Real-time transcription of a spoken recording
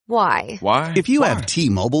Why? Why? If you have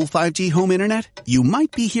T-Mobile 5G home internet, you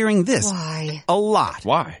might be hearing this Why? a lot.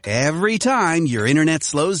 Why? Every time your internet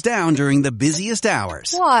slows down during the busiest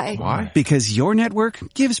hours. Why? Why? Because your network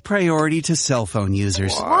gives priority to cell phone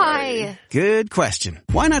users. Why? Good question.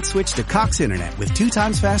 Why not switch to Cox Internet with 2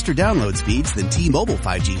 times faster download speeds than T-Mobile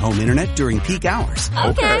 5G home internet during peak hours?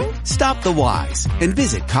 Okay. Stop the whys and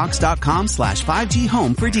visit cox.com/5G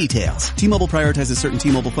home for details. T-Mobile prioritizes certain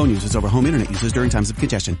T-Mobile phone users over home internet users during times of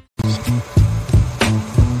congestion.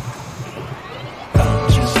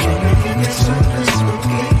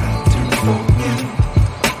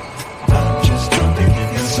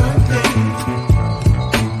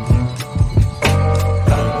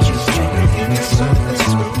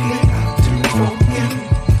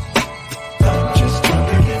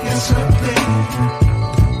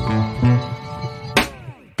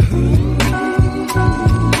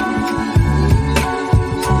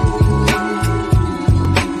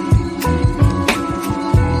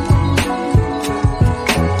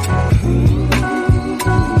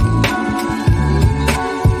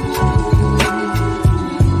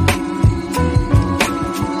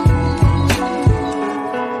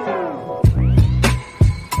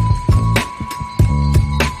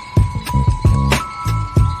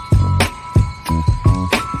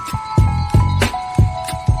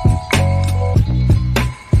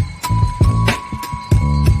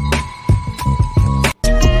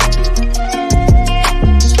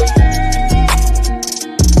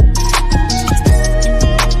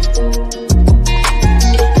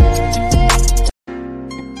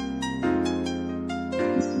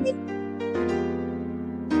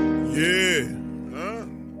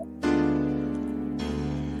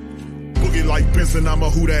 I'm a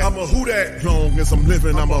who that. I'm a who that. Long as I'm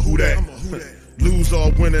living, I'm a who that. Lose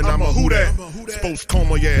or winning, I'm a who that. Sports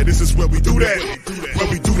coma, yeah, this is where we do that. Where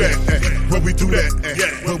we do that, where we do that,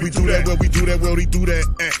 where we do that, where we do that, where we do that.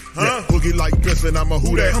 Boogie like Benson, I'm a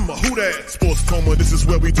who that. I'm a who that. Sports coma, this is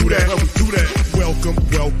where we do that. Where we do that. Welcome,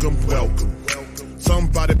 welcome, welcome.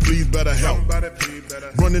 Somebody please better help.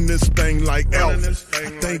 Running this thing like Elf. I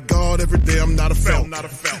thank God every day I'm not a felt.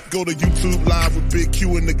 Go to YouTube Live with Big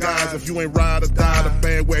Q and the guys. If you ain't ride or die, the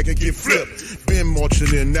bandwagon get flipped. Been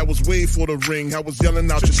marching in, that was way for the ring. I was yelling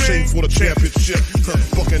out your shame for the championship.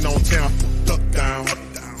 Fucking on town, duck down.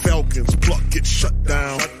 Falcons pluck, get shut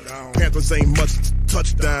down. Panthers ain't much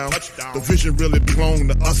touchdown. The vision really belong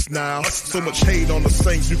to us now. So much hate on the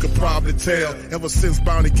Saints, you could probably tell. Ever since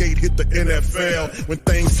Bounty Gate hit the NFL, when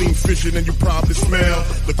things seem fishy, then you probably smell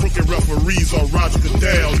the crooked referees or Roger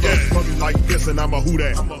Goodell. Yeah, like this, and I'm a who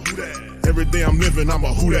that. Every day I'm living, I'm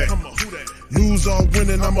a who that. Lose or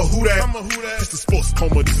winning, I'm a who that. It's the sports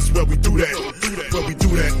coma, this is where we do that. Where we do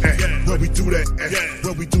that, where we do that,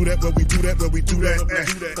 where we do that, where we do that, where we do that.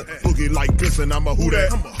 Boogie like this, and I'm a who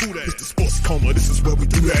that. It's the sports coma, this is where we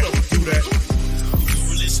do that.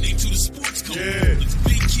 You're listening to the Sports Coma with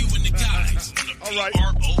Big Q and the guys on the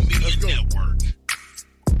PRO Media Network.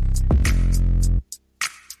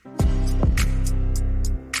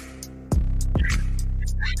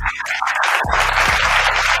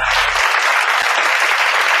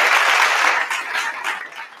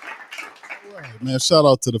 Man, shout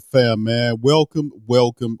out to the fam, man. Welcome.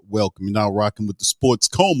 You're now rocking with the Sports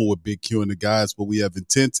Coma with Big Q and the guys, where we have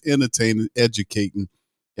intense, entertaining, educating,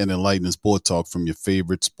 and enlightening sport talk from your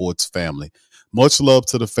favorite sports family. Much love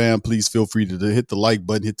to the fam. Please feel free to hit the like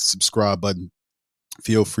button, hit the subscribe button.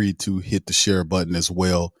 Feel free to hit the share button as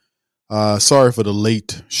well. Sorry for the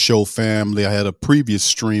late show, family. I had a previous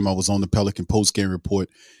stream. I was on the Pelican postgame report.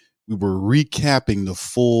 We were recapping the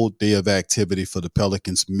full day of activity for the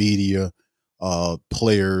Pelicans media,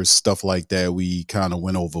 players, stuff like that. We kind of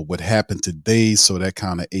went over what happened today, so that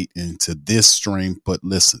kind of ate into this stream. But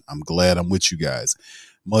listen, I'm glad I'm with you guys.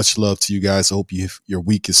 Much love to you guys. I hope your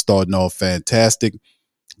week is starting off fantastic,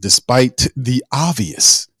 despite the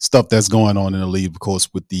obvious stuff that's going on in the league, of course,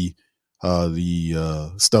 with the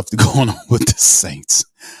stuff that's going on with the Saints.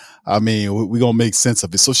 I mean, we're going to make sense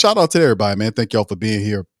of it. So shout out to everybody, man. Thank y'all for being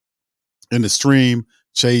here in the stream.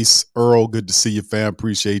 Chase, Earl, good to see you, fam.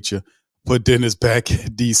 Appreciate you. Put Dennis back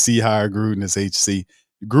at DC, hire Gruden as HC.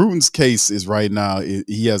 Gruden's case is right now,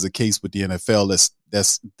 he has a case with the NFL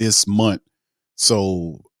that's this month.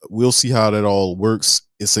 So we'll see how that all works.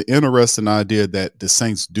 It's an interesting idea that the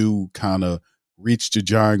Saints do kind of reach to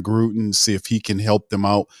John Gruden, see if he can help them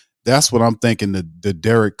out. That's what I'm thinking, the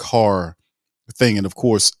Derek Carr thing. And of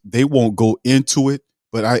course, they won't go into it,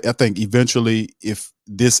 but I think eventually, if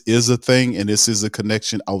this is a thing and this is a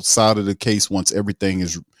connection outside of the case, once everything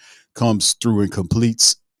comes through and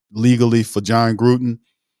completes legally for John Gruden,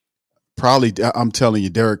 probably, I'm telling you,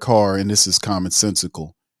 Derek Carr, and this is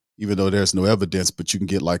commonsensical, even though there's no evidence, but you can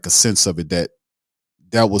get like a sense of it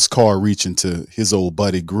that was Carr reaching to his old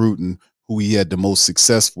buddy Gruden, who he had the most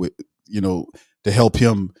success with, to help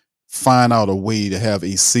him find out a way to have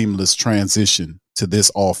a seamless transition to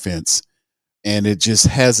this offense. And it just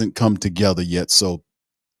hasn't come together yet. So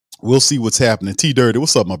we'll see what's happening. T Dirty,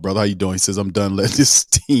 what's up, my brother? How you doing? He says, I'm done letting this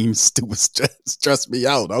team stress me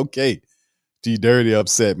out. Okay. T Dirty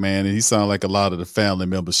upset, man. And he sounded like a lot of the family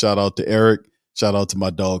members. Shout out to Eric. Shout out to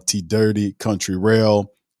my dog T Dirty, Country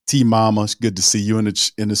Rail, T Mama. It's good to see you in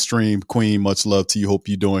the stream. Queen, much love to you. Hope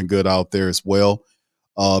you're doing good out there as well.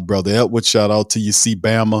 Brother Edward, shout out to you. C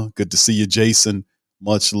Bama. Good to see you, Jason.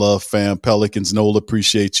 Much love, fam. Pelicans, Nola,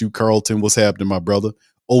 appreciate you. Carlton, what's happening, my brother?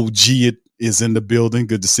 OG is in the building.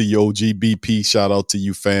 Good to see you, OG. BP, shout out to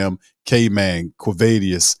you, fam. K-Man,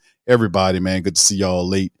 Quavadius, everybody, man. Good to see y'all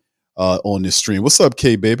late on this stream. What's up,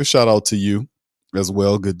 K, baby? Shout out to you as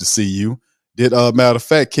well. Good to see you. Matter of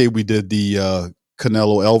fact, K, we did the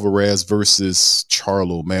Canelo Alvarez versus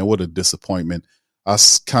Charlo, man. What a disappointment. I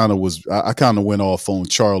kind of went off on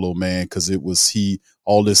Charlo, man, because it was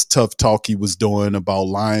all this tough talk he was doing about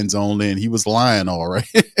lines only, and he was lying, all right.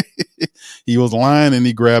 He was lying, and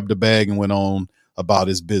he grabbed the bag and went on about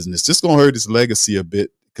his business. Just gonna hurt his legacy a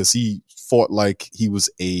bit because he fought like he was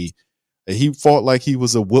a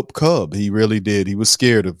whoop cub. He really did. He was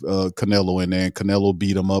scared of Canelo in there, and Canelo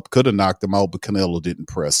beat him up. Could have knocked him out, but Canelo didn't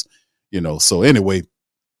press. So anyway.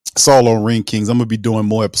 It's all on Ring Kings. I'm going to be doing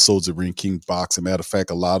more episodes of Ring King Boxing. Matter of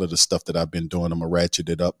fact, a lot of the stuff that I've been doing, I'm going to ratchet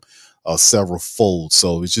it up several folds.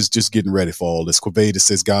 So it's just getting ready for all this. Quavada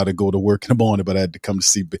says, got to go to work in the morning, but I had to come to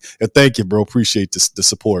see. Thank you, bro. Appreciate the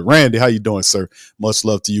support. Randy, how you doing, sir? Much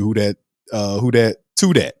love to you. Who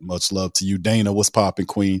that? Much love to you. Dana, what's popping,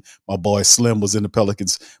 Queen? My boy Slim was in the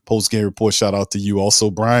Pelicans post-game report. Shout out to you.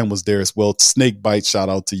 Also, Brian was there as well. Snake Bite, shout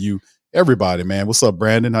out to you. Everybody, man. What's up,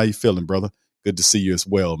 Brandon? How you feeling, brother? Good to see you as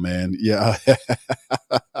well, man. Yeah.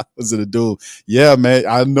 Was it a dude? Yeah, man.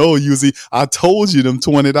 I know, Uzi. I told you them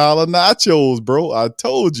 $20 nachos, bro. I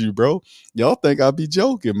told you, bro. Y'all think I be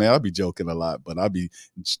joking, man. I be joking a lot, but I be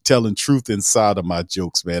telling truth inside of my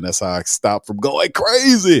jokes, man. That's how I stop from going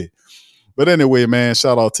crazy. But anyway, man,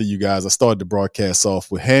 shout out to you guys. I started the broadcast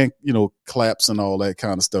off with hand, claps and all that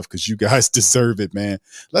kind of stuff because you guys deserve it, man.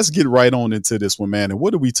 Let's get right on into this one, man. And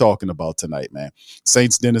what are we talking about tonight, man?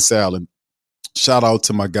 Saints Dennis Allen. Shout out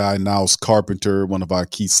to my guy, Niles Carpenter, one of our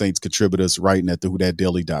key Saints contributors, writing at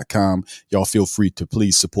thewhothatdaily.com. Y'all feel free to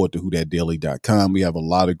please support thewhothatdaily.com. We have a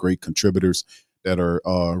lot of great contributors that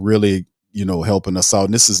are really, helping us out.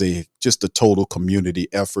 And this is just a total community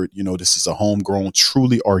effort. This is a homegrown,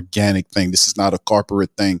 truly organic thing. This is not a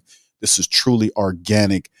corporate thing. This is truly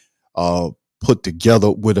organic, put together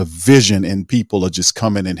with a vision, and people are just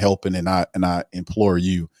coming and helping. And I implore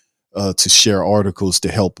you to share articles to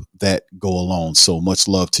help that go along. So much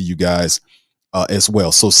love to you guys as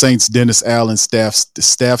well. So Saints Dennis Allen staff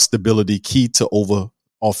stability key to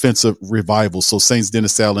offensive revival. So Saints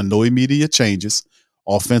Dennis Allen, no immediate changes.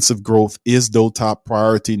 Offensive growth is though top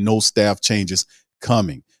priority. No staff changes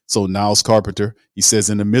coming. So Niles Carpenter, he says,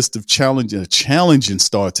 in the midst of a challenging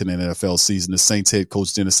start to the NFL season, the Saints head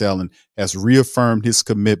coach Dennis Allen has reaffirmed his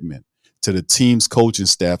commitment to the team's coaching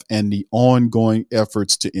staff and the ongoing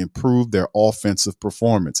efforts to improve their offensive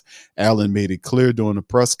performance. Allen made it clear during the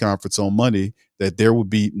press conference on Monday that there would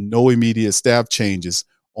be no immediate staff changes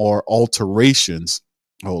or alterations.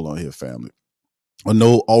 Hold on here, family. Or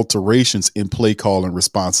no alterations in play calling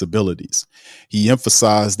responsibilities. He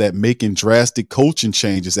emphasized that making drastic coaching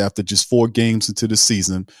changes after just 4 games into the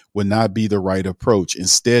season would not be the right approach.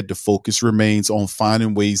 Instead, the focus remains on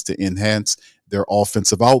finding ways to enhance their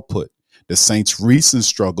offensive output. The Saints' recent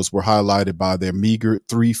struggles were highlighted by their meager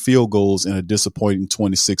 3 field goals and a disappointing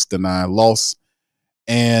 26-9 loss.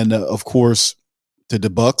 And of course, to the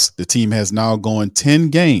Bucs, the team has now gone 10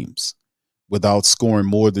 games without scoring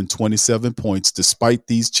more than 27 points. Despite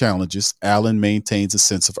these challenges, Allen maintains a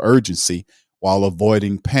sense of urgency while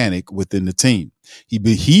avoiding panic within the team. He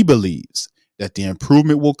believes that the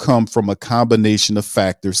improvement will come from a combination of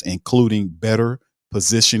factors, including better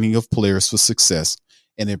positioning of players for success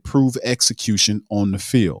and improved execution on the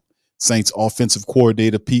field. Saints offensive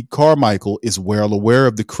coordinator Pete Carmichael is well aware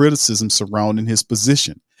of the criticism surrounding his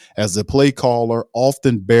position, as the play caller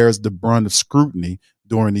often bears the brunt of scrutiny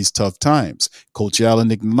during these tough times. Coach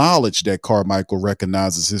Allen acknowledged that Carmichael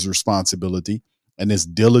recognizes his responsibility and is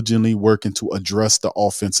diligently working to address the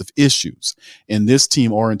offensive issues. In this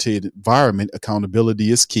team-oriented environment,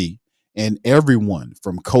 accountability is key, and everyone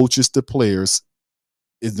from coaches to players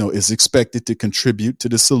is expected to contribute to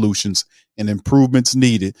the solutions and improvements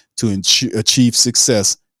needed to achieve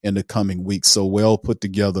success in the coming weeks. So well put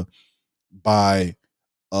together by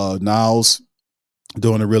Niles,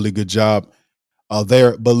 doing a really good job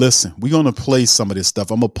there. But listen, we're going to play some of this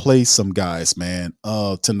stuff. I'm going to play some guys, man,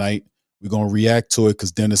 tonight. We're going to react to it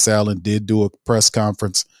because Dennis Allen did do a press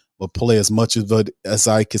conference, but play as much of it as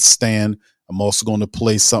I could stand. I'm also going to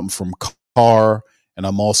play something from Carr, and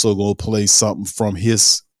I'm also going to play something from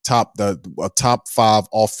his top 5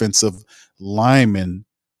 offensive lineman,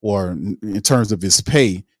 or in terms of his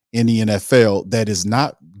pay in the NFL, that is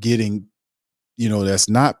not getting, that's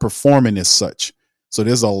not performing as such. So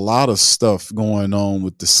there's a lot of stuff going on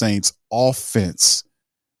with the Saints. Offense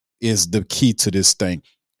is the key to this thing.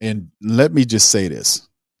 And let me just say this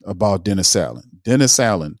about Dennis Allen. Dennis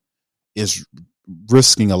Allen is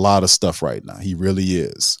risking a lot of stuff right now. He really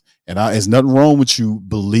is. And there's nothing wrong with you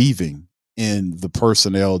believing in the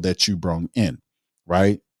personnel that you brought in,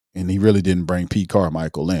 right? And he really didn't bring Pete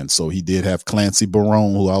Carmichael in. So he did have Clancy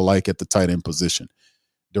Barone, who I like at the tight end position.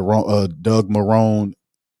 Doug Marrone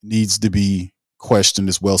needs to be questioned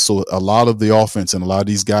as well. So a lot of the offense and a lot of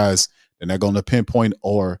these guys, they're not going to pinpoint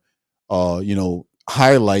or,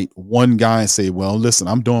 highlight one guy and say, well, listen,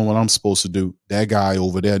 I'm doing what I'm supposed to do. That guy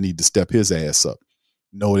over there need to step his ass up.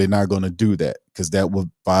 No, they're not going to do that because that would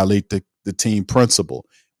violate the team principle.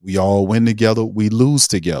 We all win together. We lose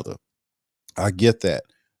together. I get that.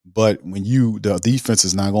 But when the defense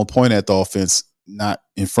is not going to point at the offense, not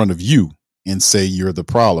in front of you, and say you're the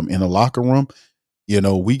problem in the locker room,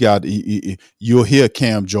 you'll hear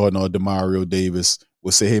Cam Jordan or Demario Davis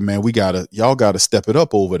will say, hey man, y'all gotta step it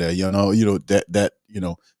up over there.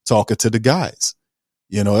 Talking to the guys,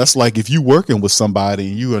 that's like if you working with somebody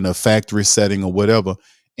and you in a factory setting or whatever,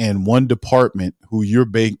 and one department who you're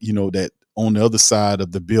that on the other side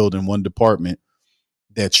of the building, one department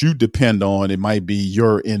that you depend on, it might be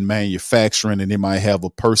you're in manufacturing and they might have a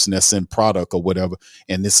person that's in product or whatever.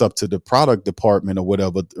 And it's up to the product department or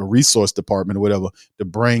whatever, the resource department or whatever, to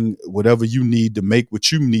bring whatever you need to make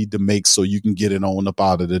what you need to make so you can get it on up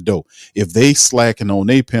out of the dough. If they slacking on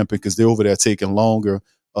they pimping because they're over there taking longer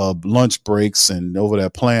lunch breaks and over there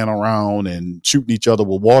playing around and shooting each other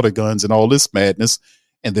with water guns and all this madness,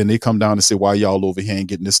 and then they come down and say, why y'all over here and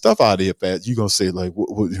getting this stuff out of here fast? You're going to say like,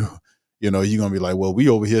 you're going to be like, well, we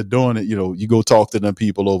over here doing it. You go talk to them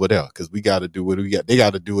people over there because we got to do what we got. They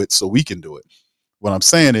got to do it so we can do it. What I'm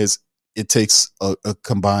saying is it takes a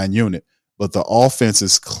combined unit, but the offense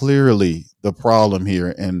is clearly the problem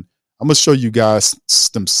here. And I'm going to show you guys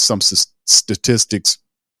some statistics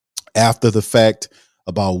after the fact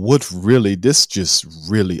about this just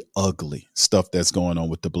really ugly stuff that's going on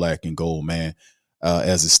with the black and gold, man,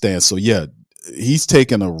 as it stands. So, yeah. He's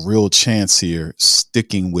taking a real chance here,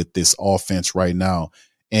 sticking with this offense right now.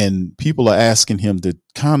 And people are asking him to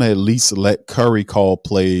kind of at least let Curry call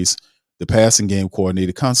plays, the passing game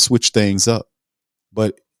coordinator, kind of switch things up.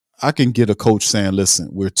 But I can get a coach saying, listen,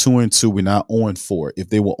 we're 2-2, we're not 0-4. If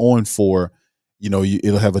they were 0-4,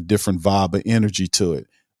 it'll have a different vibe or energy to it.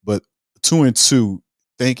 But 2-2,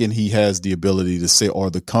 thinking he has the ability to say,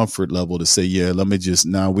 or the comfort level to say, yeah,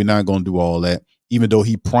 we're not going to do all that. Even though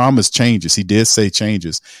he promised changes, he did say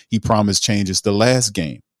changes. He promised changes the last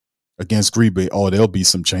game against Green Bay. Oh, there'll be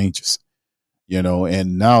some changes,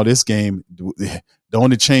 and now this game, the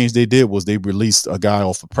only change they did was they released a guy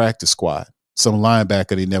off a practice squad, some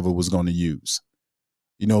linebacker they never was going to use.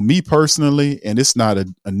 Me personally, and it's not a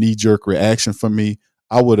knee-jerk reaction from me,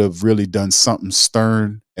 I would have really done something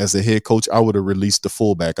stern as a head coach. I would have released the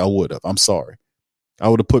fullback. I would have. I'm sorry. I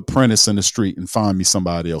would have put Prentice in the street and find me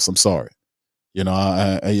somebody else. I'm sorry.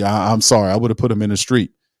 I'm sorry. I would have put him in the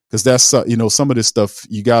street because that's, some of this stuff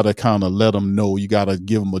you got to kind of let them know. You got to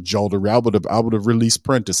give them a jolt. I would have released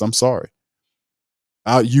Prentice. I'm sorry.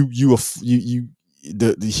 He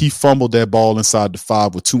fumbled that ball inside the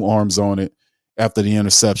 5 with 2 arms on it after the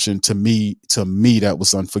interception. To me, that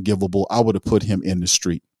was unforgivable. I would have put him in the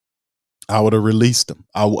street. I would have released him.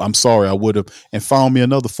 I'm sorry. I would have and found me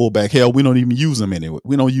another fullback. Hell, we don't even use them anyway.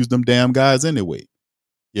 We don't use them damn guys anyway.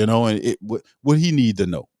 And what he need to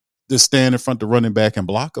know, just stand in front of the running back and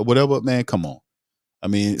block or whatever, man, come on. I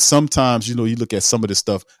mean, sometimes, you look at some of this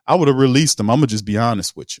stuff, I would have released him. I'm going to just be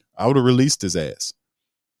honest with you. I would have released his ass.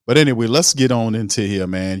 But anyway, let's get on into here,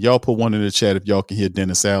 man. Y'all put one in the chat if y'all can hear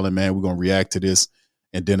Dennis Allen, man. We're going to react to this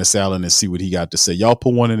and Dennis Allen and see what he got to say. Y'all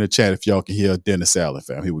put one in the chat if y'all can hear Dennis Allen,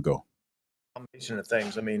 fam. Here we go. Combination of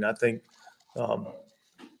things. I mean, I think,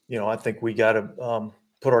 I think we got to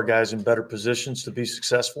put our guys in better positions to be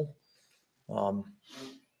successful.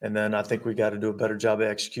 And then I think we got to do a better job of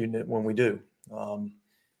executing it when we do.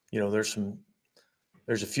 There's some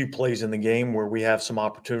there's a few plays in the game where we have some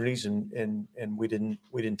opportunities and we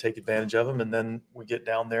didn't take advantage of them. And then we get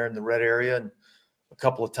down there in the red area and a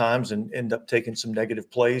couple of times and end up taking some negative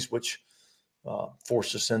plays, which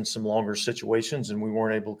forced us in some longer situations and we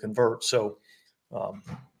weren't able to convert. So,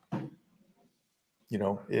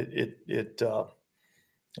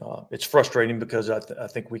 it's frustrating because I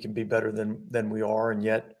think we can be better than we are. And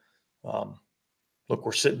yet, look,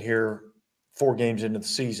 we're sitting here 4 games into the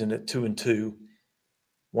season at 2-2,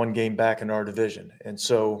 1 game back in our division. And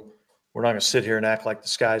so we're not going to sit here and act like the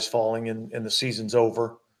sky's falling and the season's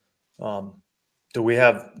over. Do we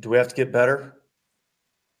have to get better?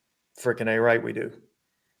 Frickin' A right, we do.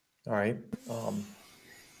 All right.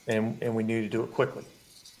 And we need to do it quickly.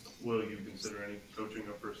 Will you consider any coaching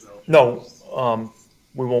or personnel changes? No,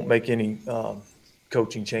 we won't make any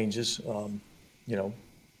coaching changes.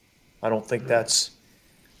 I don't think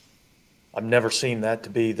I've never seen that to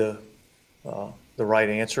be the right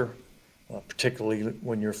answer, particularly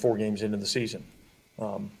when you're 4 games into the season.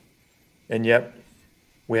 And yet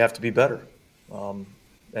we have to be better.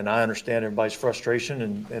 And I understand everybody's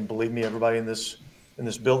frustration, and believe me, everybody in this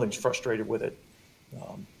building's frustrated with it,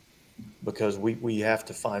 because we have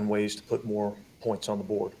to find ways to put more points on the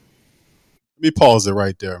board. Let me pause it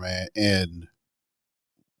right there, man. And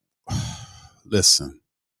listen,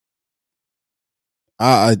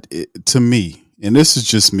 to me, and this is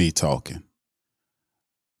just me talking,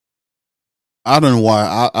 I done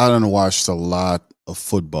watched a lot of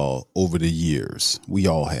football over the years. We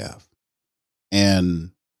all have.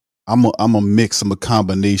 And I'm a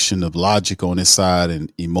combination of logic on this side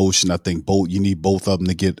and emotion. I think you need both of them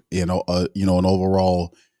to get, an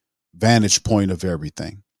overall vantage point of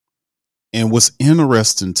everything. And what's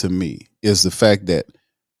interesting to me is the fact that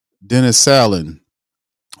Dennis Allen,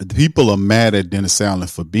 the people are mad at Dennis Allen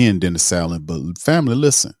for being Dennis Allen, but family,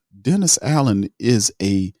 listen, Dennis Allen is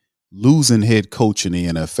a losing head coach in the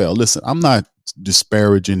NFL. Listen, I'm not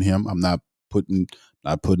disparaging him. I'm not putting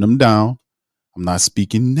him down. I'm not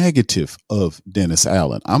speaking negative of Dennis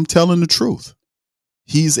Allen. I'm telling the truth.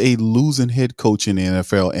 He's a losing head coach in the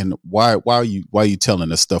NFL. And why are you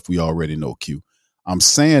telling us stuff we already know, Q? I'm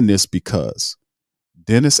saying this because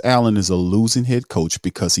Dennis Allen is a losing head coach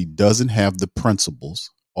because he doesn't have the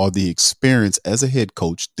principles or the experience as a head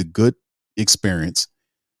coach, the good experience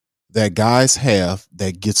that guys have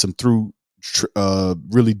that gets them through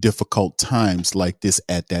really difficult times like this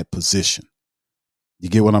at that position. You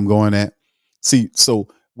get what I'm going at? See, so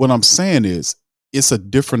what I'm saying is it's a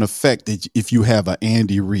different effect if you have an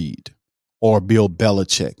Andy Reid or Bill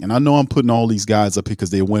Belichick. And I know I'm putting all these guys up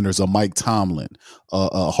because they're winners, or Mike Tomlin,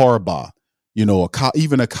 Harbaugh,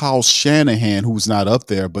 even a Kyle Shanahan, who's not up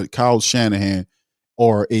there, but Kyle Shanahan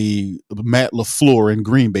or a Matt LaFleur in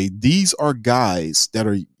Green Bay. These are guys that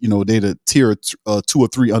are, they're the tier 2 or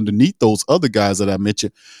 3 underneath those other guys that I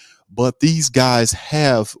mentioned. But these guys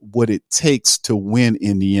have what it takes to win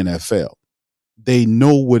in the NFL. They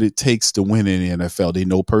know what it takes to win in the NFL. They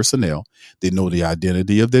know personnel. They know the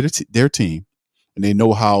identity of their team, and they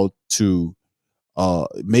know how to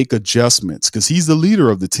make adjustments because he's the leader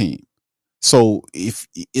of the team. So if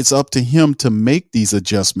it's up to him to make these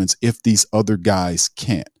adjustments, if these other guys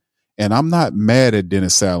can't. And I'm not mad at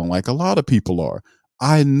Dennis Allen like a lot of people are.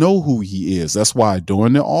 I know who he is. That's why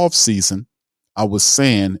during the off season, I was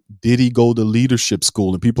saying, did he go to leadership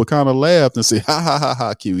school? And people kind of laughed and say,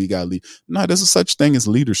 ha, Q, he got lead. No, there's a such thing as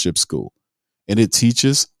leadership school. And it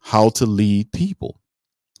teaches how to lead people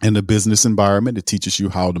in the business environment. It teaches you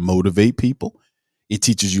how to motivate people. It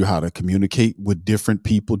teaches you how to communicate with different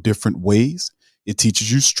people, different ways. It teaches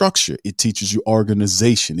you structure. It teaches you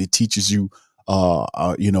organization. It teaches you,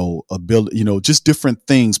 ability, just different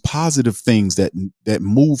things, positive things that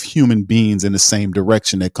move human beings in the same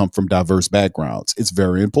direction that come from diverse backgrounds. It's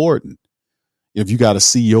very important. If you got a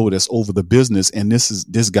CEO that's over the business and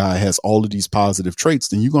this guy has all of these positive traits,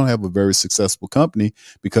 then you're going to have a very successful company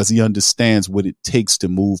because he understands what it takes to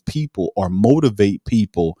move people or motivate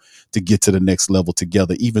people to get to the next level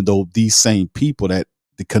together, even though these same people that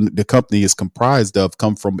the company is comprised of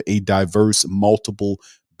come from a diverse, multiple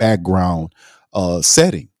background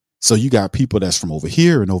setting. So you got people that's from over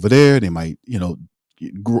here and over there. They might,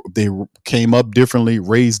 they came up differently,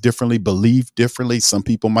 raised differently, believe differently. Some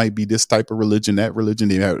people might be this type of religion, that religion.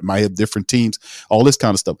 They might have different teams, all this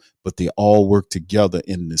kind of stuff, but they all work together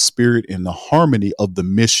in the spirit and the harmony of the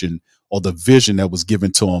mission or the vision that was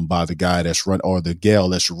given to them by the guy or the gal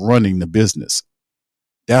that's running the business.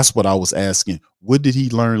 That's what I was asking. What did he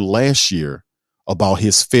learn last year about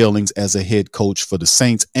his failings as a head coach for the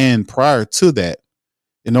Saints? And prior to that,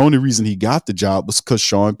 and the only reason he got the job was because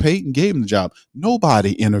Sean Payton gave him the job.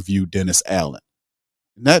 Nobody interviewed Dennis Allen.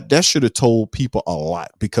 And that should have told people a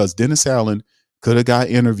lot, because Dennis Allen could have got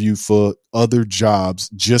interviewed for other jobs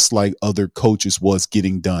just like other coaches was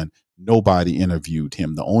getting done. Nobody interviewed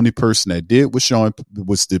him. The only person that did was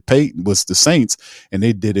the Saints, and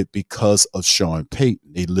they did it because of Sean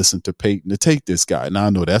Payton. They listened to Payton to take this guy. Now I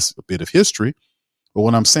know that's a bit of history, but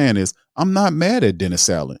what I'm saying is I'm not mad at Dennis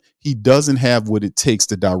Allen. He doesn't have what it takes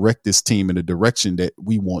to direct this team in the direction that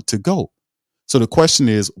we want to go. So the question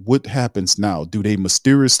is, what happens now? Do they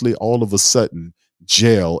mysteriously all of a sudden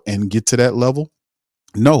gel and get to that level?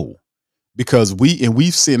 No, because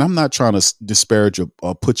we've seen, I'm not trying to disparage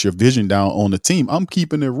or put your vision down on the team. I'm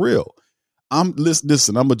keeping it real.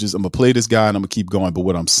 Listen, I'm gonna play this guy and I'm gonna keep going. But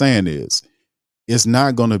what I'm saying is, it's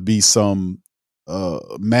not gonna be some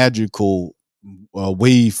magical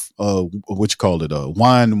wave,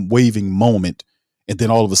 wine waving moment, and then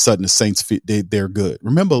all of a sudden the Saints they're good.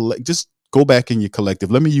 Remember, just go back in your collective.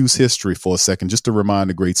 Let me use history for a second just to remind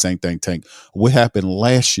the great Saint Think Tank what happened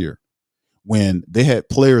last year when they had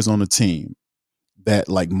players on the team that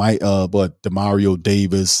like Demario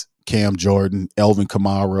Davis, Cam Jordan, Elvin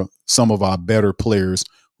Kamara, some of our better players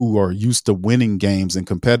who are used to winning games and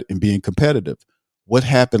being competitive. What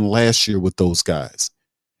happened last year with those guys?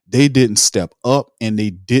 They didn't step up, and they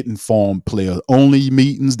didn't form player-only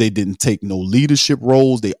meetings. They didn't take no leadership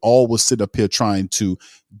roles. They always sit up here trying to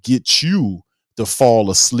get you to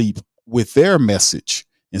fall asleep with their message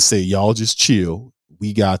and say, y'all just chill.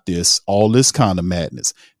 We got this, all this kind of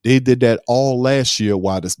madness. They did that all last year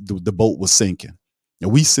while the boat was sinking.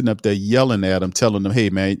 And we sitting up there yelling at them, telling them, hey,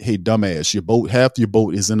 man, hey, dumbass, half your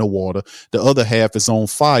boat is in the water. The other half is on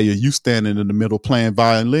fire. You standing in the middle playing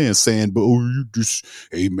violin saying, but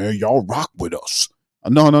hey, man, y'all rock with us.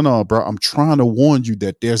 No, bro. I'm trying to warn you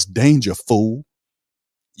that there's danger, fool.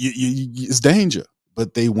 It's danger.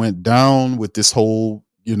 But they went down with this whole,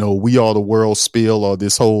 we are the world spiel, or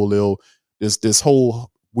this whole this whole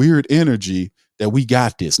weird energy that we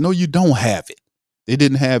got this. No, you don't have it. They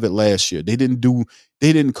didn't have it last year. They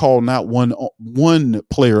didn't call not one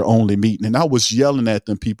player only meeting. And I was yelling at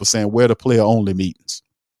them, people saying, where the player only meetings?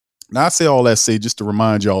 Now I say all that just to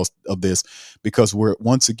remind y'all of this, because we're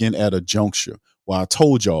once again at a juncture where I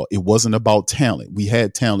told y'all it wasn't about talent. We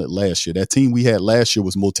had talent last year. That team we had last year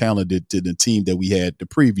was more talented than the team that we had the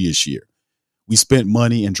previous year. We spent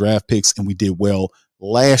money and draft picks and we did well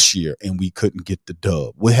last year and we couldn't get the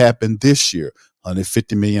dub. What happened this year?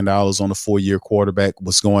 $150 million on a 4-year quarterback.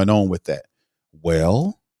 What's going on with that?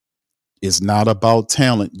 Well, it's not about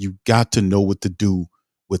talent. You got to know what to do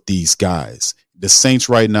with these guys. The Saints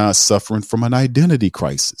right now are suffering from an identity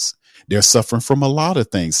crisis. They're suffering from a lot of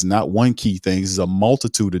things. Not one key thing. It's a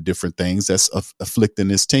multitude of different things that's afflicting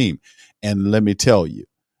this team. And let me tell you,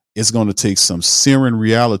 it's going to take some searing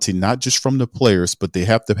reality, not just from the players, but they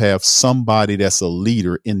have to have somebody that's a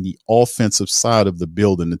leader in the offensive side of the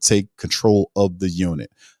building to take control of the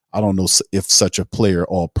unit. I don't know if such a player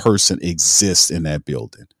or a person exists in that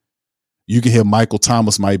building. You can hear Michael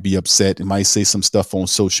Thomas might be upset and might say some stuff on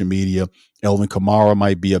social media. Elvin Kamara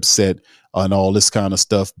might be upset and all this kind of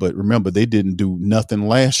stuff. But remember, they didn't do nothing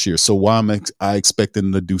last year. So why am I expecting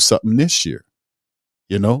them to do something this year?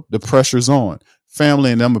 The pressure's on.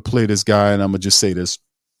 Family, and I'm going to play this guy, and I'm going to just say this.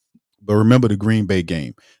 But remember the Green Bay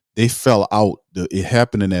game. They fell out. It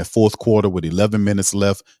happened in that fourth quarter with 11 minutes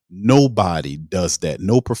left. Nobody does that.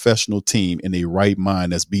 No professional team in their right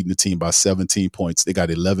mind that's beating the team by 17 points. They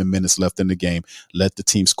got 11 minutes left in the game. Let the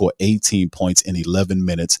team score 18 points in 11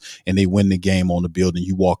 minutes, and they win the game on the building.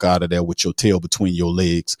 You walk out of there with your tail between your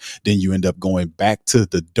legs. Then you end up going back to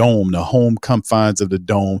the dome, the home confines of the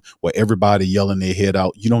dome, where everybody yelling their head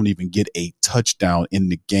out. You don't even get a touchdown in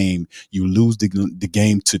the game. You lose the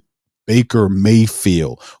game to Baker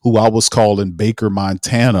Mayfield, who I was calling Baker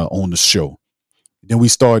Montana on the show. Then we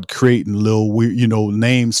started creating little weird,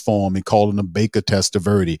 names for him and calling him Baker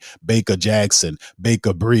Testaverde, Baker Jackson,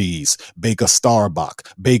 Baker Breeze, Baker Starbuck,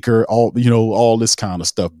 Baker, all this kind of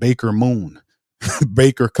stuff. Baker Moon,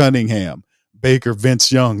 Baker Cunningham, Baker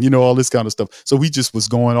Vince Young, all this kind of stuff. So we just was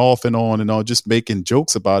going off and on, just making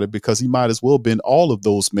jokes about it, because he might as well have been all of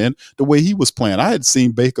those men the way he was playing. I had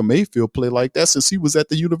seen Baker Mayfield play like that since he was at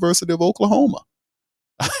the University of Oklahoma.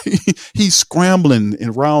 He's scrambling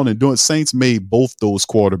around and doing. Saints made both those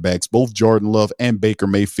quarterbacks, both Jordan Love and Baker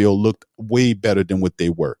Mayfield, looked way better than what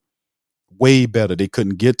they were. Way better. They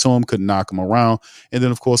couldn't get to him, couldn't knock him around. And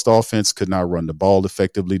then, of course, the offense could not run the ball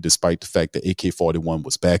effectively, despite the fact that AK-41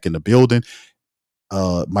 was back in the building.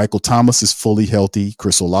 Michael Thomas is fully healthy.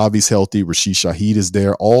 Chris Olave's healthy. Rashid Shaheed is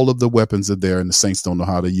there. All of the weapons are there, and the Saints don't know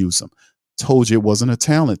how to use them. Told you it wasn't a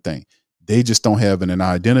talent thing. They just don't have an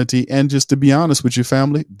identity. And just to be honest with your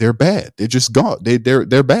family, they're bad. They're just gone.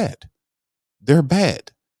 They're bad. They're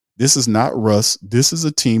bad. This is not Russ. This is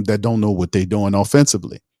a team that don't know what they're doing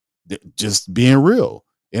offensively. Just being real.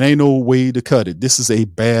 It ain't no way to cut it. This is a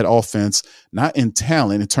bad offense, not in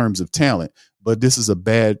talent, in terms of talent, but this is a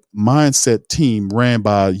bad mindset team ran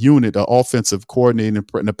by a unit, an offensive coordinator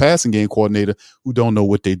and a passing game coordinator who don't know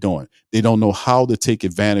what they're doing. They don't know how to take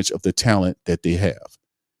advantage of the talent that they have.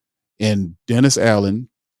 And Dennis Allen,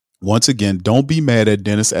 once again, don't be mad at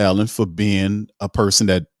Dennis Allen for being a person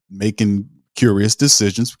that making curious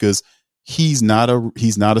decisions, because he's not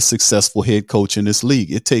a successful head coach in this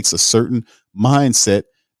league. It takes a certain mindset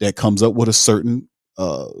that comes up with a certain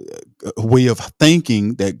way of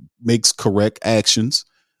thinking that makes correct actions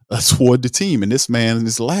toward the team. And this man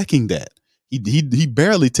is lacking that. He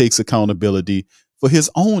barely takes accountability for his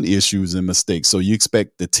own issues and mistakes. So you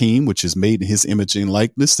expect the team, which is made in his image and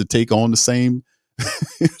likeness, to take on the same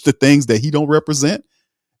the things that he don't represent.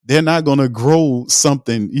 They're not going to grow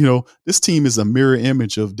something. This team is a mirror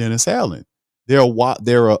image of Dennis Allen. They're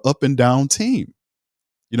a up and down team.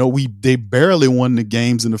 They barely won the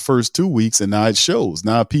games in the first 2 weeks, and now it shows.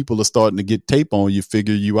 Now people are starting to get tape on you,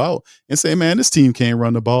 figure you out, and say, man, this team can't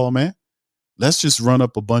run the ball, man. Let's just run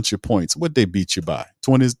up a bunch of points. What'd they beat you by?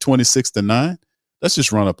 26-9? Let's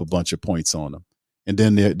just run up a bunch of points on them. And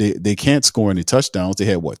then they can't score any touchdowns. They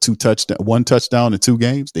had one touchdown in 2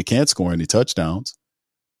 games. They can't score any touchdowns.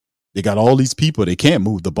 They got all these people. They can't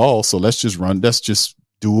move the ball. So let's just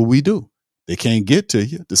do what we do. They can't get to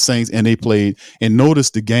you. The Saints, and they played, and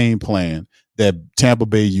notice the game plan that Tampa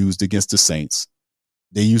Bay used against the Saints.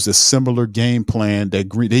 They used a similar game plan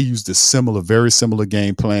very similar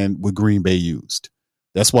game plan what Green Bay used.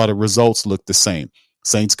 That's why the results look the same.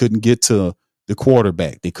 Saints couldn't get to the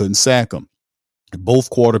quarterback. They couldn't sack him. Both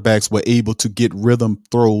quarterbacks were able to get rhythm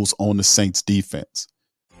throws on the Saints defense.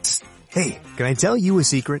 Hey, can I tell you a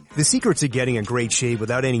secret? The secret to getting a great shave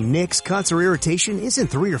without any nicks, cuts, or irritation isn't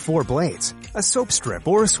 3 or 4 blades, a soap strip,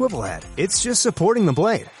 or a swivel head. It's just supporting the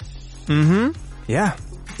blade. Yeah,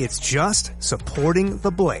 it's just supporting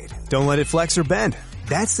the blade. Don't let it flex or bend.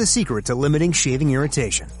 That's the secret to limiting shaving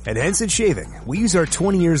irritation. At Henson Shaving, we use our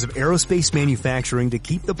 20 years of aerospace manufacturing to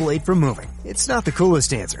keep the blade from moving. It's not the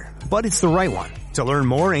coolest answer, but it's the right one. To learn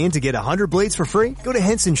more and to get 100 blades for free, go to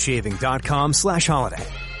hensonshaving.com/holiday.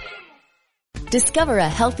 Discover a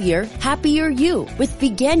healthier, happier you with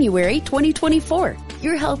Veganuary 2024.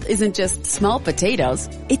 Your health isn't just small potatoes,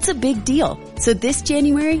 it's a big deal. So this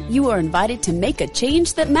January, you are invited to make a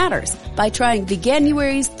change that matters by trying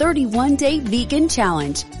Veganuary's 31-day vegan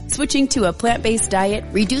challenge. Switching to a plant-based diet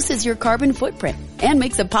reduces your carbon footprint and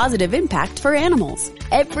makes a positive impact for animals.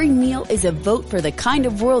 Every meal is a vote for the kind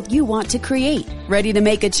of world you want to create. Ready to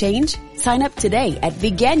make a change? Sign up today at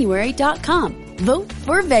Veganuary.com. Vote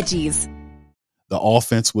for veggies. The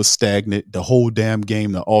offense was stagnant. The whole damn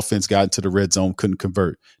game, the offense got into the red zone, couldn't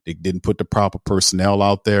convert. They didn't put the proper personnel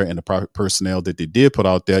out there, and the proper personnel that they did put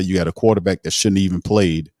out there, you had a quarterback that shouldn't even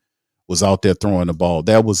played, was out there throwing the ball.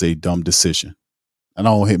 That was a dumb decision. And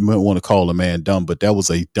I don't want to call a man dumb, but that was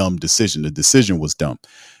a dumb decision. The decision was dumb.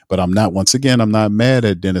 But I'm not mad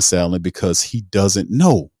at Dennis Allen because he doesn't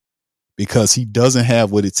know, because he doesn't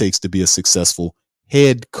have what it takes to be a successful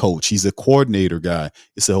head coach. He's a coordinator guy.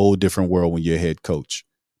 It's a whole different world when you're a head coach.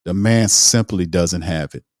 The man simply doesn't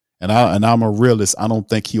have it. And I'm a realist. I don't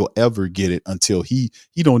think he'll ever get it until he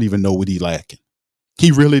don't even know what he lacking.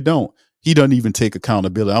 He really don't. He doesn't even take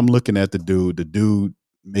accountability. I'm looking at the dude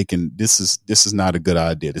making, this is not a good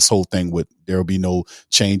idea. This whole thing with there'll be no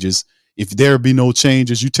changes. If there'll be no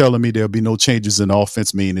changes, you telling me there'll be no changes in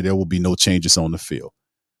offense, meaning there will be no changes on the field.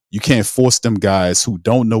 You can't force them guys who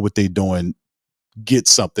don't know what they're doing get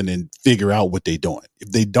something and figure out what they're doing.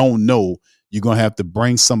 If they don't know, you're going to have to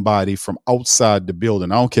bring somebody from outside the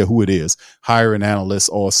building. I don't care who it is, hire an analyst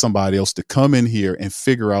or somebody else to come in here and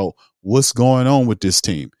figure out what's going on with this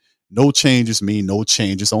team. No changes mean no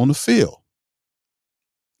changes on the field.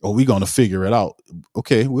 Or we're going to figure it out.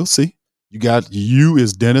 Okay, we'll see. You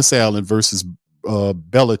is Dennis Allen versus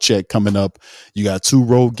Belichick coming up. You got 2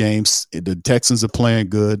 road games. The Texans are playing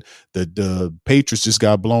good. The Patriots just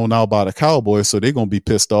got blown out by the Cowboys, so they're gonna be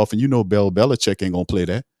pissed off. And Belichick ain't gonna play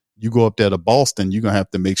that. You go up there to Boston, you're gonna have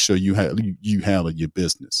to make sure you handle your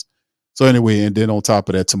business. So anyway, and then on top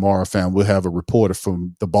of that, tomorrow, fam, we'll have a reporter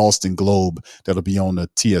from the Boston Globe that'll be on the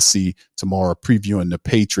TSC tomorrow previewing the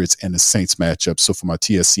Patriots and the Saints matchup. So for my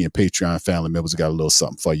TSC and Patreon family members, we got a little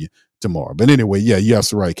something for you tomorrow. But anyway, yeah, you're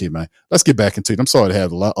absolutely right, kid, man. Let's get back into it. I'm sorry to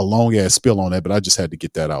have a long ass spill on that, but I just had to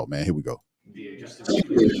get that out, man. Here we go. Just to be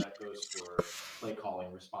clear, that goes for play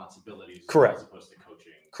calling responsibilities. Correct. As opposed to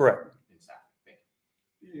coaching. Correct.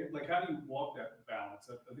 Like, how do you walk that balance?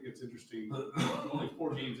 I think it's interesting. Only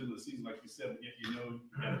 4 games into the season, like you said, but yet you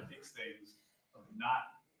got to fix things of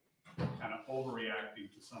not kind of overreacting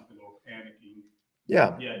to something or panicking.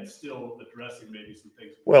 Yeah. Yet still addressing maybe some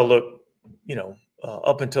things. Well, look,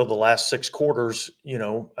 up until the last 6 quarters,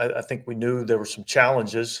 I think we knew there were some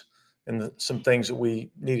challenges and some things that we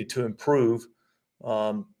needed to improve.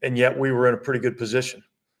 And yet we were in a pretty good position.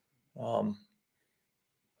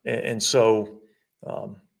 And so,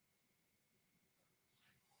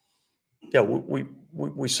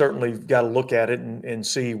 we certainly got to look at it and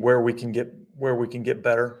see where we can get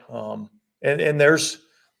better. And there's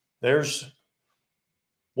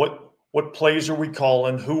what plays are we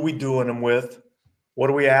calling? Who are we doing them with? What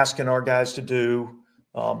are we asking our guys to do?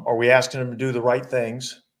 Are we asking them to do the right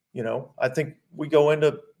things? I think we go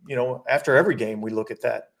into, after every game, we look at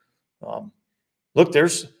that.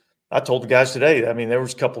 I told the guys today, I mean, there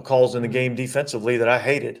was a couple calls in the game defensively that I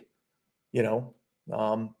hated,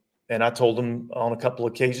 and I told them on a couple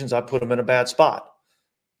of occasions, I put them in a bad spot.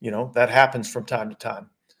 That happens from time to time.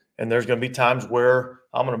 And there's going to be times where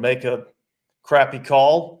I'm going to make a crappy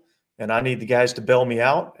call and I need the guys to bail me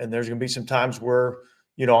out. And there's going to be some times where,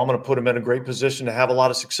 I'm going to put them in a great position to have a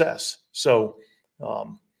lot of success. So,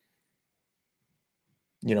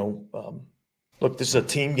 look, this is a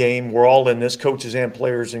team game. We're all in this, coaches and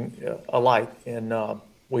players alike. And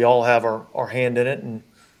we all have our hand in it, and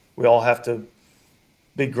we all have to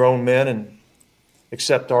be grown men and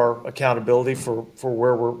accept our accountability for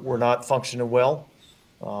where we're not functioning well,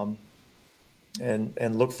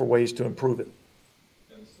 and look for ways to improve it.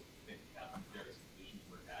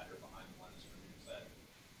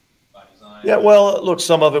 Yeah, well, look,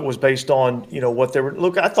 some of it was based on, what they were.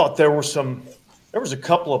 Look, I thought there was a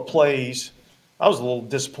couple of plays. I was a little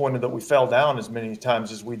disappointed that we fell down as many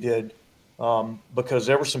times as we did, because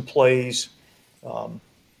there were some plays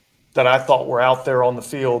that I thought were out there on the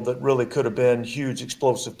field that really could have been huge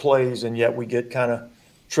explosive plays, and yet we get kind of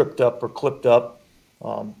tripped up or clipped up,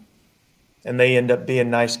 and they end up being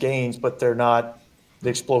nice gains, but they're not the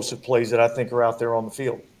explosive plays that I think are out there on the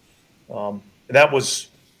field. That was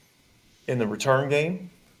in the return game.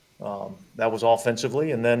 That was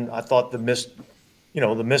offensively, and then I thought the missed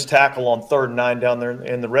tackle on 3rd and 9 down there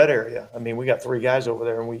in the red area. I mean, we got 3 guys over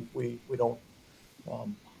there, and we don't.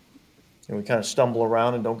 And we kind of stumble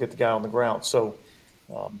around and don't get the guy on the ground. So,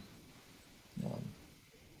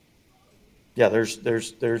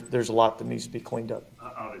 there's a lot that needs to be cleaned up.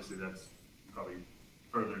 Obviously, that's probably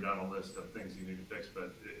further down a list of things you need to fix.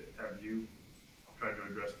 But have you tried to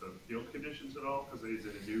address the field conditions at all? Because is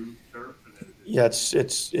it a new turf? Yeah,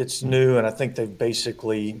 it's new, and I think they've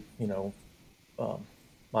basically,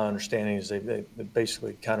 my understanding is they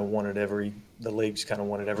basically kind of wanted the leagues kind of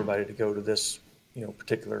wanted everybody to go to this,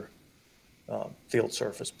 particular field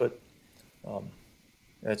surface, but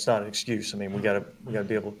it's not an excuse. I mean, we got to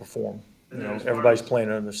be able to perform. Everybody's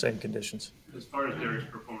playing under the same conditions. As far as Derek's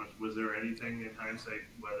performance, was there anything in hindsight,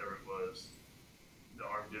 whether it was the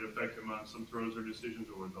arm did affect him on some throws or decisions,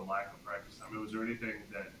 or the lack of practice time? Was there anything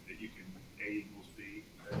that you can A equals B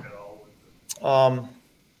at all?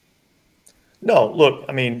 No. Look,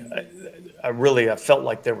 I mean, I felt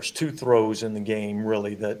like there was 2 throws in the game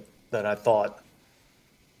really that I thought.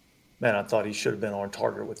 Man, I thought he should have been on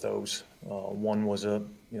target with those. One was a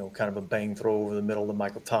kind of a bang throw over the middle to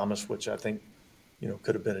Michael Thomas, which I think,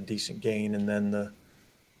 could have been a decent gain. And then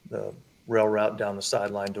the rail route down the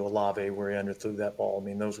sideline to Olave where he underthrew that ball. I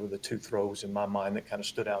mean, those were the 2 throws in my mind that kind of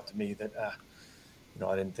stood out to me that,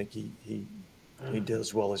 I didn't think he did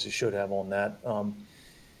as well as he should have on that.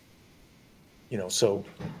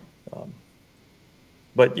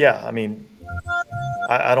 But yeah, I mean,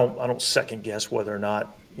 I don't second guess whether or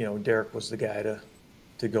not, Derek was the guy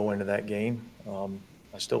to go into that game.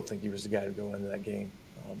 I still think he was the guy to go into that game.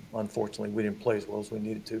 Unfortunately, we didn't play as well as we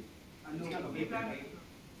needed to. I know feedback from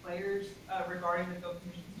players regarding the field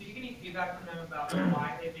conditions. Do you get any feedback from them about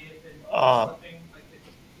why they may have been slipping?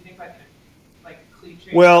 Do you think cleat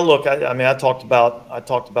change? Well, look, I talked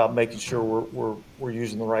about making sure we're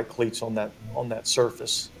using the right cleats on that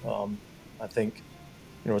surface. I think,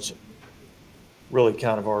 it's really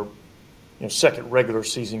kind of our second regular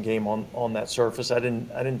season game on that surface. I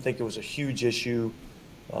didn't think it was a huge issue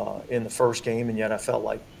in the first game, and yet I felt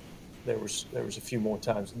like there was a few more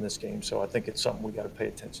times in this game. So I think it's something we got to pay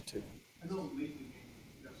attention to. I know the league game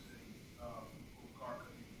yesterday, Carter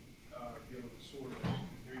dealing with soreness. Is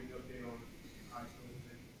there any update on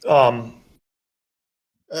how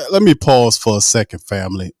let me pause for a second,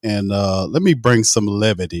 family, and let me bring some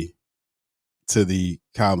levity to the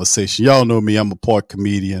conversation. Y'all know me; I'm a part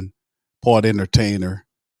comedian, part entertainer,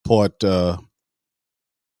 part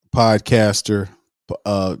podcaster,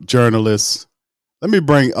 journalist.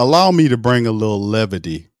 Allow me to bring a little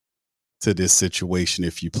levity to this situation,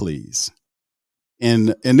 if you please.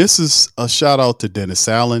 And this is a shout out to Dennis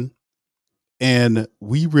Allen. And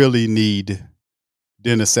we really need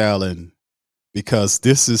Dennis Allen because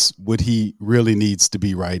this is what he really needs to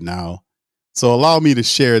be right now. So allow me to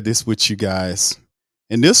share this with you guys.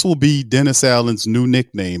 And this will be Dennis Allen's new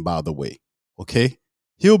nickname, by the way. Okay.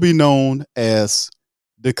 He'll be known as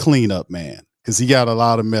the cleanup man because he got a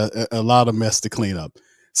lot of mess to clean up.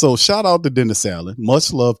 So shout out to Dennis Allen.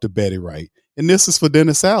 Much love to Betty Wright. And this is for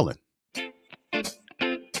Dennis Allen.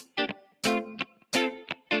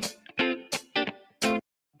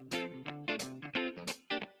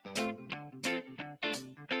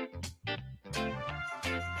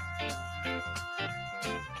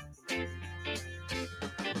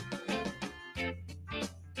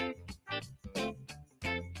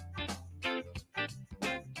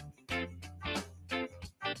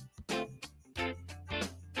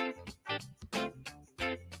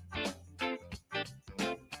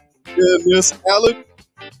 Dennis Allen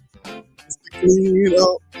is the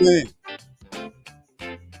cleanup man.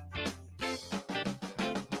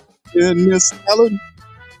 Dennis Allen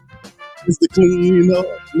is the cleanup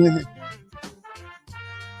man.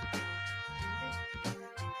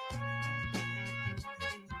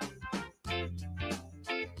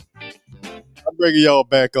 I'm bringing y'all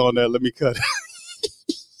back on that. Let me cut it.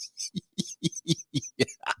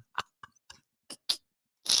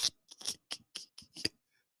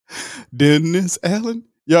 Dennis Allen,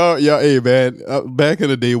 y'all, hey man, back in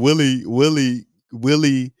the day, Willie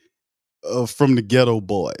from the Ghetto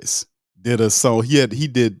Boys did a song.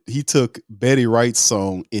 He took Betty Wright's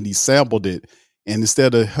song and he sampled it, and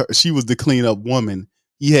instead of her, she was the cleanup woman,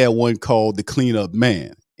 he had one called the cleanup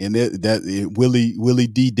man, and Willie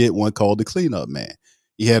D did one called the cleanup man.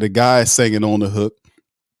 He had a guy singing on the hook,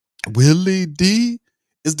 Willie D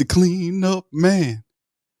is the cleanup man.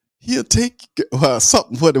 He'll take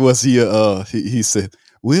something. What was he? He said,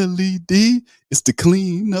 Willie D is the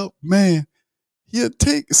cleanup man. He'll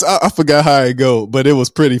take. So I forgot how it go, but it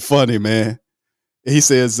was pretty funny, man. He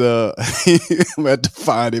says, I'm had to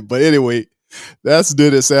find it, but anyway, that's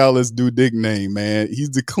Dennis Allen's new nickname, man.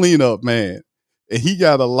 He's the cleanup man, and he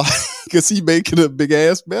got a lot because he making a big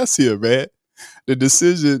ass mess here, man. The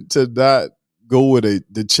decision to not go with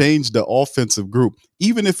to change the offensive group,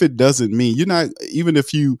 even if it doesn't mean even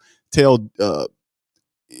if you tell,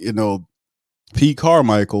 Pete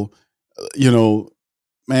Carmichael,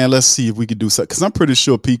 man, let's see if we could do something. Cause I'm pretty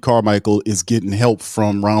sure Pete Carmichael is getting help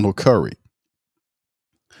from Ronald Curry.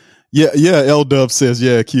 Yeah. L Dub says,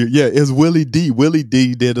 yeah, Q. Yeah. It's Willie D. Willie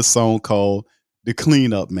D did a song called The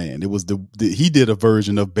Cleanup Man. It was he did a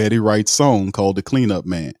version of Betty Wright's song called The Cleanup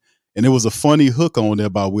Man. And it was a funny hook on there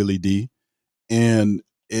by Willie D. And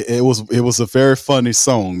it was a very funny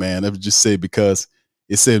song, man. I would just say because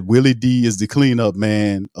it said Willie D is the cleanup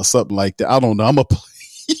man or something like that. I don't know. I'm a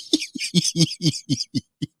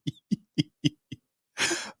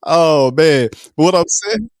oh man. But what I'm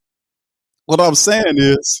saying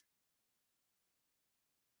is,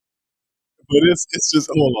 but it's just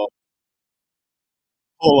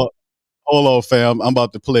hold on, fam. I'm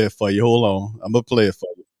about to play it for you. Hold on. I'm gonna play it for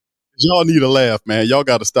you. Y'all need a laugh, man. Y'all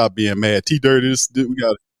got to stop being mad. T Dirty,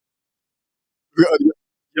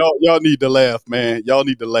 y'all need to laugh, man. Y'all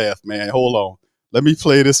need to laugh, man. Hold on. Let me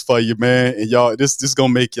play this for you, man. And y'all, this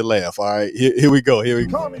gonna make you laugh. All right, here we go.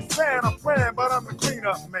 Call me Santa, I'm playing, but I'm the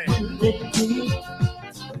cleanup man.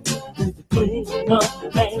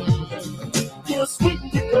 Cleanup man. He'll sweep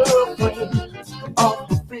your girlfriend off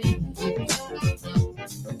the feet.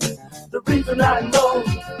 The reason I know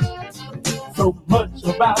so much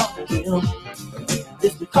about him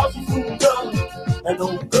is because he's moved up an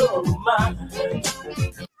old girl of mine.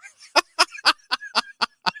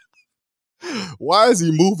 Why is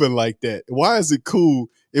he moving like that? Why is it cool?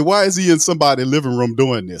 And why is he in somebody's living room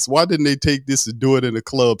doing this? Why didn't they take this and do it in a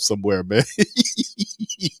club somewhere, man?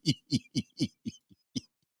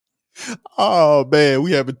 Oh man,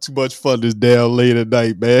 we having too much fun this damn late at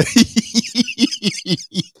night, man.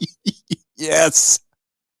 Yes.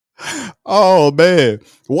 Oh man,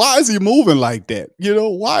 why is he moving like that?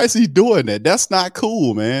 Why is he doing that? That's not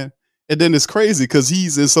cool, man. And then it's crazy because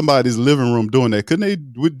he's in somebody's living room doing that. Couldn't they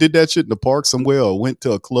did that shit in the park somewhere or went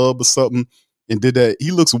to a club or something and did that?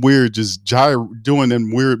 He looks weird, just doing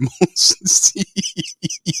them weird moves.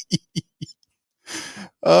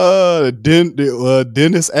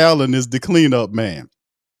 Dennis Allen is the cleanup man.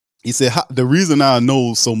 He said the reason I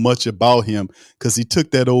know so much about him because he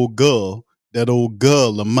took that old girl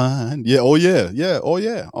of mine. Yeah. Oh yeah. Yeah. Oh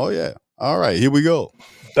yeah. Oh yeah. All right, here we go.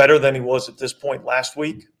 Better than he was at this point last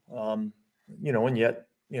week. And yet,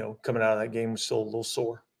 coming out of that game was still a little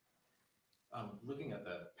sore. Looking at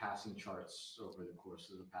the passing charts over the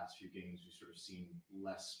course of the past few games, we've sort of seen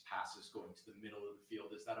less passes going to the middle of the field.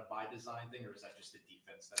 Is that a by design thing, or is that just the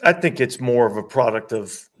defense? I think it's more of a product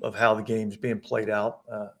of how the game's being played out.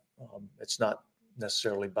 It's not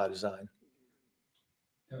necessarily by design.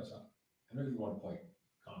 Dennis, I know you want to play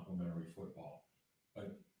complimentary football,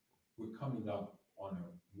 but we're coming up on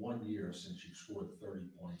 1 year since you scored 30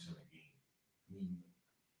 points in a game. I mean,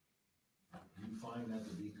 do you find that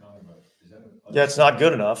to be kind of yeah, it's not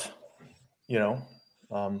good enough,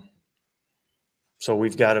 so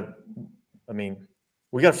we've got to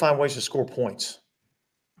find ways to score points.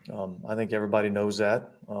 I think everybody knows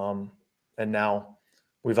that. And now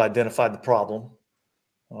we've identified the problem.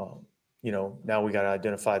 Now we got to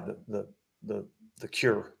identify the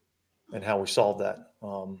cure and how we solve that.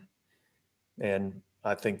 And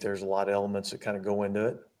I think there's a lot of elements that kind of go into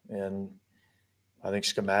it. And I think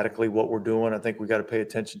schematically what we're doing, I think we got to pay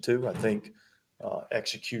attention to. I think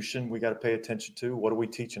execution we got to pay attention to. What are we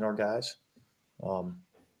teaching our guys? And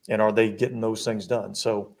are they getting those things done?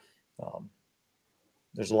 So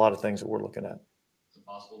there's a lot of things that we're looking at. Is it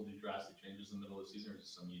possible to do drastic changes in the middle of the season, or is it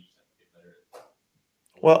something you just have to get better at?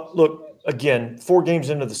 Well, look, again, 4 games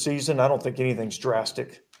into the season, I don't think anything's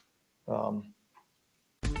drastic.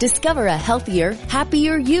 Discover a healthier,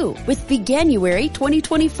 happier you with Veganuary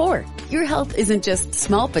 2024. Your health isn't just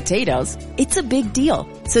small potatoes, it's a big deal.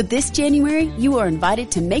 So this January, you are invited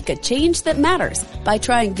to make a change that matters by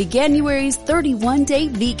trying Veganuary's 31-day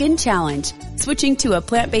vegan challenge. Switching to a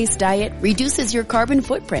plant-based diet reduces your carbon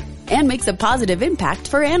footprint and makes a positive impact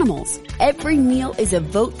for animals. Every meal is a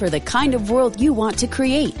vote for the kind of world you want to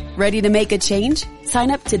create. Ready to make a change? Sign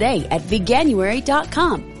up today at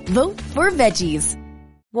Veganuary.com. Vote for veggies.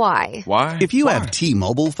 Why? If you have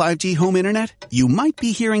T-Mobile 5G home internet, you might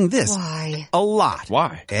be hearing this Why? a lot.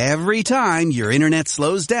 Why? Every time your internet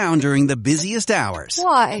slows down during the busiest hours.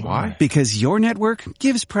 Why? Because your network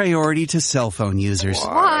gives priority to cell phone users.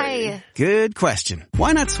 Why? Good question.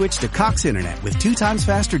 Why not switch to Cox Internet with 2 times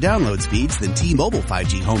faster download speeds than T-Mobile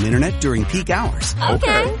 5G home internet during peak hours?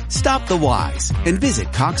 Okay. Stop the whys and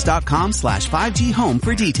visit Cox.com/5G home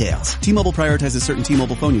for details. T-Mobile prioritizes certain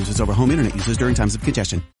T-Mobile phone users over home internet users during times of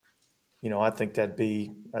congestion. I think that'd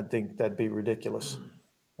be ridiculous.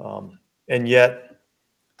 And yet,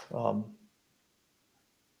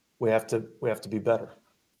 we have to be better.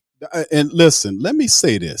 And listen, let me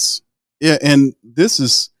say this. Yeah, and this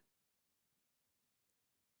is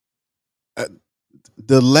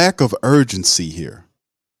the lack of urgency here.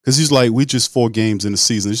 Because he's like, we just 4 games in the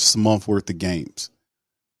season. It's just a month worth of games.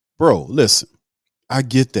 Bro, listen, I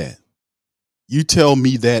get that. You tell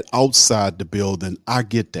me that outside the building, I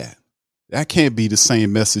get that. That can't be the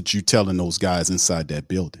same message you telling those guys inside that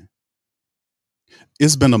building.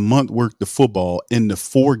 It's been a month worth of football. In the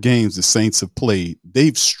 4 games the Saints have played,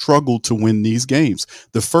 they've struggled to win these games.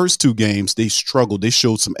 The first 2 games, they struggled. They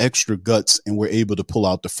showed some extra guts and were able to pull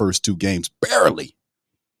out the first 2 games. Barely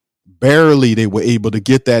they were able to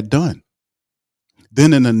get that done.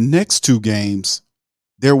 Then in the next 2 games,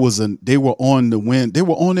 they were on the win. They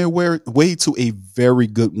were on their way to a very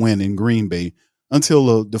good win in Green Bay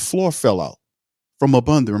until the floor fell out from up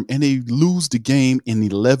under them, and they lose the game in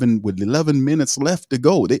 11 minutes left to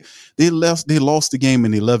go. They lost the game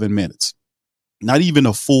in 11 minutes. Not even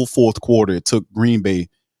a full fourth quarter. It took Green Bay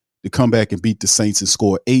to come back and beat the Saints and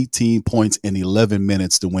score 18 points in 11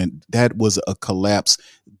 minutes to win. That was a collapse.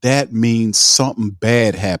 That means something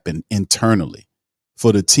bad happened internally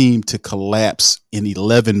for the team to collapse in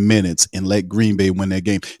 11 minutes and let Green Bay win that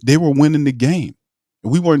game. They were winning the game.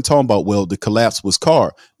 We weren't talking about, well, the collapse was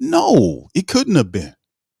Carr. No, it couldn't have been.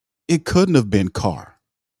 It couldn't have been Carr.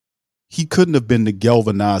 He couldn't have been the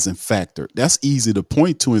galvanizing factor. That's easy to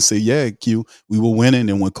point to and say, yeah, Q, we were winning.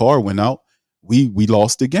 And when Carr went out, we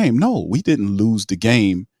lost the game. No, we didn't lose the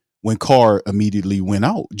game when Carr immediately went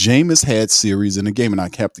out. Jameis had series in the game, and I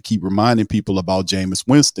have to keep reminding people about Jameis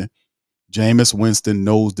Winston. Jameis Winston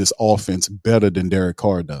knows this offense better than Derek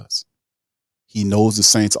Carr does. He knows the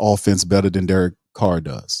Saints offense better than Derek Carr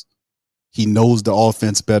does. He knows the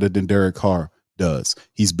offense better than Derek Carr does.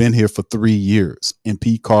 He's been here for 3 years in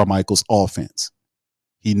Pete Carmichael's offense.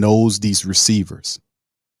 He knows these receivers.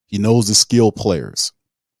 He knows the skill players.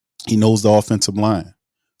 He knows the offensive line.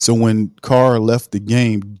 So when Carr left the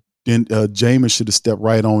game, then Jameis should have stepped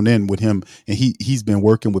right on in with him. And he's been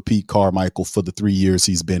working with Pete Carmichael for the 3 years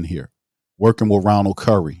he's been here, working with Ronald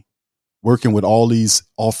Curry, working with all these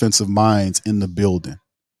offensive minds in the building.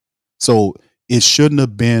 So it shouldn't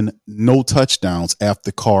have been no touchdowns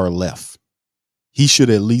after Carr left. He should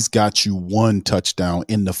at least got you one touchdown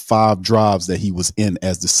in the 5 drives that he was in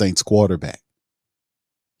as the Saints quarterback.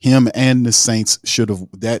 Him and the Saints should have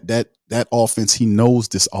that offense. He knows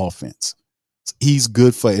this offense. He's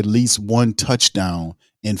good for at least one touchdown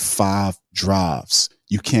in 5 drives.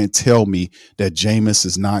 You can't tell me that Jameis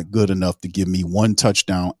is not good enough to give me one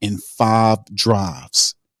touchdown in 5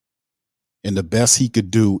 drives. And the best he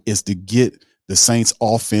could do is to get the Saints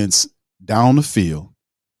offense down the field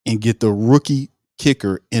and get the rookie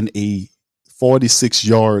kicker in a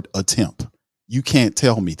 46-yard attempt. You can't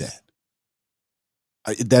tell me that.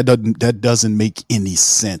 That doesn't make any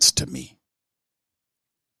sense to me.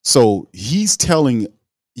 So he's telling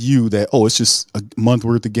you that, oh, it's just a month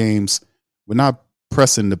worth of games. We're not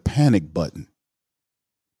pressing the panic button.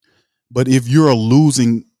 But if you're a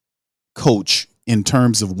losing coach in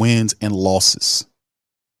terms of wins and losses,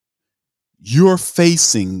 you're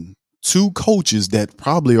facing 2 coaches that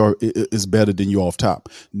probably is better than you off top.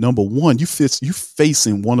 Number one, you're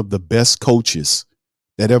facing one of the best coaches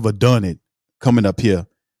that ever done it coming up here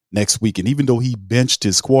next week. And even though he benched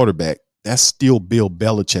his quarterback, that's still Bill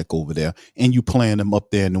Belichick over there. And you playing him up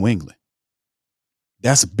there in New England.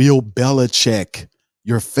 That's Bill Belichick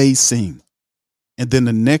you're facing. And then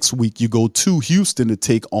the next week you go to Houston to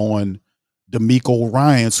take on DeMeco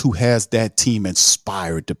Ryans, who has that team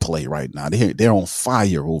inspired to play right now. They're on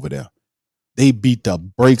fire over there. They beat the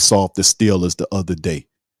brakes off the Steelers the other day.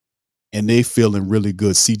 And they feeling really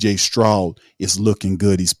good. CJ Stroud is looking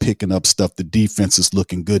good. He's picking up stuff. The defense is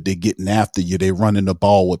looking good. They're getting after you. They're running the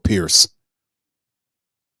ball with Pierce.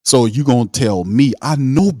 So you going to tell me, I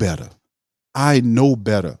know better. I know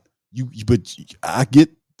better. But I get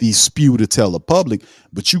the spew to tell the public,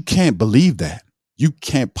 but you can't believe that. You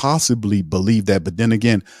can't possibly believe that. But then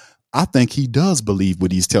again, I think he does believe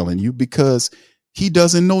what he's telling you because he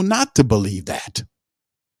doesn't know not to believe that.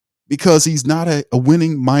 Because he's not a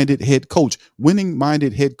winning-minded head coach.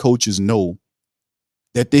 Winning-minded head coaches know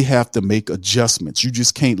that they have to make adjustments. You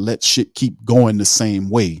just can't let shit keep going the same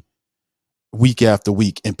way week after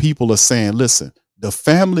week. And people are saying, listen, the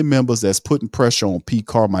family members that's putting pressure on Pete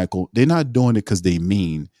Carmichael, they're not doing it because they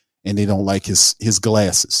mean and they don't like his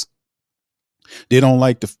glasses. They don't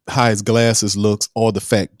like how his glasses looks or the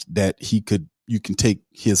fact that you can take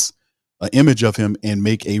his image of him and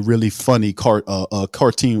make a really funny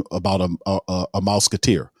cartoon about a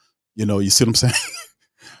Mouseketeer. You see what I'm saying?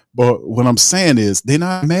 But what I'm saying is they're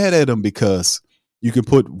not mad at him because you can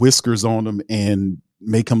put whiskers on him and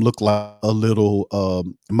make him look like a little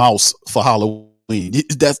mouse for Halloween.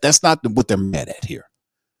 That's not what they're mad at here.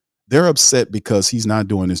 They're upset because he's not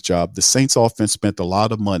doing his job. The Saints offense spent a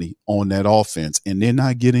lot of money on that offense and they're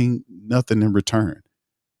not getting nothing in return.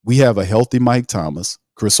 We have a healthy Mike Thomas,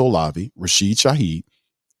 Chris Olave, Rashid Shaheed,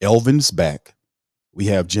 Elvin's back. We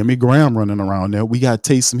have Jimmy Graham running around there. We got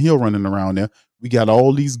Taysom Hill running around there. We got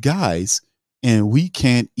all these guys, and we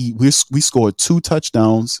can't eat. We scored 2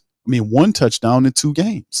 touchdowns. One touchdown in 2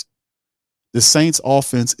 games. The Saints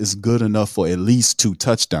offense is good enough for at least 2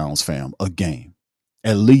 touchdowns, fam, a game.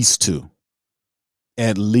 At least 2.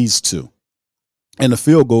 At least 2. And the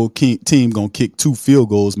field goal team going to kick 2 field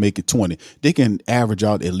goals, make it 20. They can average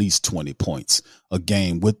out at least 20 points a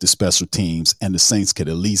game with the special teams, and the Saints could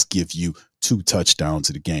at least give you 2 touchdowns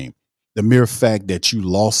in the game. The mere fact that you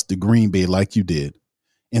lost to Green Bay like you did,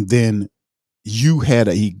 and then you had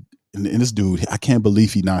and this dude, I can't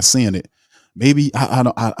believe he's not seeing it. Maybe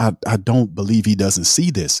I don't believe he doesn't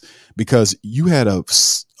see this because you had a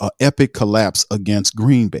epic collapse against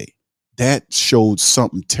Green Bay. That showed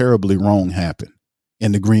something terribly wrong happen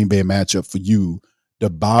in the Green Bay matchup for you to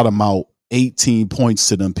bottom out 18 points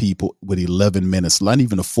to them people with 11 minutes, not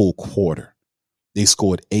even a full quarter. They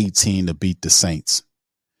scored 18 to beat the Saints.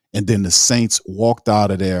 And then the Saints walked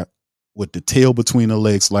out of there with the tail between the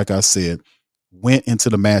legs, like I said, went into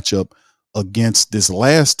the matchup against this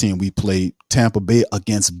last team we played, Tampa Bay,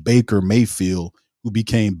 against Baker Mayfield, who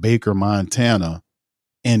became Baker Montana,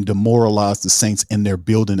 and demoralized the Saints in their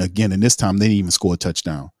building again. And this time they didn't even score a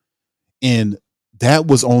touchdown. And that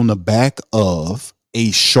was on the back of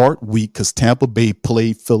a short week because Tampa Bay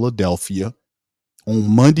played Philadelphia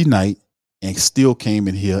on Monday night and still came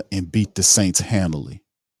in here and beat the Saints handily.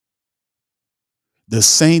 The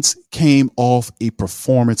Saints came off a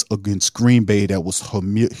performance against Green Bay that was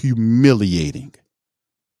humiliating.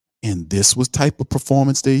 And this was type of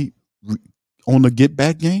performance they on the get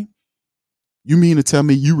back game? You mean to tell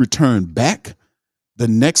me you return back the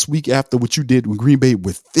next week after what you did with Green Bay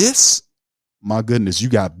with this? My goodness, you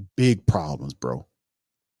got big problems, bro.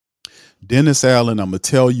 Dennis Allen, I'm going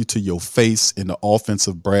to tell you to your face in the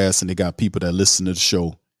offensive brass, and they got people that listen to the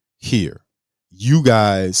show here. You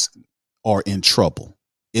guys are in trouble.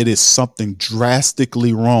 It is something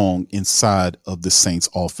drastically wrong inside of the Saints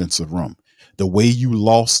offensive room. The way you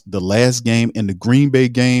lost the last game in the Green Bay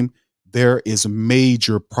game, there is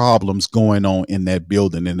major problems going on in that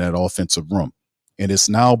building, in that offensive room. And it's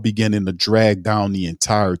now beginning to drag down the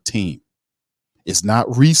entire team. It's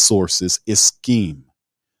not resources, it's scheme.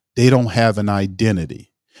 They don't have an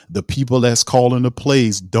identity. The people that's calling the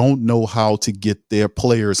plays don't know how to get their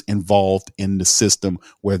players involved in the system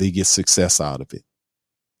where they get success out of it.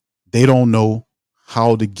 They don't know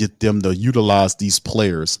how to get them to utilize these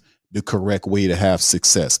players the correct way to have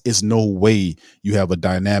success. It's no way you have a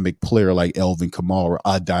dynamic player like Elvin Kamara,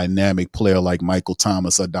 a dynamic player like Michael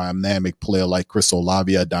Thomas, a dynamic player like Chris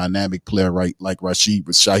Olave, a dynamic player like Rashid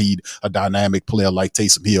Shaheed, a dynamic player like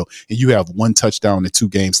Taysom Hill, and you have one touchdown in 2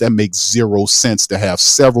 games. That makes zero sense to have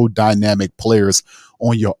several dynamic players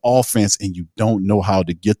on your offense and you don't know how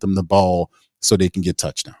to get them the ball so they can get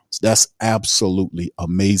touchdowns. That's absolutely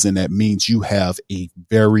amazing. That means you have a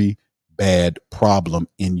very bad problem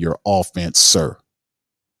in your offense, sir.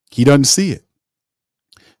 He doesn't see it.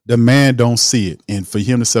 The man don't see it. And for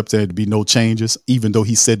him to say there to be no changes, even though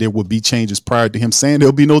he said there would be changes prior to him saying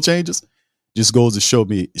there'll be no changes, just goes to show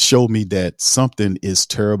me that something is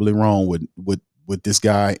terribly wrong with this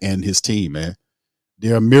guy and his team, man.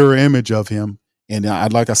 They're a mirror image of him. And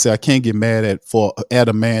like I said, I can't get mad at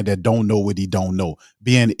a man that don't know what he don't know.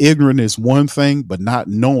 Being ignorant is one thing, but not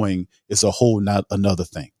knowing is a whole not another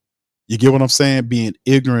thing. You get what I'm saying? Being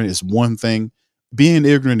ignorant is one thing. Being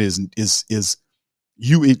ignorant is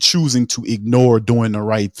you choosing to ignore doing the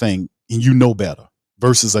right thing and you know better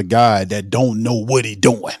versus a guy that don't know what he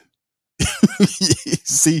doing.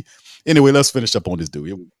 See? Anyway, let's finish up on this dude.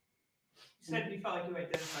 You said you felt like you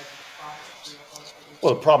identified the problem.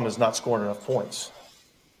 Well, the problem is not scoring enough points.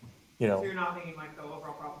 You know, So you're not thinking like the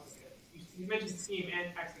overall problem is good. You mentioned scheme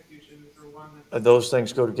and execution is one that those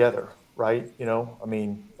things go together, right? You know, I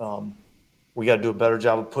mean, we got to do a better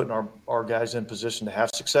job of putting our guys in position to have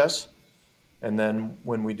success. And then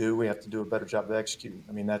when we do, we have to do a better job of executing.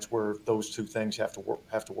 I mean, that's where those two things have to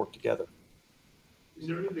work together. Is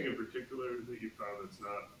there anything in particular that you found that's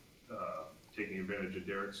not taking advantage of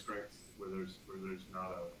Derek's strengths, where there's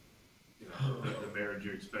not the marriage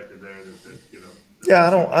you expected there? Yeah,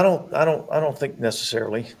 I don't think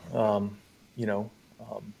necessarily.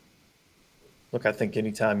 Look, I think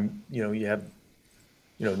anytime you have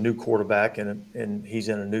new quarterback and he's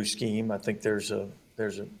in a new scheme, I think there's a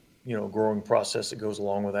growing process that goes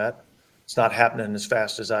along with that. It's not happening as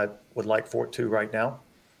fast as I would like for it to right now,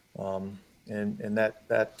 and that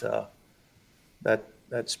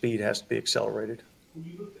speed has to be accelerated. When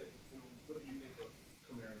you looked at, what do you think of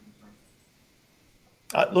Kamara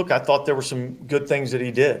in terms? Look, I thought there were some good things that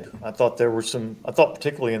he did. I thought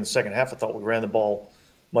particularly in the second half, I thought we ran the ball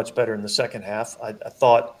much better in the second half. I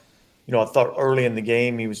thought early in the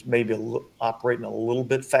game he was maybe operating a little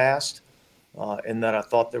bit fast, and that I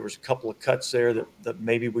thought there was a couple of cuts there that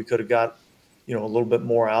maybe we could have got, a little bit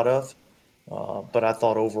more out of. But I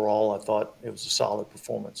thought overall, it was a solid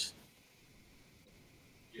performance.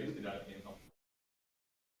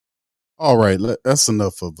 All right, that's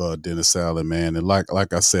enough of Dennis Allen, man. And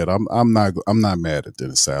like I said, I'm not mad at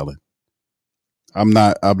Dennis Allen. I'm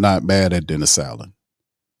not mad at Dennis Allen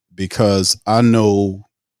because I know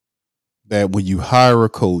that when you hire a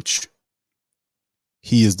coach,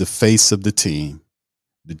 he is the face of the team.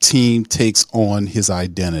 The team takes on his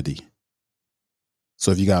identity.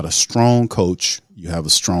 So if you got a strong coach, you have a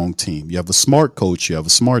strong team. You have a smart coach, you have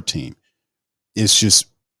a smart team. It's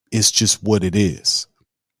just what it is.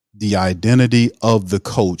 The identity of the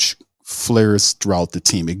coach flares throughout the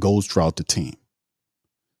team. It goes throughout the team.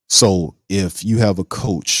 So if you have a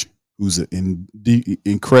coach who's in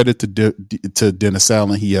credit to Dennis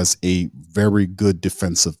Allen, he has a very good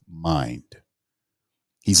defensive mind.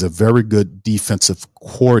 He's a very good defensive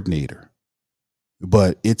coordinator,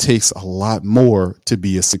 but it takes a lot more to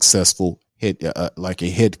be a successful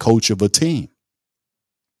head coach of a team.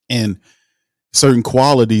 And certain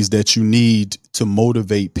qualities that you need to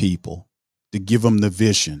motivate people, to give them the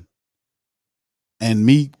vision. And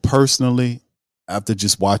me personally, after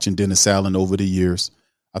just watching Dennis Allen over the years,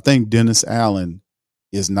 I think Dennis Allen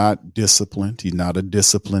is not disciplined. He's not a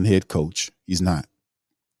disciplined head coach. He's not.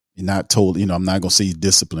 You're not told, I'm not going to say he's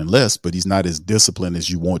disciplined less, but he's not as disciplined as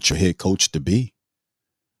you want your head coach to be.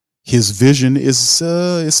 His vision is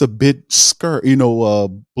it's a bit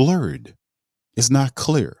blurred. It's not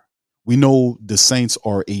clear. We know the Saints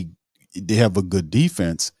they have a good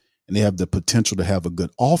defense, and they have the potential to have a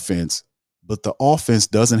good offense, but the offense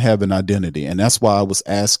doesn't have an identity. And that's why I was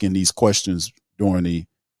asking these questions during the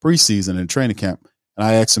preseason and training camp. And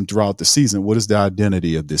I asked them throughout the season, what is the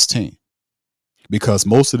identity of this team? Because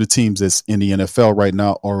most of the teams that's in the NFL right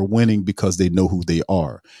now are winning because they know who they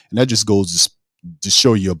are. And that just goes to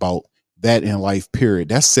show you about that in life, period.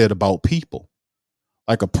 That's said about people.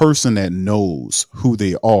 Like a person that knows who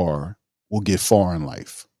they are will get far in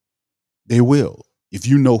life. They will. If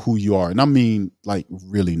you know who you are, and I mean like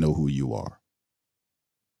really know who you are.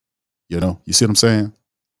 You know, you see what I'm saying?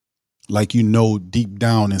 Like, you know, deep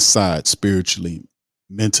down inside, spiritually,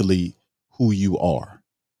 mentally, who you are.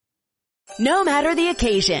 No matter the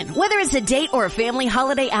occasion, whether it's a date or a family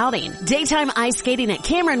holiday outing, daytime ice skating at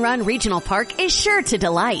Cameron Run Regional Park is sure to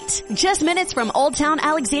delight. Just minutes from Old Town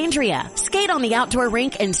Alexandria. Skate on the outdoor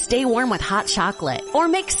rink and stay warm with hot chocolate, or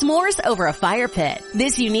make s'mores over a fire pit.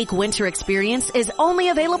 This unique winter experience is only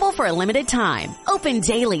available for a limited time. Open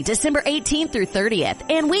daily December 18th through 30th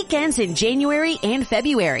and weekends in January and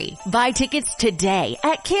February. Buy tickets today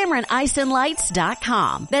at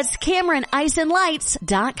CameronIceandLights.com. That's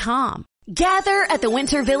CameronIceandLights.com. Gather at the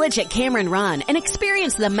Winter Village at Cameron Run and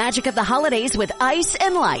experience the magic of the holidays with ice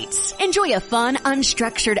and lights. Enjoy a fun,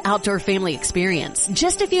 unstructured outdoor family experience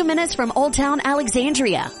just a few minutes from Old Town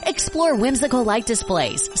Alexandria. Explore whimsical light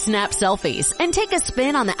displays, snap selfies, and take a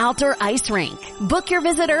spin on the outdoor ice rink. Book your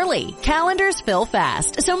visit early. Calendars fill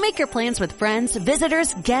fast, so make your plans with friends,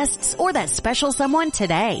 visitors, guests, or that special someone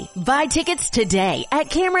today. Buy tickets today at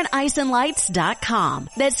CameronIceandLights.com.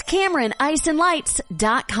 That's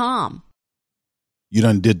CameronIceandLights.com. You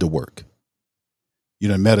done did the work. You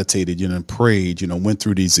done meditated, you done prayed, you know, went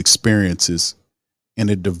through these experiences, and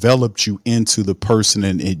it developed you into the person,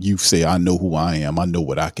 and you say, I know who I am. I know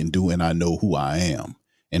what I can do, and I know who I am.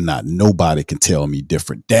 And not nobody can tell me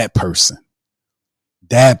different. That person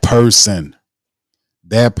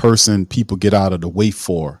people get out of the way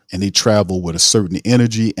for, and they travel with a certain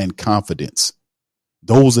energy and confidence.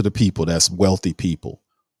 Those are the people that's wealthy people.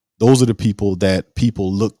 Those are the people that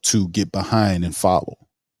people look to get behind and follow.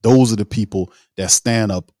 Those are the people that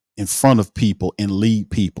stand up in front of people and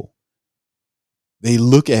lead people. They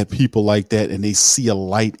look at people like that and they see a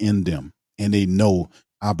light in them, and they know,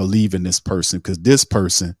 I believe in this person because this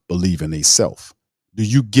person believes in themselves. Do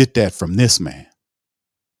you get that from this man?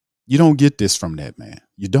 You don't get this from that man.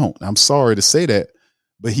 You don't. I'm sorry to say that,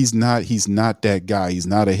 but he's not that guy. He's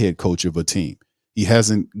not a head coach of a team. He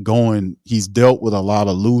hasn't he's dealt with a lot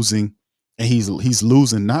of losing, and he's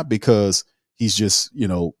losing not because he's just, you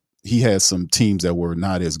know, he had some teams that were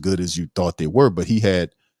not as good as you thought they were, but he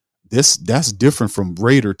had this. That's different from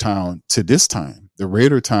Raider Town to this time. The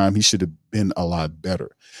Raider time, he should have been a lot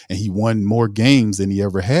better, and he won more games than he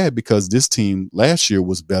ever had because this team last year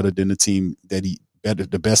was better than the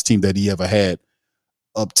best team that he ever had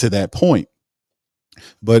up to that point.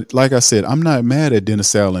 But like I said, I'm not mad at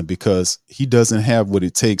Dennis Allen because he doesn't have what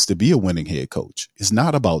it takes to be a winning head coach. It's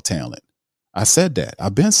not about talent. I said that.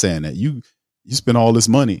 I've been saying that. You spend all this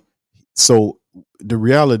money. So the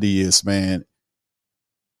reality is, man,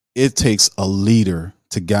 it takes a leader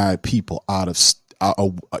to guide people out of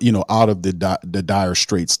the dire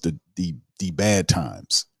straits, the bad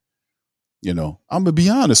times. You know, I'm gonna be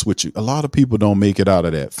honest with you. A lot of people don't make it out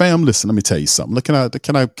of that. Fam, listen, let me tell you something. Look,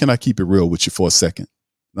 can I keep it real with you for a second?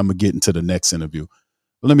 I'm gonna get into the next interview,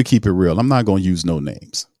 but let me keep it real. I'm not gonna use no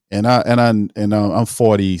names. And I'm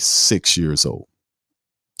 46 years old.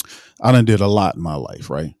 I done did a lot in my life,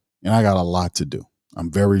 right? And I got a lot to do. I'm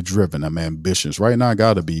very driven. I'm ambitious. Right now, I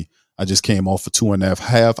just came off a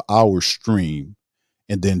 2.5 hour stream,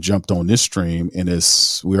 and then jumped on this stream, and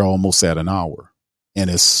we're almost at an hour. And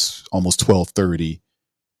it's almost 12:30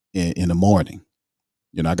 in the morning.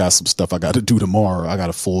 You know, I got some stuff I got to do tomorrow. I got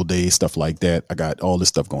a full day, stuff like that. I got all this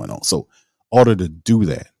stuff going on. So in order to do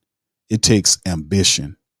that, it takes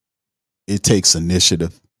ambition. It takes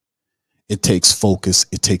initiative. It takes focus.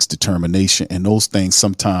 It takes determination. And those things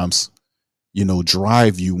sometimes, you know,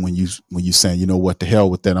 drive you when you saying, you know what, the hell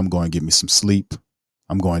with that. I'm going to get me some sleep.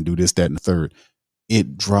 I'm going to do this, that, and the third.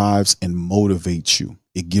 It drives and motivates you.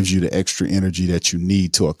 It gives you the extra energy that you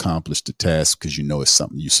need to accomplish the task because you know it's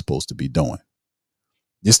something you're supposed to be doing.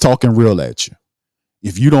 Just talking real at you.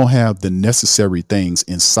 If you don't have the necessary things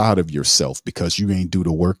inside of yourself because you ain't do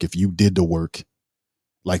the work, if you did the work,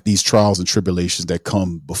 like these trials and tribulations that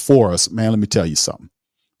come before us, man, let me tell you something.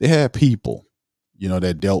 They had people, you know,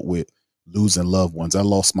 that dealt with losing loved ones. I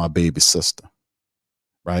lost my baby sister,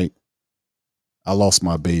 right? I lost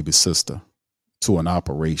my baby sister to an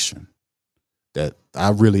operation that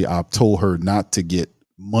I told her not to get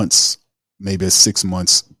months, maybe 6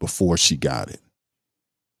 months before she got it.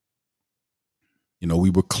 You know, we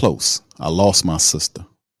were close. I lost my sister,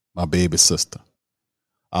 my baby sister.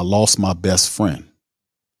 I lost my best friend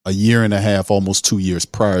a year and a half, almost 2 years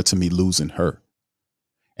prior to me losing her.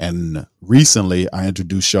 And recently I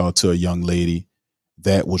introduced y'all to a young lady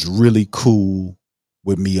that was really cool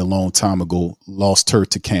with me a long time ago, lost her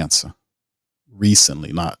to cancer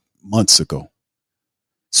recently, not months ago.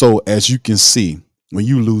 So as you can see, when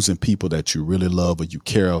you losing people that you really love or you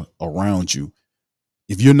care around you,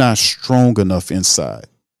 if you're not strong enough inside,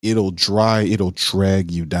 it'll drag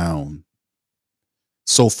you down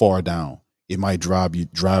so far down. It might drive you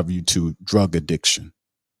to drug addiction.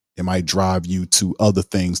 It might drive you to other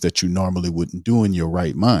things that you normally wouldn't do in your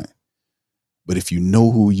right mind. But if you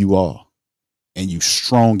know who you are and you're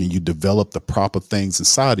strong and you develop the proper things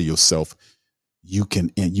inside of yourself, you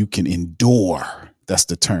can endure. That's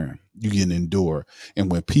the term. You can endure.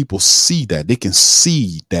 And when people see that, they can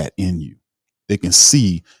see that in you. They can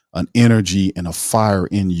see an energy and a fire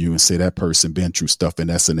in you and say that person been through stuff, and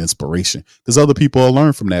that's an inspiration, because other people will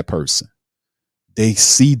learn from that person. They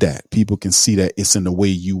see that. People can see that it's in the way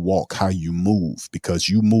you walk, how you move, because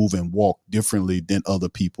you move and walk differently than other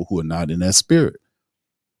people who are not in that spirit.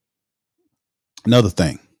 Another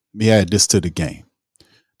thing, we add this to the game.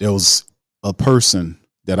 There was a person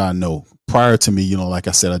that I know prior to me, you know, like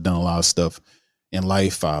I said, I've done a lot of stuff in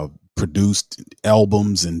life. I produced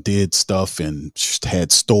albums and did stuff and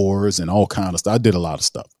had stores and all kinds of stuff. I did a lot of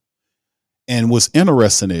stuff. And what's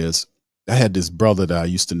interesting is I had this brother that I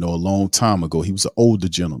used to know a long time ago. He was an older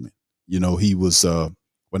gentleman. You know, he was,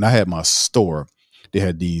 when I had my store, they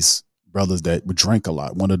had these brothers that would drink a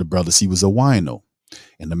lot. One of the brothers, he was a wino.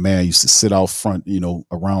 And the man used to sit out front, you know,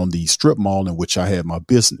 around the strip mall in which I had my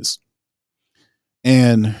business.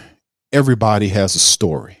 And everybody has a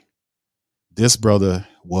story. This brother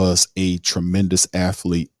was a tremendous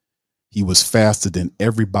athlete. He was faster than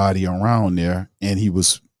everybody around there. And he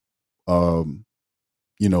was, you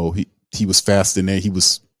know, he was faster than there. He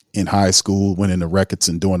was in high school, winning the records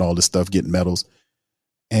and doing all this stuff, getting medals.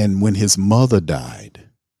 And when his mother died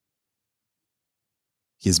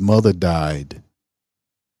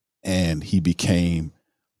and he became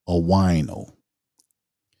a wino.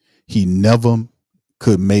 He never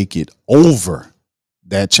could make it over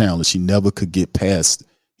that challenge. He never could get past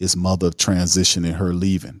his mother transitioning, her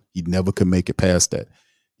leaving. He never could make it past that.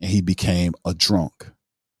 And he became a drunk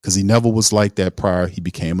because he never was like that prior. He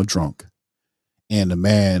became a drunk. And the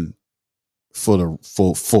man, for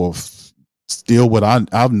still what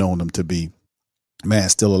I've known him to be, man,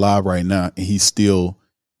 still alive right now. And he's still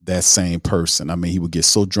that same person. I mean, he would get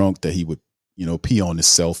so drunk that he would, you know, pee on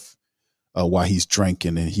himself while he's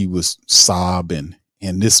drinking, and he was sobbing.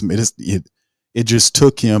 And it just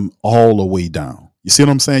took him all the way down. You see what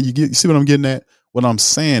I'm saying? You see what I'm getting at? What I'm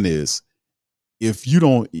saying is, if you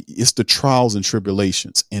don't, it's the trials and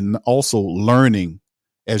tribulations, and also learning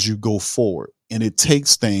as you go forward. And it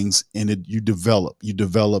takes things, and you develop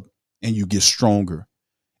and you get stronger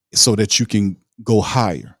so that you can go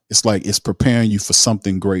higher. It's like it's preparing you for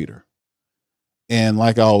something greater. And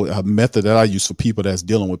like a method that I use for people that's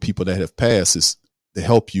dealing with people that have passed is to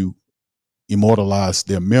help you immortalize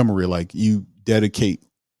their memory. Like you dedicate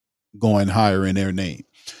going higher in their name.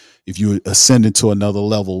 If you ascend to another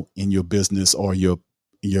level in your business or your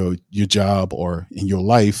job or in your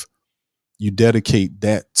life, you dedicate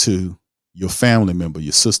that to your family member,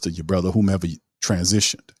 your sister, your brother, whomever you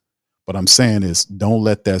transitioned. What I'm saying is, don't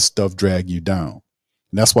let that stuff drag you down.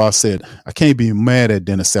 And that's why I said I can't be mad at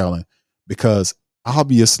Dennis Allen, because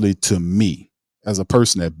obviously to me, as a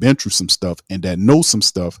person that been through some stuff and that knows some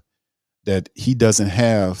stuff, that he doesn't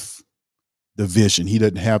have the vision. He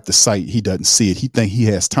doesn't have the sight. He doesn't see it. He think he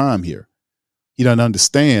has time here. He doesn't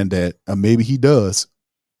understand that, or maybe he does,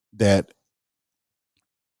 that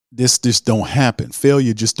this just don't happen.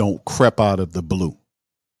 Failure just don't creep out of the blue.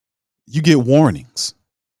 You get warnings.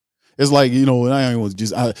 It's like, you know,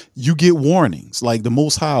 you get warnings. Like the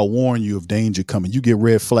Most High will warn you of danger coming. You get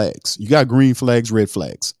red flags. You got green flags, red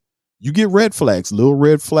flags. You get red flags, little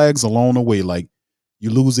red flags along the way. Like you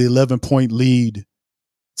lose the 11-point lead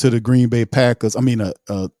to the Green Bay Packers. I mean, a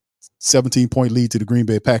 17-point lead to the Green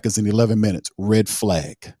Bay Packers in 11 minutes. Red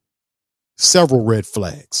flag. Several red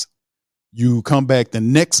flags. You come back the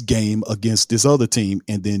next game against this other team,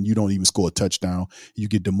 and then you don't even score a touchdown. You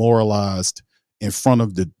get demoralized in front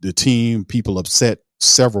of the team, people upset,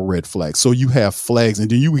 several red flags. So you have flags, and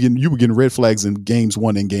then you were getting red flags in games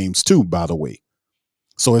 1 and games 2, by the way.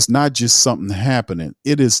 So it's not just something happening.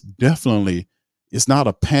 It is definitely, it's not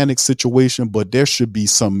a panic situation, but there should be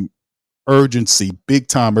some urgency, big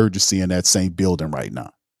time urgency in that same building right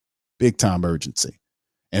now. Big time urgency.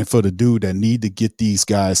 And for the dude that need to get these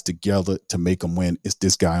guys together to make them win, it's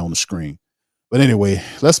this guy on the screen. But anyway,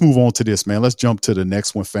 let's move on to this, man. Let's jump to the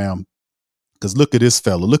next one, fam. Because look at this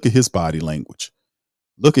fella. Look at his body language.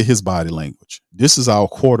 Look at his body language. This is our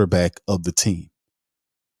quarterback of the team.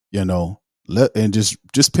 You know,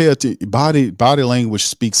 just pay attention. Body language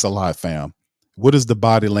speaks a lot, fam. What is the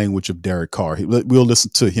body language of Derek Carr? We'll listen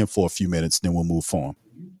to him for a few minutes, then we'll move on.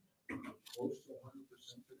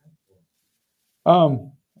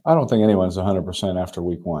 I don't think anyone's 100% after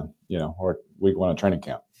week one, or week one of training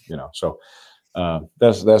camp, So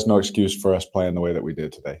that's no excuse for us playing the way that we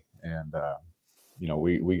did today. And,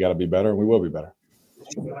 we got to be better, and we will be better. Did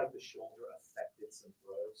you feel like the shoulder affected some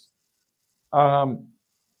throws?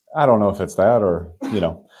 I don't know if it's that or,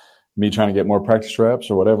 me trying to get more practice reps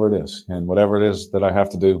or whatever it is. And whatever it is that I have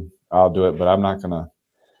to do, I'll do it. But I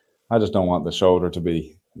just don't want the shoulder to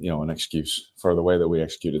be, an excuse for the way that we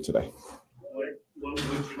executed today. What would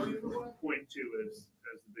you point to as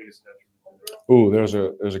the biggest detriment? Ooh,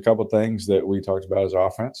 there's a couple things that we talked about as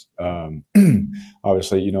offense.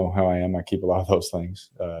 Obviously, you know how I am. I keep a lot of those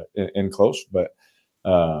things in close, but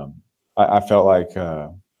I felt like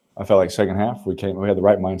second half we had the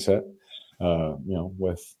right mindset.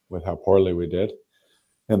 With how poorly we did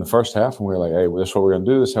in the first half, and we were like, hey, this is what we're going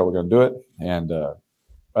to do. This is how we're going to do it, and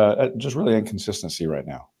just really inconsistency right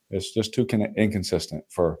now. It's just too inconsistent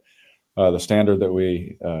for the standard that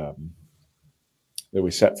we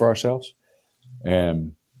set for ourselves,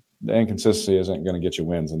 and the inconsistency isn't going to get you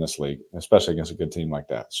wins in this league, especially against a good team like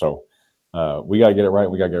that. So we got to get it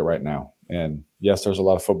right. We got to get it right now. And yes, there's a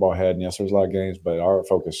lot of football ahead, and yes, there's a lot of games, but our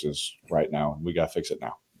focus is right now, and we got to fix it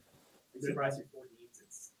now. Surprising 4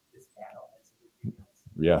 games, it's bad.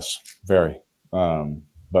 Yes, very.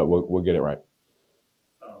 But we'll get it right.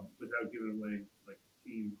 Without giving away like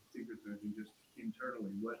team secrets or anything, just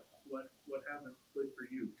internally, what happened for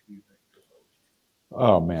you? Do you think?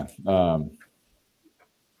 Oh man,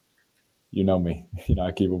 you know me.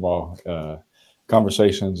 I keep them all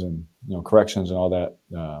conversations and corrections and all that.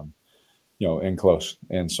 In close.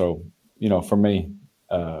 And so for me,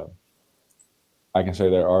 I can say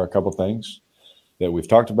there are a couple things that we've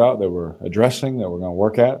talked about that we're addressing, that we're going to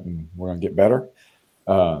work at, and we're going to get better.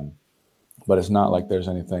 But it's not like there's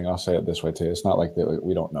anything. I'll say it this way too. It's not like that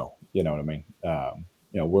we don't know. You know what I mean?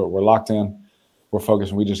 We're locked in. We're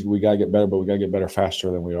focused. We got to get better, but we got to get better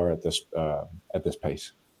faster than we are at this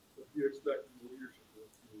pace. You expect leadership?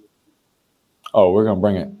 Oh, we're going to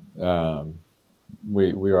bring it.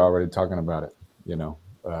 We were already talking about it.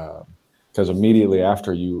 Because immediately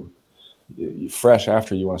after fresh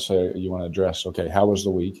after you want to address, okay, how was the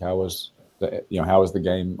week? How was the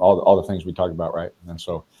game? All the things we talked about, right? And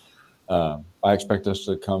so I expect us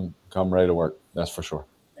to come ready to work. That's for sure.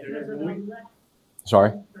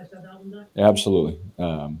 Sorry? Yeah, absolutely.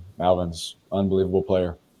 Alvin's unbelievable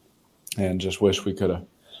player, and just wish we could have,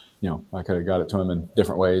 I could have got it to him in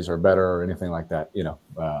different ways or better or anything like that.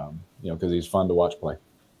 Because he's fun to watch play.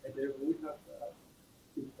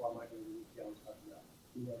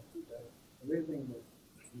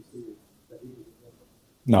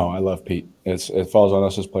 No, I love Pete. It falls on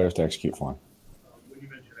us as players to execute for him. When you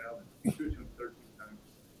mentioned Alvin, you threw to him 13 times.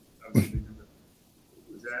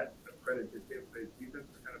 Was that a credit to Tampa Bay's defense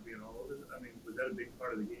for kind of being all over it? I mean, was that a big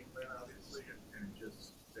part of the game plan, obviously, and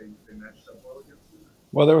just they matched up well against it?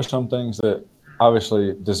 Well, there were some things that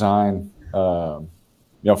obviously designed, for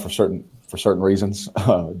certain reasons,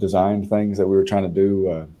 designed things that we were trying to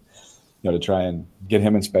do, to try and get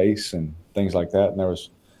him in space and things like that. And there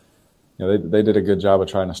was, they did a good job of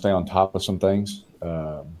trying to stay on top of some things,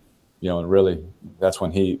 and really that's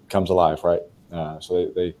when he comes alive, right?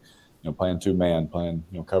 So they playing 2-man, playing,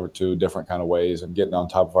 cover 2 different kind of ways and getting on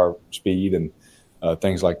top of our speed and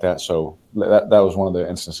things like that. So that was one of the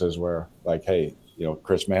instances where, like, hey,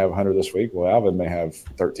 Chris may have 100 this week. Well, Alvin may have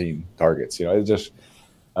 13 targets. It's just,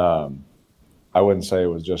 I wouldn't say it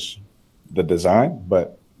was just the design,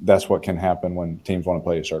 but that's what can happen when teams want to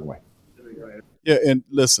play a certain way. Yeah, and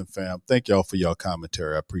listen, fam, thank y'all for y'all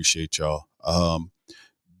commentary. I appreciate y'all.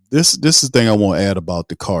 This is the thing I want to add about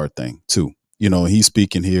the card thing too. He's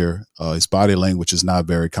speaking here. His body language is not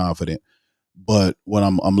very confident, but when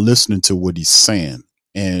I'm listening to what he's saying,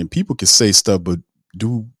 and people can say stuff, but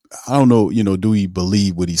I don't know, do we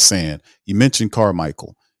believe what he's saying? He mentioned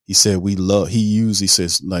Carmichael. He said he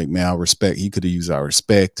says, like, man, I respect. He could have used our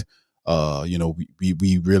respect. We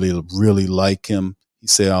really, really like him. He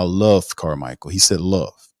said, I love Carmichael. He said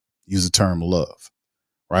love. Use the term love,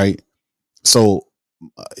 right? So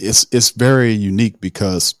it's very unique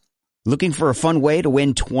because Looking for a fun way to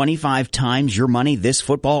win 25 times your money this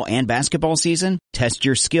football and basketball season? Test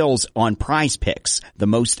your skills on Prize Picks, the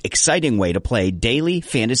most exciting way to play daily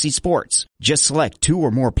fantasy sports. Just select 2 or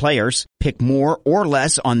more players, pick more or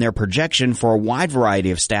less on their projection for a wide variety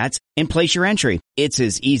of stats, and place your entry. It's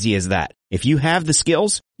as easy as that. If you have the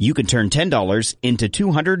skills, you can turn $10 into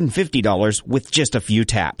 $250 with just a few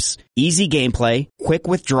taps. Easy gameplay, quick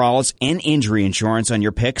withdrawals, and injury insurance on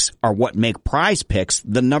your picks are what make Prize Picks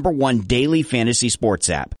the #1 daily fantasy sports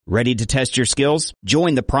app. Ready to test your skills?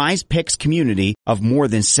 Join the Prize Picks community of more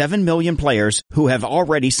than 7 million players who have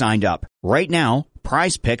already signed up. Right now,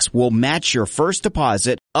 Prize Picks will match your first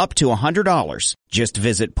deposit up to $100. Just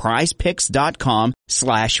visit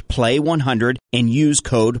prizepicks.com/play100 and use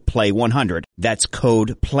code play100. That's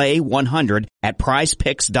code play100 at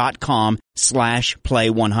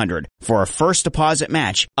prizepicks.com/play100 for a first deposit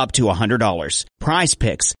match up to $100. Prize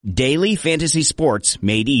Picks, daily fantasy sports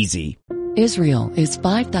made easy. Israel is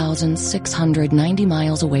 5,690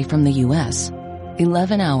 miles away from the U.S.,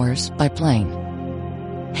 11 hours by plane.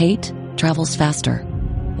 Hate travels faster.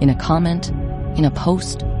 In a comment, in a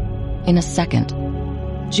post, in a second.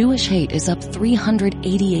 Jewish hate is up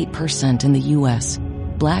 388% in the U.S.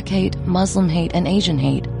 Black hate, Muslim hate, and Asian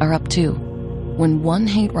hate are up too. When one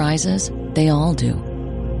hate rises, they all do.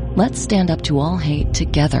 Let's stand up to all hate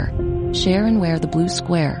together. Share and wear the blue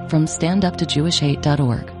square from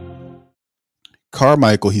standuptojewishhate.org.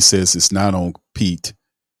 Carmichael, he says, it's not on Pete.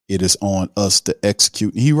 It is on us to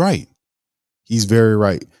execute. He's right. He's very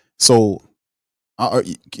right. So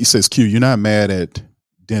he says, Q, you're not mad at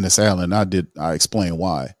Dennis Allen. I explained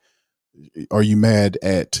why. Are you mad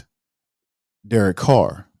at Derek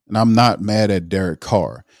Carr? And I'm not mad at Derek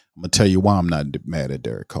Carr. I'm going to tell you why I'm not mad at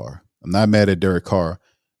Derek Carr. I'm not mad at Derek Carr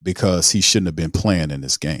because he shouldn't have been playing in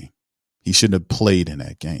this game. He shouldn't have played in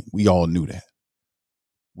that game. We all knew that.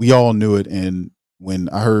 We all knew it. And when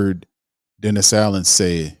I heard Dennis Allen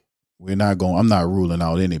say, I'm not ruling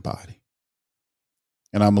out anybody.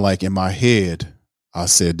 And I'm like, in my head, I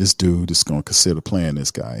said, this dude is going to consider playing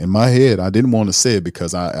this guy. In my head, I didn't want to say it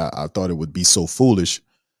because I thought it would be so foolish.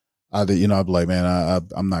 I'd be like, man,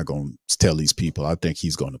 I'm not going to tell these people. I think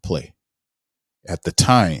he's going to play. At the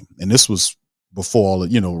time, and this was before,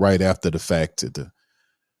 right after the fact. And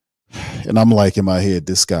I'm like, in my head,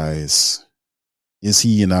 this guy is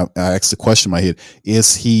he, and I asked the question in my head,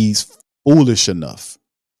 is he foolish enough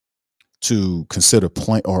to consider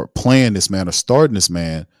playing this man or starting this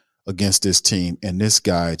man against this team? And this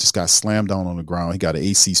guy just got slammed down on the ground. He got an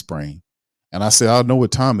AC sprain. And I said, I know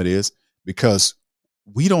what time it is because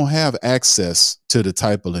we don't have access to the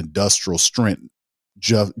type of industrial strength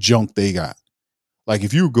junk they got. Like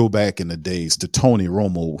if you go back in the days to Tony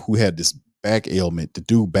Romo, who had this back ailment, the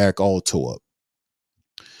dude back all tore up.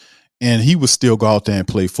 And he would still go out there and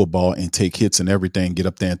play football and take hits and everything, get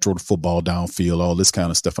up there and throw the football downfield, all this kind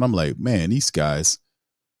of stuff. And I'm like, man, these guys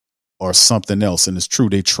are something else. And it's true,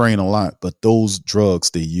 they train a lot, but those drugs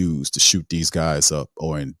they use to shoot these guys up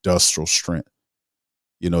are industrial strength.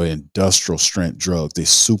 Industrial strength drugs. They're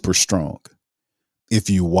super strong. If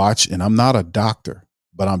you watch, and I'm not a doctor,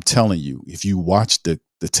 but I'm telling you, if you watch the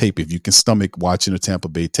tape, if you can stomach watching the Tampa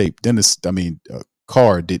Bay tape,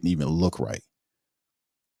 Carr didn't even look right.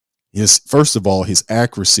 First of all, his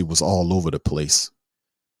accuracy was all over the place.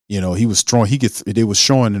 He was throwing, they was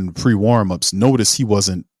showing in the pre-warm-ups. Notice he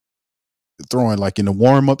wasn't throwing like in the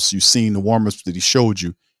warm-ups. You've seen the warm-ups that he showed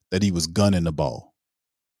you that he was gunning the ball.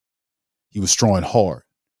 He was throwing hard.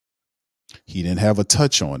 He didn't have a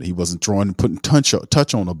touch on it. He wasn't putting touch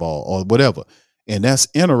on the ball or whatever. And that's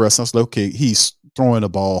interesting. I was like, okay, he's throwing the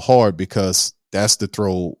ball hard because that's the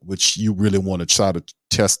throw which you really want to try to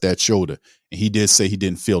test that shoulder. And he did say he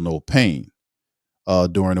didn't feel no pain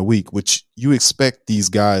during the week, which you expect these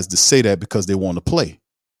guys to say that because they want to play.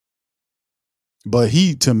 But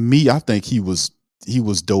to me, I think he was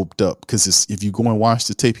doped up because if you go and watch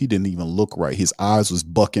the tape, he didn't even look right. His eyes was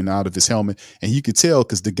bucking out of his helmet. And you could tell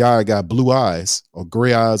because the guy got blue eyes or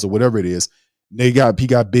gray eyes or whatever it is. He got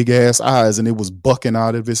big ass eyes and it was bucking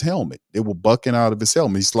out of his helmet. They were bucking out of his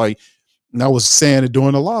helmet. He's like, and I was saying it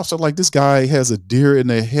during the live. So like, this guy has a deer in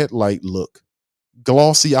the headlight look,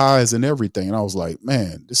 glossy eyes and everything. And I was like,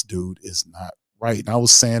 man, this dude is not right. And I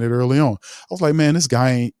was saying it early on. I was like, man, this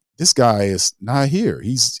guy is not here.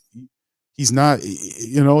 He's not,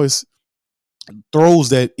 it's throws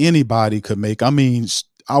that anybody could make. I mean,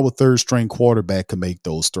 our third string quarterback could make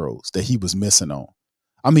those throws that he was missing on.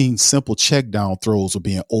 I mean, simple check down throws were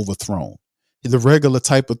being overthrown. The regular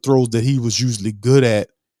type of throws that he was usually good at,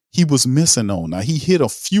 he was missing on. Now, he hit a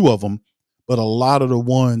few of them, but a lot of the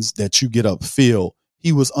ones that you get upfield,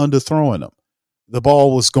 he was underthrowing them. the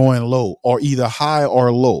ball was going low or either high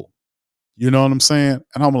or low. You know what I'm saying?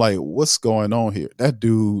 And I'm like, what's going on here? That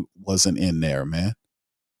dude wasn't in there, man.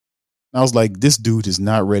 And I was like, this dude is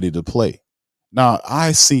not ready to play. Now,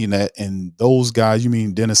 I seen that, and those guys, you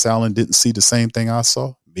mean Dennis Allen didn't see the same thing I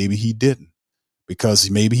saw? Maybe he didn't, because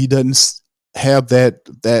maybe he doesn't have that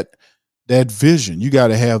vision. You got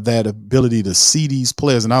to have that ability to see these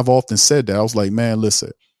players. And I've often said that. I was like, man,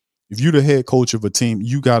 listen, if you're the head coach of a team,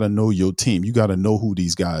 you got to know your team. You got to know who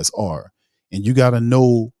these guys are, and you got to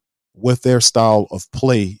know what their style of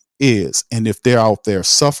play is. And if they're out there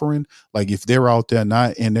suffering, like if they're out there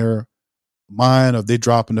not in their mind, or if they're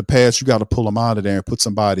dropping the pass, you got to pull them out of there and put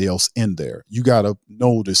somebody else in there. You got to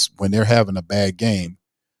notice when they're having a bad game,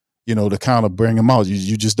 you know, to kind of bring them out.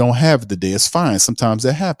 You just don't have it today. It's fine. Sometimes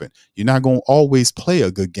that happens. You're not going to always play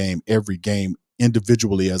a good game every game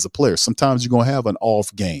individually as a player. Sometimes you're going to have an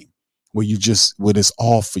off game where it's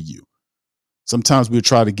off for you. Sometimes we'll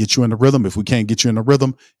try to get you in the rhythm. If we can't get you in the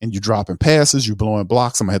rhythm and you're dropping passes, you're blowing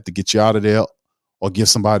blocks, I'm going to have to get you out of there, or get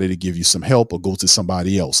somebody to give you some help, or go to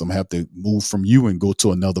somebody else. I'm going to have to move from you and go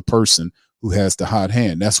to another person who has the hot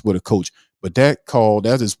hand. That's what a coach. But that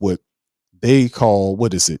is what they call,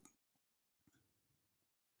 what is it?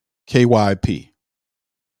 KYP.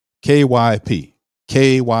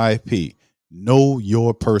 Know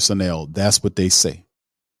your personnel. That's what they say.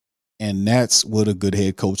 And that's what a good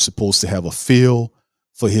head coach is supposed to have, a feel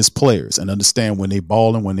for his players and understand when they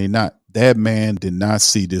ball and when they not. That man did not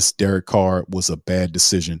see this. Derek Carr was a bad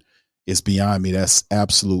decision. It's beyond me. That's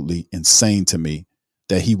absolutely insane to me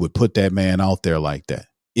that he would put that man out there like that.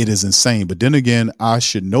 It is insane. But then again, I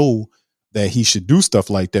should know that he should do stuff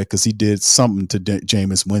like that, because he did something to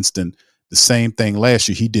Jameis Winston. The same thing last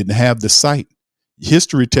year. He didn't have the sight.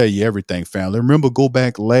 History tell you everything, family. Remember, go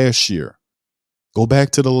back last year. Go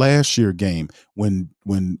back to the last year game when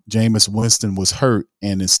Jameis Winston was hurt,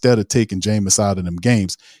 and instead of taking Jameis out of them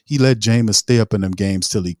games, he let Jameis stay up in them games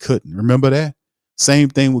till he couldn't. Remember that? Same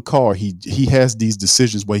thing with Carr. He has these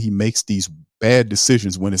decisions where he makes these bad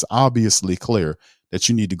decisions when it's obviously clear that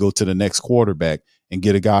you need to go to the next quarterback and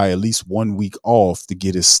get a guy at least 1 week off to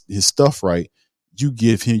get his stuff right.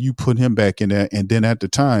 You put him back in there, and then at the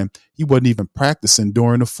time, he wasn't even practicing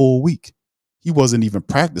during a full week. He wasn't even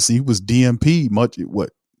practicing. He was DMP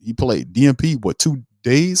he played DMP 2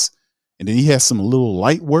 days, and then he had some little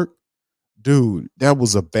light work. Dude, that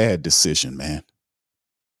was a bad decision, man.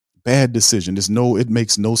 Bad decision. It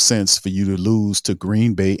makes no sense for you to lose to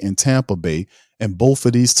Green Bay and Tampa Bay, and both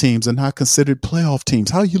of these teams are not considered playoff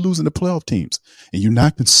teams. How are you losing to playoff teams? And you're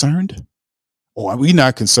not concerned? Oh, are we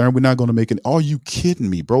not concerned? We're not going to make it. Are you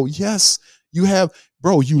kidding me, bro? Yes, you have.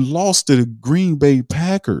 Bro, you lost to the Green Bay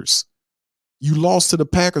Packers. You lost to the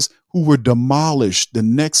Packers, who were demolished the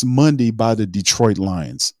next Monday by the Detroit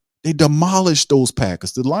Lions. They demolished those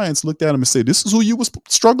Packers. The Lions looked at them and said, this is who you was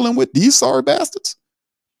struggling with? These sorry bastards?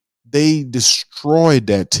 They destroyed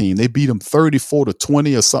that team. They beat them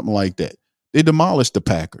 34-20 or something like that. They demolished the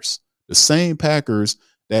Packers, the same Packers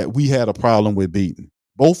that we had a problem with beating.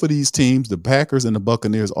 Both of these teams, the Packers and the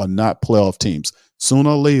Buccaneers, are not playoff teams.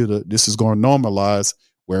 Sooner or later, this is going to normalize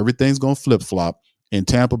where everything's going to flip-flop. And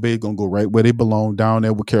Tampa Bay is going to go right where they belong, down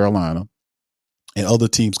there with Carolina. And other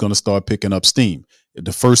teams going to start picking up steam.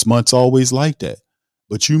 The first month's always like that.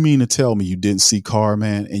 But you mean to tell me you didn't see Carr,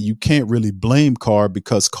 man? And you can't really blame Carr,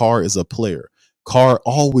 because Carr is a player. Carr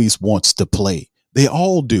always wants to play. They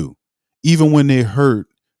all do. Even when they're hurt,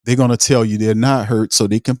 they're going to tell you they're not hurt so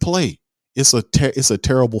they can play. It's a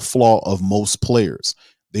terrible flaw of most players.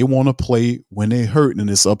 They want to play when they're hurt, and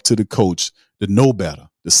it's up to the coach to know better.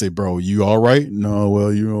 To say, bro, you all right? No,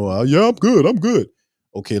 well, yeah, I'm good.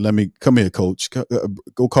 Okay, come here, coach.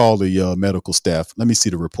 Go call the medical staff. Let me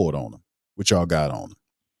see the report on them. What y'all got on them?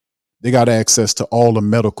 They got access to all the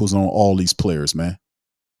medicals on all these players, man.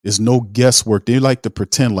 There's no guesswork. They like to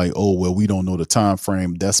pretend like, oh, well, we don't know the time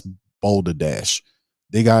frame. That's balderdash.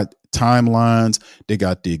 They got timelines. They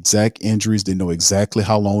got the exact injuries. They know exactly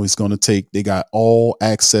how long it's going to take. They got all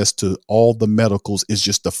access to all the medicals. It's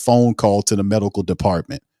just a phone call to the medical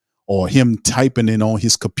department, or him typing in on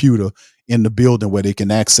his computer in the building where they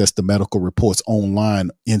can access the medical reports online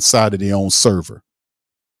inside of their own server.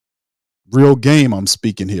 Real game I'm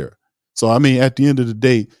speaking here. So, I mean, at the end of the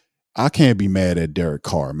day, I can't be mad at Derek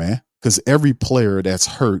Carr, man, because every player that's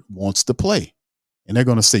hurt wants to play. And they're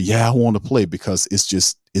going to say, yeah, I want to play, because it's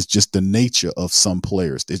just the nature of some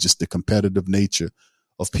players. It's just the competitive nature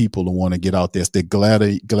of people who want to get out there. It's the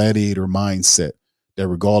gladiator mindset that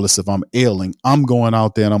regardless if I'm ailing, I'm going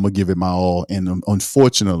out there and I'm going to give it my all. And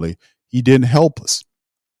unfortunately, he didn't help us.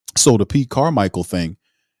 So the Pete Carmichael thing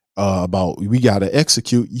about we got to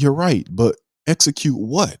execute, you're right. But Execute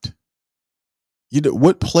what?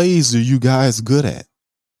 What plays are you guys good at?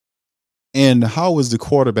 And how is the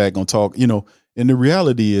quarterback going to talk? And the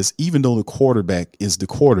reality is, even though the quarterback is the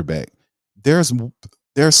quarterback, there's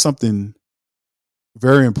something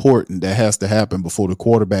very important that has to happen before the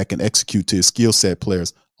quarterback can execute to his skill set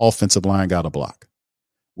players. Offensive line got to block,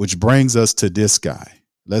 which brings us to this guy.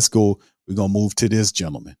 Let's go. We're going to move to this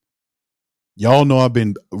gentleman. Y'all know I've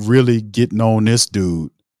been really getting on this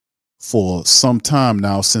dude for some time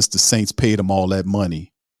now, since the Saints paid him all that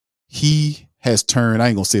money. He has turned, I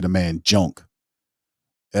ain't going to say the man junk.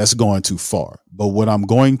 That's going too far. But what I'm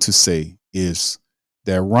going to say is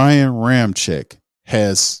that Ryan Ramczyk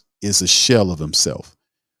is a shell of himself.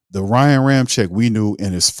 The Ryan Ramczyk we knew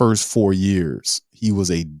in his first 4 years, he was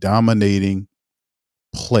a dominating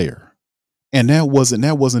player. And that wasn't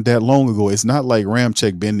that long ago. It's not like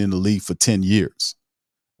Ramczyk been in the league for 10 years.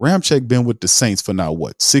 Ramczyk been with the Saints for now,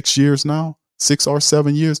 6 years now? 6 or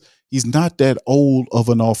 7 years? He's not that old of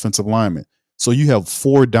an offensive lineman. So you have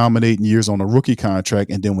 4 dominating years on a rookie contract,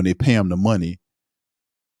 and then when they pay him the money,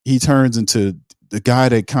 he turns into the guy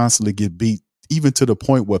that constantly get beat, even to the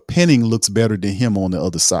point where Penning looks better than him on the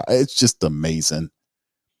other side. It's just amazing.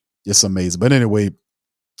 It's amazing. But anyway,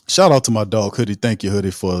 shout out to my dog Hoodie. Thank you, Hoodie,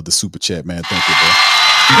 for the super chat, man. Thank you, bro.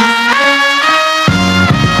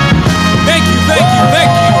 Thank you.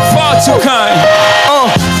 Far too kind.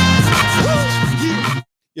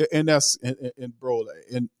 Yeah, and bro,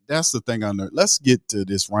 and that's the thing I learned. Let's get to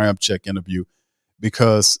this Ramczyk interview,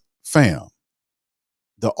 because fam,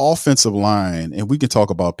 the offensive line, and we can talk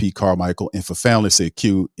about Pete Carmichael, and for family say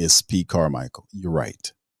Q is Pete Carmichael. You're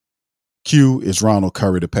right. Q is Ronald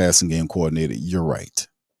Curry, the passing game coordinator. You're right.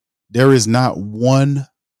 There is not one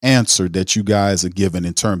answer that you guys are given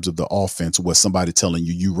in terms of the offense where somebody telling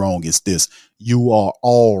you wrong. It's this. You are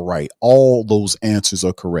all right. All those answers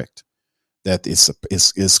are correct. That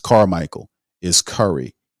is Carmichael, is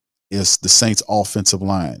Curry, is the Saints offensive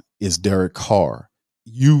line, is Derek Carr.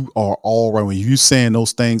 You are all right. When you saying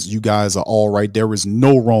those things, you guys are all right. There is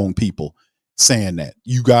no wrong people saying that.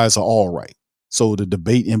 You guys are all right. So the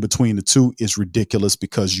debate in between the two is ridiculous,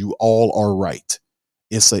 because you all are right.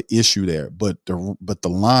 It's an issue there. But the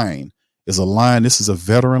line is a line. This is a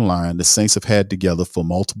veteran line the Saints have had together for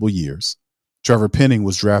multiple years. Trevor Penning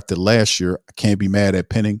was drafted last year. I can't be mad at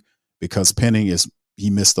Penning, because Penning he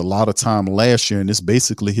missed a lot of time last year, and it's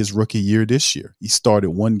basically his rookie year this year. He started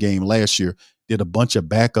one game last year, did a bunch of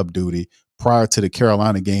backup duty prior to the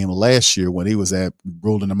Carolina game last year when he was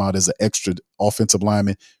rolling him out as an extra offensive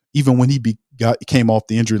lineman. Even when he came off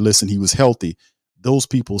the injury list and he was healthy, those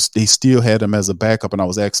people, they still had him as a backup. And I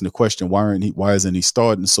was asking the question, why isn't he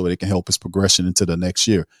starting, so they can help his progression into the next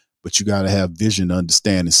year? But you got to have vision to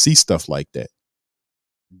understand and see stuff like that.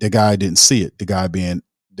 The guy didn't see it, the guy being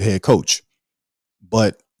the head coach.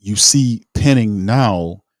 But you see Penning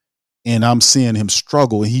now, and I'm seeing him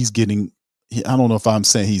struggle, and I don't know if I'm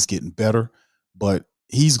saying he's getting better, but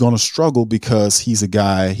he's going to struggle because he's a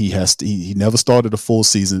guy, he never started a full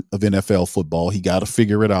season of NFL football. He got to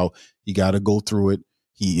figure it out. He got to go through it.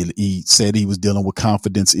 He said he was dealing with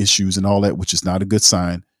confidence issues and all that, which is not a good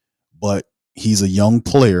sign, but he's a young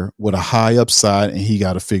player with a high upside, and he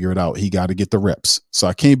got to figure it out. He got to get the reps. So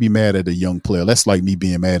I can't be mad at a young player. That's like me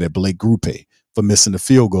being mad at Blake Grupe for missing the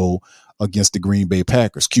field goal against the Green Bay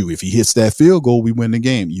Packers. Q, if he hits that field goal, we win the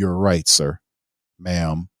game. You're right, sir,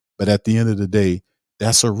 ma'am. But at the end of the day,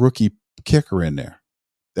 that's a rookie kicker in there.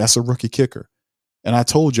 That's a rookie kicker. And I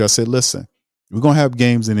told you, I said, listen, we're going to have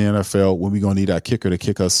games in the NFL when we're going to need our kicker to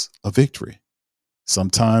kick us a victory.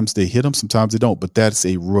 Sometimes they hit them, sometimes they don't, but that's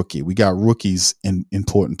a rookie. We got rookies in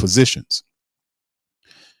important positions.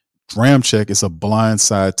 Ramczyk is a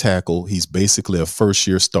blindside tackle. He's basically a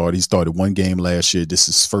first-year starter. He started one game last year. This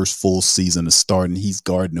is his first full season of starting. He's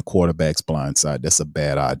guarding the quarterback's blindside. That's a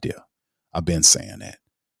bad idea. I've been saying that.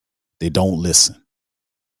 They don't listen.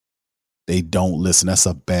 They don't listen. That's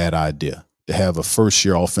a bad idea to have a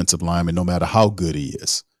first-year offensive lineman, no matter how good he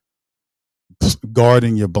is,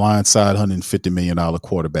 guarding your blindside $150 million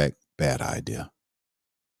quarterback. Bad idea.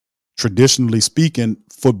 Traditionally speaking,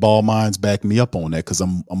 football minds back me up on that, because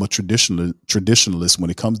I'm a traditionalist when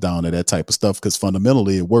it comes down to that type of stuff, because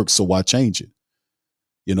fundamentally it works, so why change it?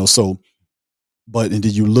 And then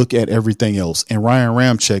you look at everything else, and Ryan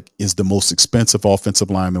Ramczyk is the most expensive offensive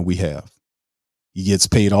lineman we have. He gets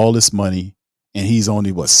paid all this money, and he's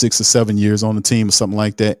only, 6 or 7 years on the team or something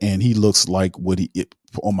like that, and he looks like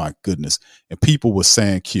oh my goodness. And people were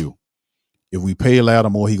saying, Q, if we pay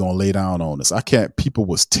Lattimore, he going to lay down on us. People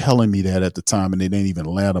was telling me that at the time, and it ain't even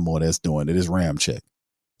Lattimore that's doing it. It's Ramczyk.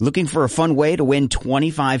 Looking for a fun way to win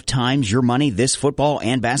 25 times your money this football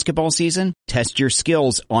and basketball season? Test your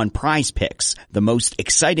skills on Prize Picks, the most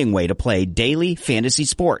exciting way to play daily fantasy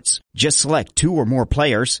sports. Just select 2 or more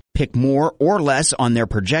players, pick more or less on their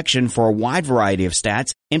projection for a wide variety of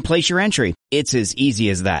stats, and place your entry. It's as easy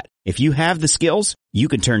as that. If you have the skills, you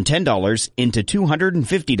can turn $10 into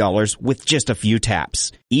 $250 with just a few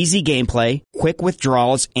taps. Easy gameplay, quick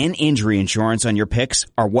withdrawals, and injury insurance on your picks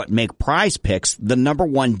are what make Prize Picks the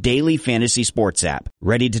 #1 daily fantasy sports app.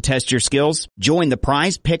 Ready to test your skills? Join the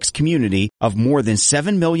Prize Picks community of more than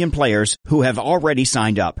 7 million players who have already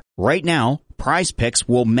signed up. Right now, Prize Picks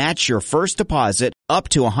will match your first deposit up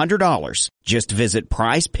to $100. Just visit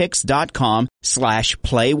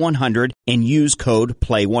prizepicks.com/play100 and use code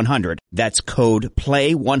play100. That's code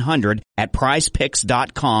play100 at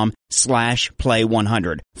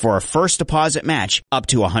prizepicks.com/play100 for a first deposit match up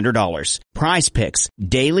to $100. Prize Picks,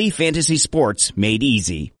 daily fantasy sports made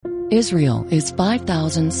easy. Israel is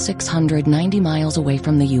 5,690 miles away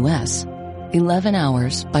from the U.S., 11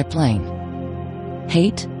 hours by plane.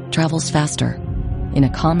 Hate travels faster. In a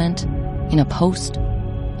comment, in a post,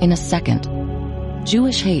 in a second.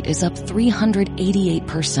 Jewish hate is up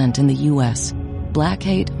 388% in the U.S. Black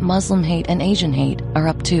hate, Muslim hate, and Asian hate are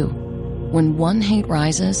up too. When one hate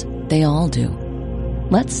rises, they all do.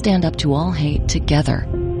 Let's stand up to all hate together.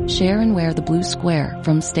 Share and wear the blue square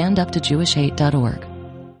from standuptojewishhate.org.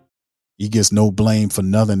 He gets no blame for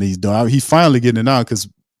nothing he's doing. He's finally getting it out because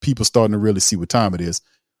people starting to really see what time it is.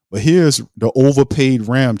 But here's the overpaid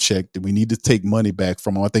Ramczyk that we need to take money back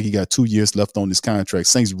from him. I think he got 2 years left on this contract.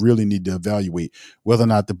 Saints really need to evaluate whether or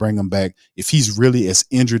not to bring him back. If he's really as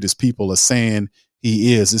injured as people are saying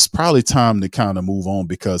he is, it's probably time to kind of move on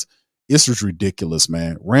because this is ridiculous,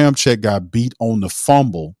 man. Ramczyk got beat on the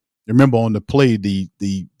fumble. Remember on the play, the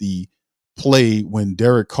play when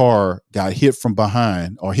Derek Carr got hit from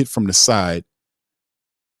behind or hit from the side.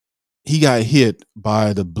 He got hit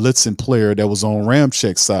by the blitzing player that was on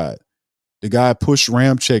Ramczyk's side. The guy pushed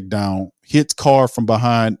Ramczyk down, hit Carr from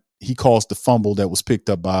behind. He caused the fumble that was picked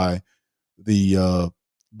up by the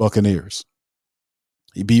Buccaneers.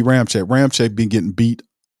 He beat Ramczyk. Ramczyk been getting beat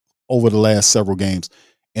over the last several games,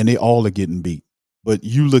 and they all are getting beat. But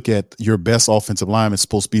you look at your best offensive lineman, it's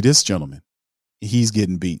supposed to be this gentleman. He's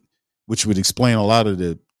getting beat, which would explain a lot of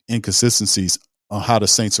the inconsistencies on how the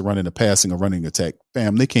Saints are running the passing or running attack.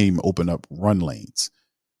 Bam, they can't even open up run lanes.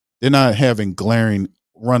 They're not having glaring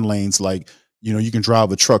run lanes like, you know, you can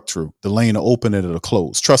drive a truck through. The lane will open and it'll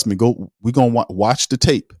close. Trust me, we're going to watch the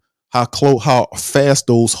tape. How fast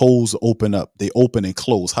those holes open up. They open and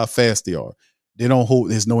close, how fast they are. They don't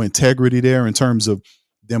hold, there's no integrity there in terms of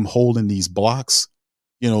them holding these blocks.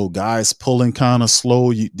 You know, guys pulling kind of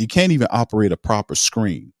slow. You can't even operate a proper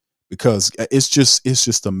screen because it's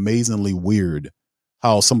just amazingly weird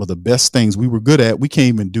how some of the best things we were good at, we can't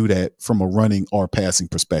even do that from a running or passing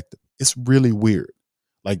perspective. It's really weird.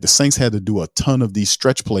 Like the Saints had to do a ton of these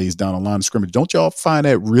stretch plays down the line of scrimmage. Don't y'all find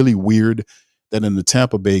that really weird that in the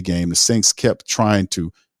Tampa Bay game, the Saints kept trying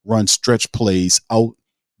to run stretch plays out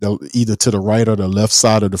either to the right or the left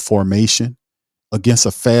side of the formation against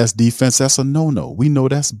a fast defense? That's a no-no. We know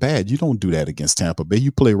that's bad. You don't do that against Tampa Bay.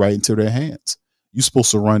 You play right into their hands. You're supposed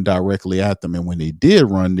to run directly at them. And when they did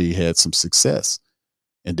run, they had some success.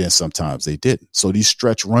 And then sometimes they didn't. So these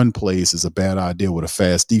stretch run plays is a bad idea with a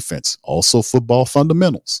fast defense. Also football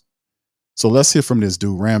fundamentals. So let's hear from this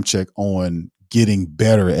dude, Ramczyk, on getting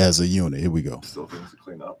better as a unit. Here we go. Still things to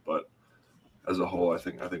clean up, but as a whole, I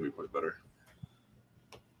think we played better.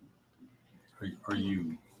 Are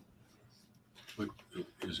you?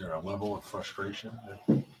 Is there a level of frustration?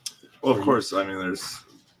 Well, of course. I mean,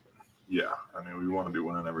 we want to be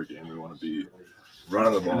winning every game. We want to be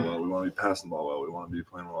running the ball well. We want to be passing the ball well. We want to be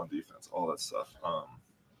playing well on defense, all that stuff.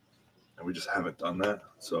 And we just haven't done that.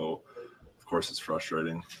 So, of course, it's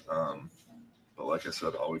frustrating. But like I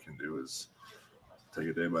said, all we can do is take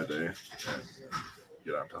it day by day and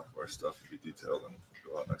get on top of our stuff and be detailed and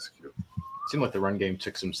go out and execute. It seemed like the run game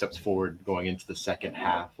took some steps forward going into the second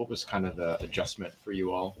half. What was kind of the adjustment for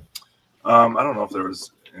you all? I don't know if there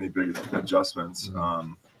was any big adjustments.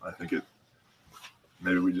 I think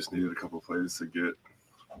maybe we just needed a couple of plays to get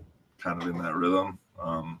kind of in that rhythm.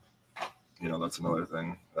 That's another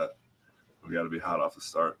thing that we got to be hot off the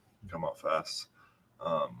start, come out fast.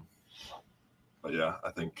 But yeah, I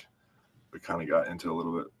think we kind of got into a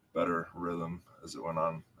little bit better rhythm as it went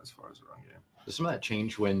on as far as the run game. Does some of that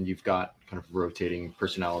change when you've got kind of rotating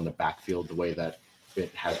personnel in the backfield, the way that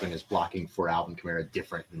it has been as blocking for Alvin Kamara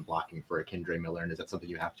different than blocking for a Kendre Miller? And is that something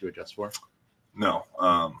you have to adjust for? No,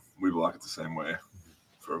 we block it the same way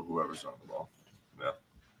for whoever's on the ball. Yeah.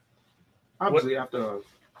 Obviously, after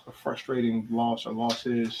a frustrating loss or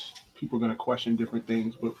losses. People are going to question different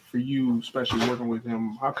things. But for you, especially working with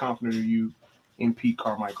him, how confident are you in Pete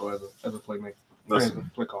Carmichael as a playmaker? Listen, as a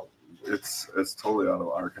play caller? It's totally out of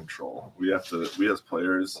our control. We as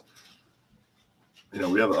players, we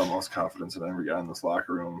have the utmost confidence in every guy in this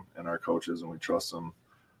locker room and our coaches, and we trust them.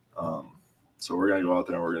 So we're going to go out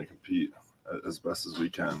there and we're going to compete as best as we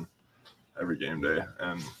can every game day.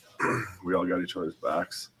 And we all got each other's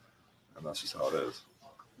backs, and that's just how it is.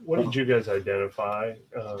 What did you guys identify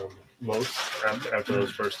most after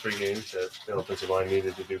those first 3 games that the offensive line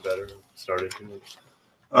needed to do better and started to?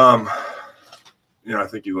 I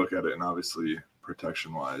think you look at it, and obviously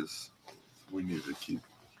protection-wise, we need to keep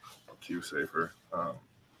Q safer,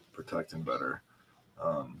 protecting better.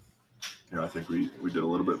 I think we did a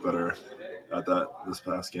little bit better at that this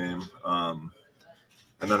past game. And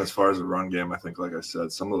then as far as the run game, I think, like I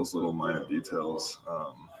said, some of those little minor details,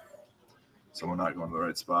 someone not going to the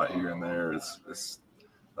right spot here and there,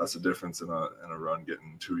 that's the difference in a run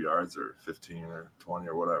getting 2 yards or 15 or 20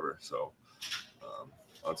 or whatever. So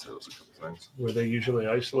I'd say those are a couple things. Were they usually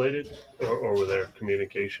isolated, or were there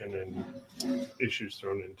communication and issues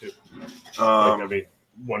thrown into?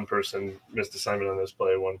 One person missed assignment on this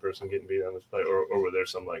play, one person getting beat on this play, or were there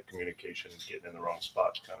some communication getting in the wrong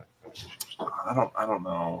spot kind of issues? I don't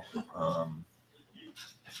know.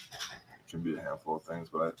 It can be a handful of things,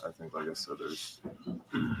 but I think, like I said, there's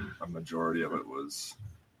a majority of it was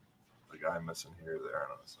the guy missing here or there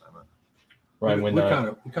on an assignment. Right. What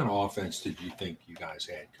kind of offense did you think you guys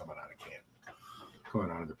had coming out of camp,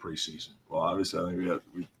 coming out of the preseason? Well, obviously, I think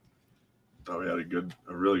we thought we had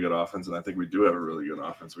a really good offense, and I think we do have a really good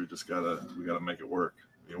offense. We just gotta make it work.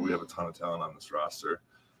 We have a ton of talent on this roster,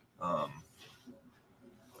 and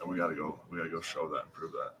we gotta go show that and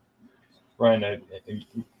prove that. Ryan, you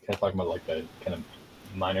kind of talking about the kind of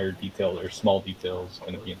minor details or small details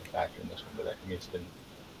end up being a factor in this one, but it's been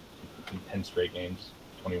 10 straight games,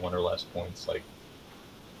 21 or less points.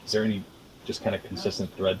 Is there any just kind of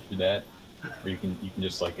consistent thread through that, where you can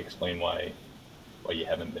just explain why you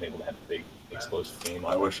haven't been able to have a big explosive game?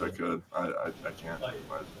 I wish I could. I can't.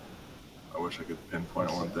 I wish I could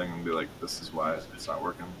pinpoint one thing and be like, this is why it's not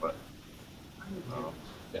working, but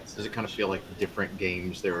Does it kind of feel like different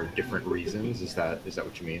games, there are different reasons? Is that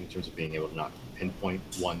what you mean in terms of being able to not pinpoint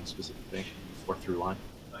one specific thing or through line?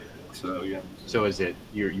 So, yeah. So is it,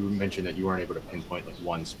 you mentioned that you weren't able to pinpoint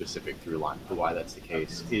one specific through line for why that's the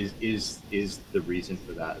case. Is the reason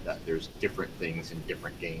for that there's different things in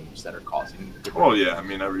different games that are causing different? Well, yeah. I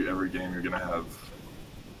mean, every game you're going to have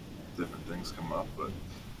different things come up, but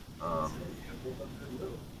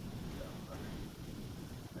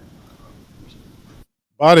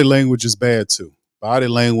body language is bad too. Body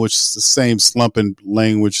language, the same slumping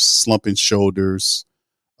shoulders.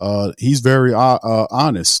 He's very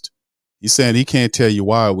honest. He's saying he can't tell you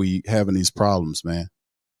why we having these problems, man.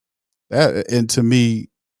 And to me,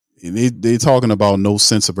 they're talking about no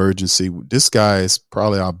sense of urgency. This guy is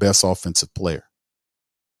probably our best offensive player,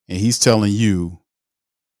 and he's telling you,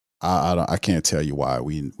 I can't tell you why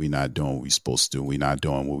we not doing what we're supposed to do. We're not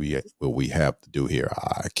doing what we have to do here.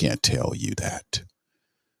 I can't tell you that.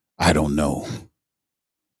 I don't know.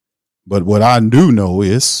 But what I do know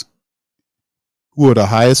is who are the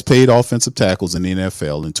highest paid offensive tackles in the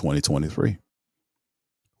NFL in 2023?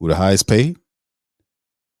 Who the highest paid?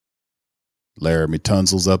 Laramie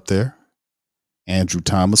Tunsil's up there. Andrew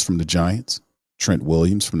Thomas from the Giants. Trent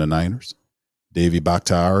Williams from the Niners. Davey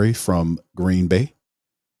Bakhtiari from Green Bay.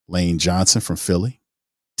 Lane Johnson from Philly.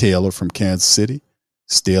 Taylor from Kansas City.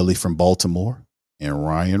 Staley from Baltimore. And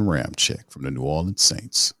Ryan Ramczyk from the New Orleans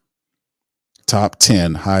Saints. Top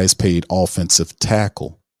 10 highest paid offensive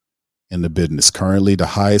tackle in the business. Currently the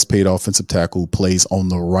highest paid offensive tackle who plays on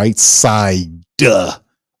the right side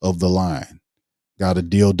of the line. Got a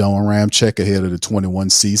deal done on Ramczyk ahead of the 21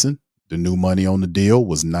 season. The new money on the deal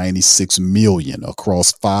was $96 million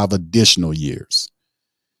across 5 additional years.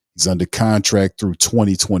 He's under contract through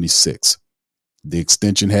 2026. The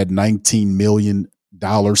extension had $19 million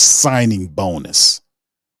signing bonus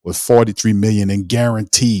with $43 million in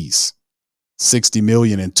guarantees, $60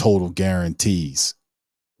 million in total guarantees.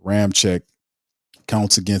 Ramczyk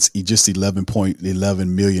counts against just $11.11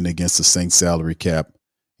 million against the Saints salary cap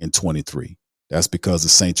in 23. That's because the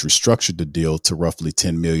Saints restructured the deal to roughly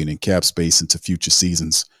 $10 million in cap space into future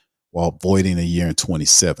seasons while voiding a year in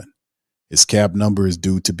 27. His cap number is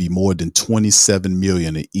due to be more than $27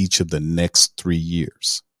 million in each of the next 3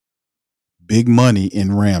 years. Big money in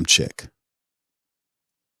Ramczyk.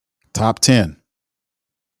 Top 10.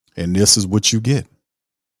 And this is what you get.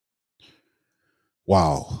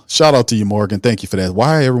 Wow. Shout out to you, Morgan. Thank you for that.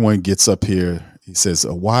 Why everyone gets up here He says,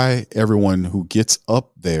 why everyone who gets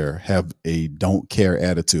up there have a don't care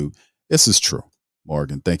attitude. This is true.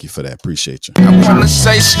 Morgan, thank you for that. Appreciate you. I want to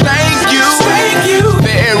say thank you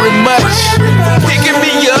very much for picking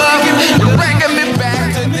me up and bringing me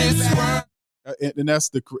back to this world. And that's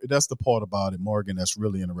the part about it, Morgan, that's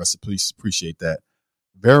really interesting. Please appreciate that.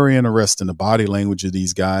 Very interesting, the body language of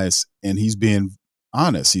these guys, and he's being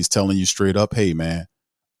honest. He's telling you straight up, hey, man,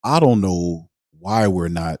 I don't know why we're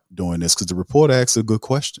not doing this, because the report asks a good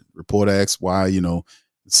question. Report asks why, the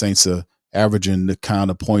Saints are averaging the kind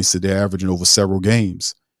of points that they're averaging over several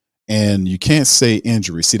games. And you can't say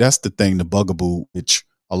injury. See, that's the thing, the bugaboo, which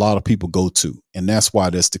a lot of people go to. And that's why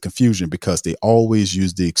there's the confusion, because they always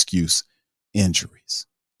use the excuse injuries.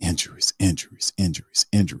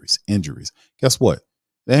 Guess what?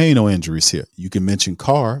 There ain't no injuries here. You can mention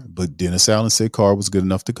Carr, but Dennis Allen said Carr was good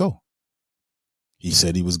enough to go. He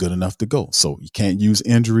said he was good enough to go. So you can't use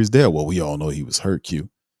injuries there. Well, we all know he was hurt,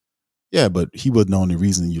 Q. Yeah, but he wasn't the only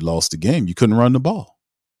reason you lost the game. You couldn't run the ball.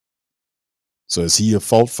 So is he at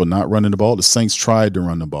fault for not running the ball? The Saints tried to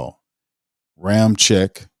run the ball.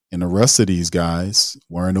 Ramczyk and the rest of these guys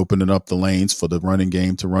weren't opening up the lanes for the running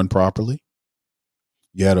game to run properly.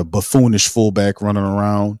 You had a buffoonish fullback running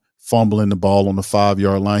around, fumbling the ball on the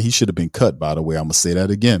 5-yard line. He should have been cut, by the way. I'm going to say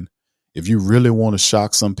that again. If you really want to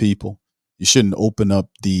shock some people, you shouldn't open up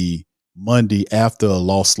the Monday after a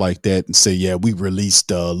loss like that and say, yeah, we released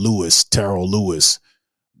Terrell Lewis,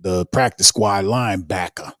 the practice squad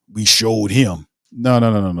linebacker. We showed him.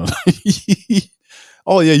 No.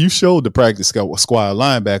 Oh, yeah, you showed the practice squad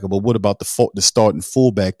linebacker, but what about the starting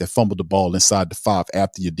fullback that fumbled the ball inside the 5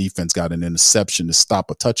 after your defense got an interception to stop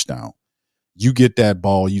a touchdown? You get that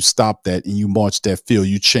ball, you stop that, and you march that field.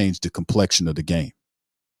 You change the complexion of the game.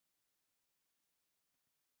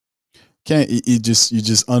 You're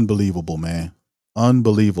just unbelievable, man.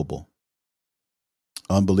 Unbelievable.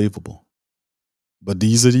 But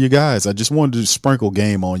these are your guys. I just wanted to sprinkle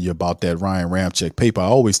game on you about that Ryan Ramczyk paper. I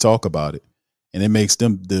always talk about it, and it makes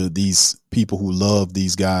these people who love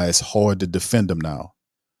these guys hard to defend them now.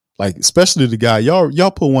 Like, especially the guy,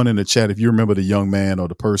 y'all put one in the chat if you remember the young man or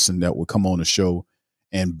the person that would come on the show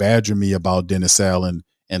and badger me about Dennis Allen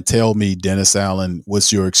and tell me, Dennis Allen,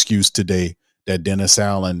 what's your excuse today that Dennis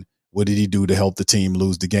Allen, what did he do to help the team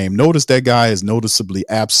lose the game? Notice that guy is noticeably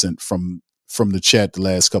absent from the chat the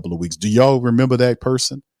last couple of weeks. Do y'all remember that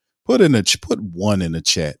person? Put one in the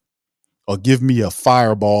chat, or give me a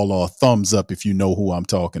fireball or a thumbs up if you know who I'm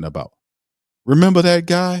talking about. Remember that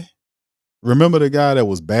guy? Remember the guy that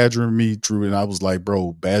was badgering me through, and I was like,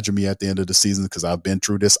 bro, badger me at the end of the season because I've been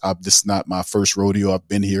through this. This is not my first rodeo. I've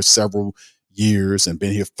been here several years and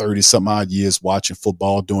been here 30 some odd years watching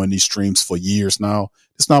football, doing these streams for years now.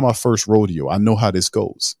 It's not my first rodeo. I know how this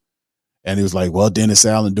goes. And he was like, well, Dennis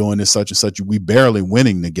Allen doing this, such and such. We barely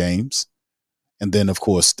winning the games. And then, of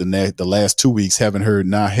course, the last 2 weeks, haven't heard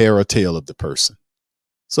not hair or tail of the person.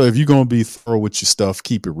 So if you're going to be thorough with your stuff,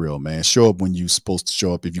 keep it real, man. Show up when you're supposed to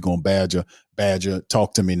show up. If you're going to badger,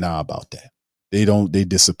 talk to me now about that. They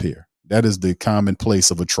disappear. That is the commonplace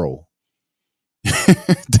of a troll.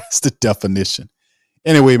 That's the definition.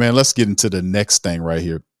 Anyway, man, let's get into the next thing right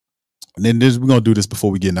here. And then we're going to do this before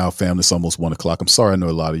we get in our family. It's almost 1 o'clock. I'm sorry. I know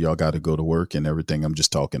a lot of y'all got to go to work and everything. I'm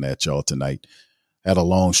just talking at y'all tonight. Had a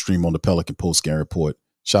long stream on the Pelican Post Game Report.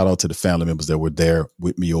 Shout out to the family members that were there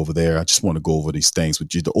with me over there. I just want to go over these things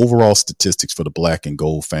with you. The overall statistics for the black and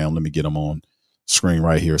gold fam. Let me get them on screen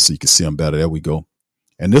right here so you can see them better. There we go.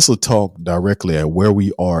 And this will talk directly at where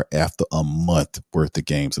we are after a month worth of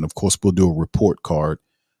games. And of course, we'll do a report card.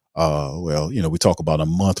 We talk about a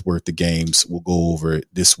month worth of games. We'll go over it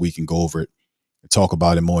this week and go over it and talk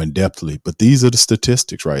about it more in depthly. But these are the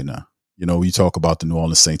statistics right now. We talk about the New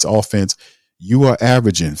Orleans Saints offense. You are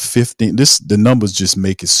averaging 15. The numbers just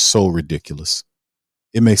make it so ridiculous.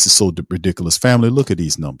 It makes it so ridiculous. Family, look at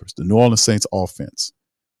these numbers. The New Orleans Saints offense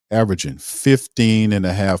averaging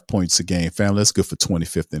 15.5 points a game. Family, that's good for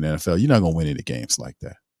 25th in the NFL. You're not going to win any games like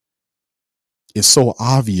that. It's so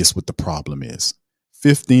obvious what the problem is.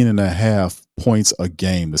 15.5 points a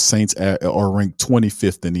game. The Saints are ranked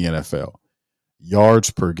 25th in the NFL. Yards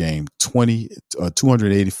per game,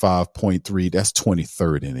 285.3. That's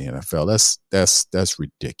 23rd in the NFL. That's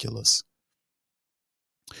ridiculous.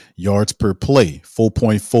 Yards per play,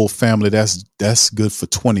 4.4. Family, that's good for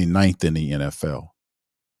 29th in the NFL.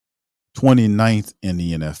 29th in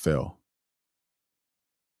the NFL.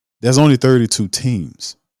 There's only 32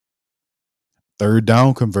 teams. Third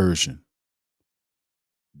down conversion,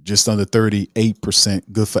 just under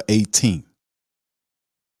 38%, good for 18.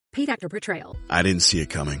 Paid actor portrayal. I didn't see it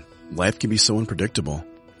coming. Life can be so unpredictable.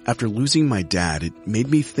 After losing my dad, it made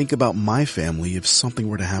me think about my family if something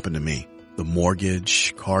were to happen to me. The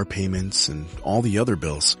mortgage, car payments, and all the other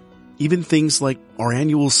bills. Even things like our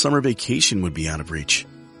annual summer vacation would be out of reach.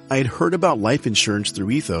 I had heard about life insurance through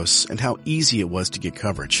Ethos and how easy it was to get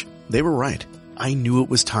coverage. They were right. I knew it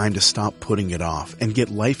was time to stop putting it off and get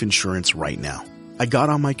life insurance right now. I got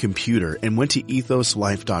on my computer and went to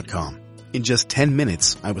ethoslife.com. In just 10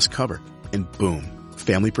 minutes, I was covered. And boom,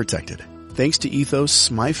 family protected. Thanks to Ethos,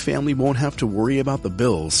 my family won't have to worry about the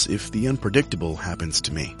bills if the unpredictable happens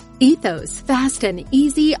to me. Ethos, fast and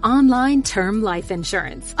easy online term life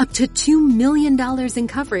insurance. Up to $2 million in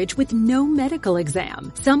coverage with no medical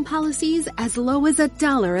exam. Some policies as low as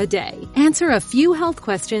 $1 a day. Answer a few health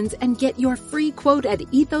questions and get your free quote at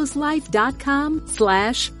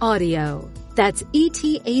ethoslife.com/audio. That's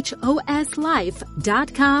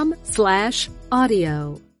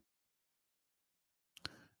ethoslife.com/audio.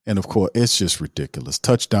 And of course, it's just ridiculous.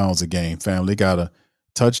 Touchdowns a game, family. They got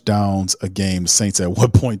touchdowns a game. The Saints at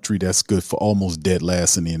 1.3. That's good for almost dead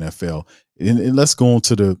last in the NFL. And let's go on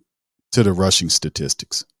to the rushing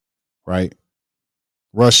statistics, right?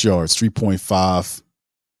 Rush yards 3.5.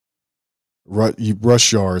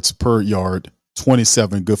 Rush yards per yard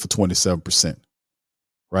 27, good for 27%,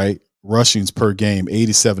 right? Rushings per game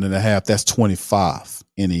 87.5. That's 25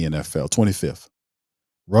 in the NFL, 25th.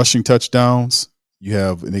 Rushing touchdowns. You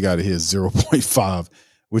have, and they got it here 0.5,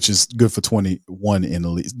 which is good for 21 in the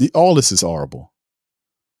league. All this is horrible.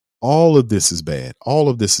 All of this is bad. All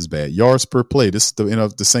of this is bad. Yards per play. This is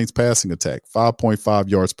the Saints passing attack. 5.5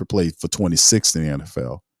 yards per play for 26th in the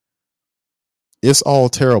NFL. It's all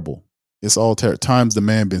terrible. It's all terrible. Times the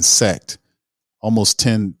man been sacked. Almost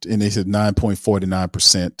 10, and they said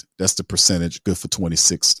 9.49%. That's the percentage. Good for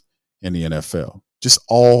 26th in the NFL. Just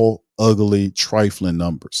all ugly, trifling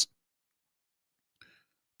numbers.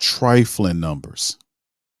 Trifling numbers.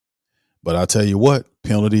 But I'll tell you what,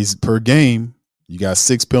 penalties per game, you got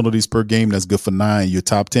 6 penalties per game. That's good for 9. You're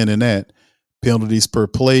top 10 in that. Penalties per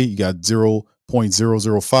play, you got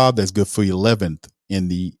 0.005. That's good for 11th in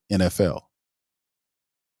the NFL.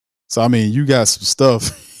 So, I mean, you got some stuff.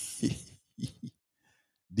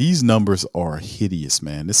 These numbers are hideous,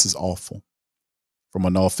 man. This is awful from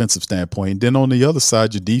an offensive standpoint. And then on the other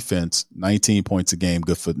side, your defense, 19 points a game,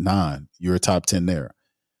 good for 9. You're a top 10 there.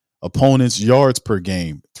 Opponents' yards per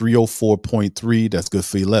game, 304.3. That's good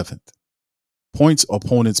for 11th.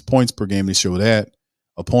 Opponents' points per game, they show that.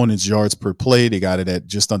 Opponents' yards per play, they got it at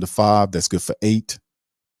just under 5. That's good for 8.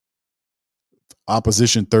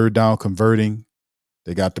 Opposition third down converting,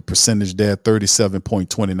 they got the percentage there,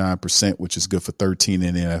 37.29%, which is good for 13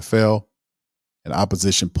 in the NFL. And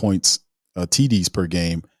opposition points, TDs per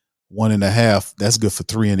game, 1.5. That's good for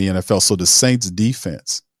 3 in the NFL. So the Saints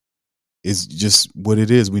defense is just what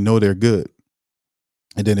it is. We know they're good.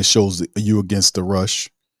 And then it shows you against the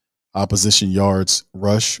rush. Opposition yards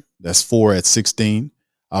rush, that's 4 at 16.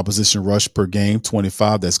 Opposition rush per game,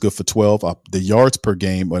 25. That's good for 12. The yards per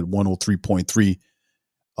game at 103.3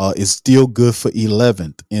 is still good for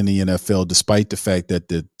 11th in the NFL, despite the fact that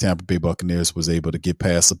the Tampa Bay Buccaneers was able to get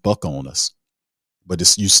past $1 on us. But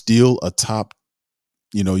you still a top,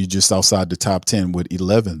 you're just outside the top 10 with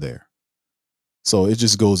 11 there. So it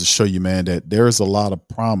just goes to show you, man, that there is a lot of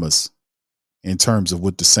promise in terms of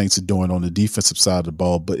what the Saints are doing on the defensive side of the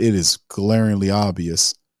ball, but it is glaringly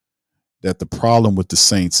obvious that the problem with the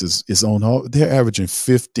Saints is on they're averaging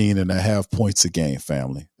 15.5 points a game,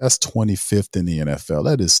 family. That's 25th in the NFL.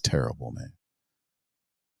 That is terrible, man.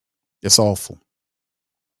 It's awful.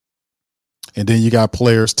 And then you got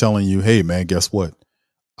players telling you, hey, man, guess what?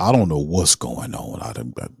 I don't know what's going on.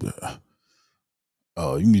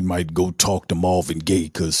 You might go talk to Marvin Gaye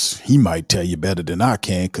because he might tell you better than I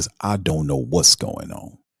can because I don't know what's going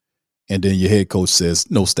on. And then your head coach says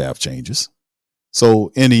no staff changes.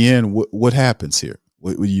 So in the end, what happens here?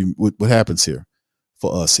 What happens here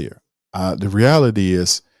for us here? The reality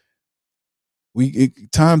is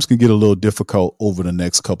times can get a little difficult over the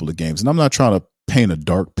next couple of games. And I'm not trying to paint a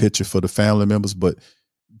dark picture for the family members, but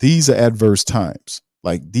these are adverse times.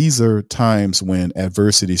 Like these are times when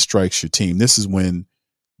adversity strikes your team. This is when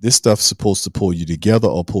this stuff's supposed to pull you together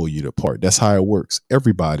or pull you apart. That's how it works.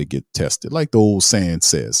 Everybody get tested. Like the old saying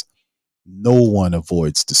says, no one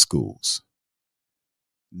avoids the schools.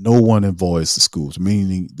 No one avoids the schools,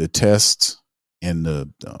 meaning the tests and the,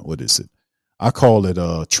 I call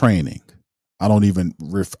it training. I don't even,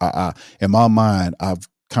 in my mind, I've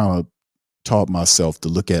kind of taught myself to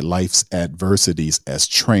look at life's adversities as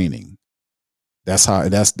training. That's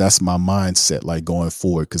my mindset, like going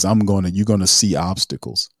forward, because you're going to see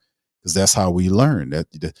obstacles, because that's how we learn. That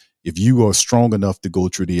if you are strong enough to go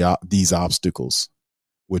through these obstacles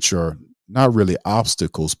which are not really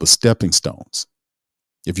obstacles, but stepping stones.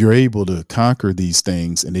 If you're able to conquer these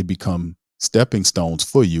things and they become stepping stones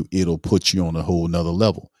for you, it'll put you on a whole nother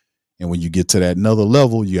level. And when you get to that another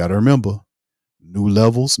level, you got to remember, new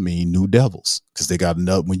levels mean new devils, because they got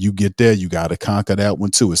enough. When you get there, you got to conquer that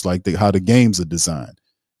one too. It's like how the games are designed.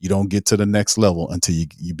 You don't get to the next level until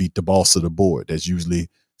you beat the boss of the board. That's usually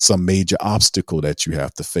some major obstacle that you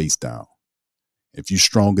have to face down. If you're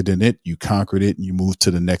stronger than it, you conquered it and you move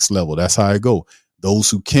to the next level. That's how it go. Those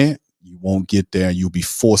who can't, you won't get there. You'll be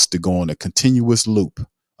forced to go on a continuous loop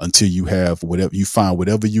until you have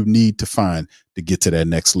whatever you need to find to get to that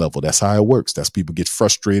next level. That's how it works. That's people get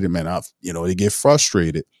frustrated, man. They get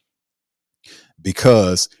frustrated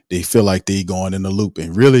because they feel like they going in a loop,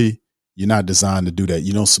 and really you're not designed to do that.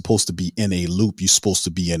 You're not supposed to be in a loop. You're supposed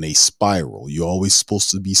to be in a spiral. You're always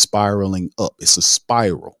supposed to be spiraling up. It's a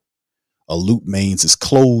spiral. A loop means it's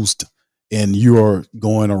closed and you're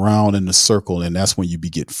going around in a circle. And that's when you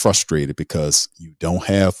get frustrated because you don't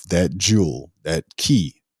have that jewel, that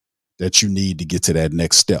key that you need to get to that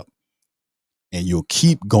next step. And you'll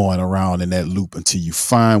keep going around in that loop until you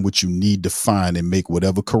find what you need to find and make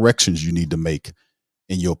whatever corrections you need to make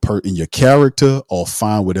in your character, or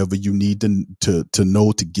find whatever you need to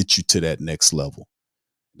know to get you to that next level.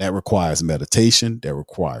 That requires meditation. That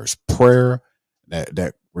requires prayer.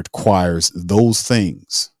 That requires those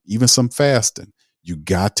things, even some fasting. You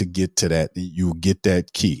got to get to that. You get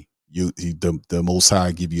that key. The Most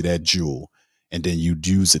High give you that jewel, and then you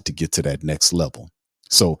use it to get to that next level.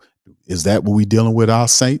 So is that what we dealing with our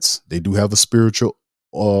saints? They do have a spiritual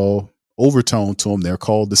overtone to them. They're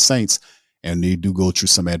called the saints, and they do go through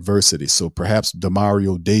some adversity. So perhaps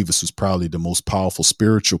Demario Davis was probably the most powerful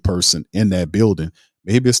spiritual person in that building.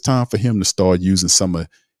 Maybe it's time for him to start using some of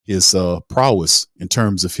his prowess in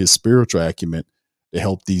terms of his spiritual acumen to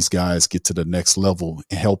help these guys get to the next level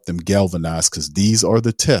and help them galvanize, because these are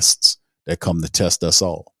the tests that come to test us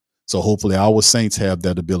all. So hopefully our saints have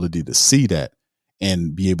that ability to see that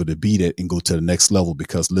and be able to beat it and go to the next level.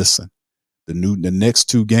 Because listen, the next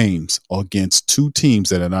two games are against two teams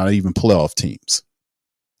that are not even playoff teams.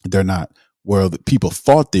 They're not where the people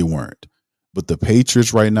thought they weren't. But the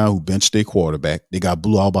Patriots right now, who benched their quarterback, they got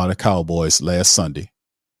blew out by the Cowboys last Sunday.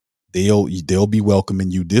 They'll be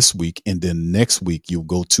welcoming you this week, and then next week you'll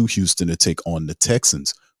go to Houston to take on the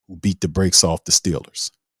Texans, who beat the brakes off the Steelers.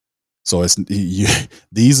 So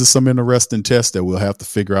these are some interesting tests that we'll have to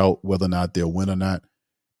figure out whether or not they'll win or not.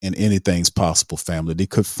 And anything's possible, family. They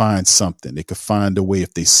could find something. They could find a way.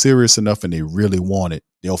 If they're serious enough and they really want it,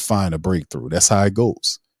 they'll find a breakthrough. That's how it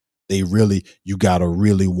goes. You got to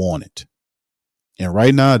really want it. And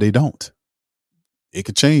right now they don't. It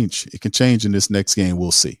could change. It could change in this next game.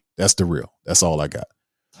 We'll see. That's the real. That's all I got.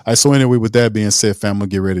 All right. So anyway, with that being said, fam, I'm gonna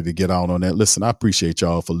get ready to get out on that. Listen, I appreciate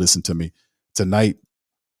y'all for listening to me tonight.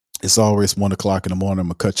 It's always 1 o'clock in the morning. I'm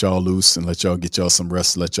gonna cut y'all loose and let y'all get y'all some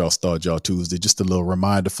rest. Let y'all start y'all Tuesday. Just a little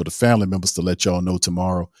reminder for the family members to let y'all know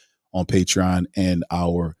tomorrow on Patreon and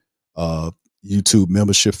our YouTube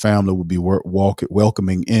membership family will be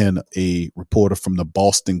welcoming in a reporter from the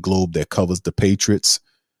Boston Globe that covers the Patriots.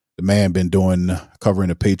 The man been covering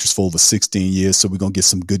the Patriots for over 16 years. So we're going to get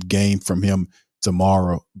some good game from him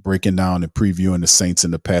tomorrow, breaking down and previewing the Saints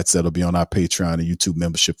and the Pats. That'll be on our Patreon and YouTube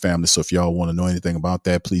membership family. So if y'all want to know anything about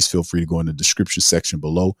that, please feel free to go in the description section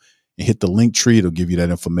below and hit the link tree. It'll give you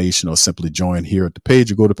that information, or simply join here at the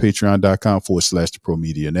page or go to patreon.com/the Pro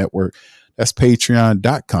Media Network. That's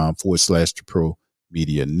patreon.com/the Pro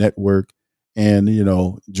Media Network. And,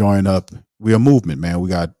 join up. We're a movement, man. We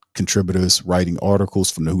got contributors writing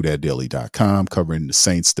articles from the WhoDatDaily.com covering the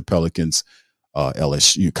Saints, the Pelicans,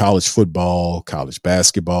 LSU, college football, college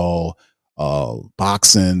basketball,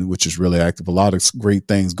 boxing, which is really active. A lot of great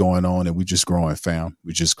things going on, and we're just growing, fam.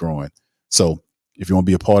 We're just growing. So if you want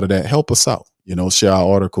to be a part of that, help us out. Share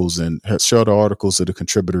our articles and share the articles of the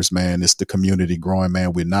contributors, man. It's the community growing,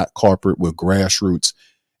 man. We're not corporate, we're grassroots,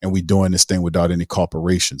 and we're doing this thing without any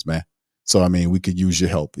corporations, man. So, we could use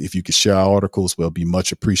your help. If you could share our articles, we'll be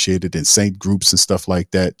much appreciated. In Saint groups and stuff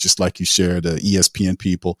like that, just like you share the ESPN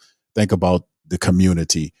people, think about the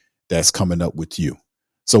community that's coming up with you.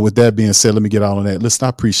 So with that being said, let me get out on that. Listen, I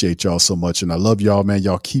appreciate y'all so much, and I love y'all, man.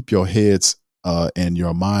 Y'all keep your heads and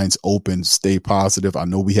your minds open. Stay positive. I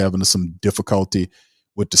know we having some difficulty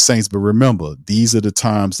with the Saints, but remember, these are the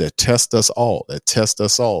times that test us all,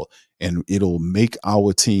 and it'll make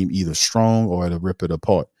our team either strong or it'll rip it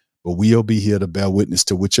apart. But we'll be here to bear witness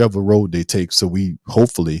to whichever road they take. So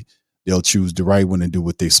hopefully they'll choose the right one and do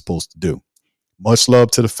what they're supposed to do. Much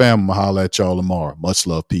love to the family. I'll holler at y'all tomorrow. Much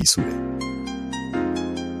love. Peace.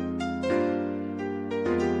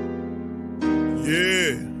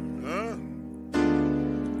 Yeah.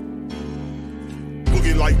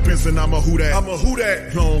 like Benson, I'm a who that. I'm a who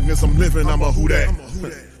that. Long as I'm living, I'm a who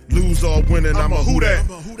that. Lose or winning, I'm a who that.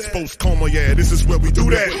 Sports coma, yeah, this is where we do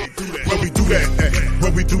that. Where we do that,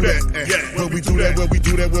 where we do that, where we do that, where we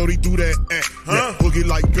do that, where we do that. Boogie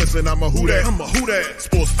like Benson, I'm a who that. I'm a who that.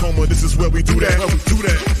 Sports coma, this is where we do that. Where we do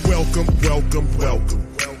that. Welcome, welcome, welcome.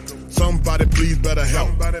 Somebody please better help.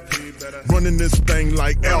 Running this thing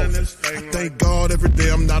like Elf. I thank God every day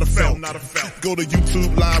I'm not a felt. Go to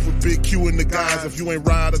YouTube Live with Big Q and the guys. If you ain't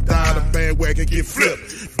ride or die, the bandwagon get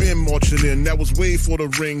flipped. Been marching in, that was way for the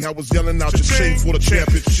ring. I was yelling out your shame for the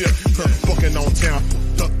championship. Bucking on Tampa,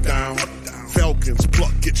 duck down. Falcons,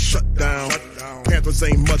 pluck, get shut down. Panthers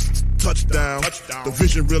ain't much touchdown. The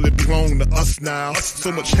vision really belong to us now.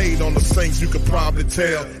 So much hate on the Saints, you could probably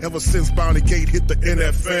tell. Ever since Bounty Gate hit the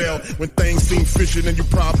NFL, when things seem fishy, then you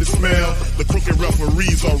probably smell the crooked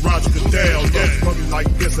referees or Roger Goodell. Fucking like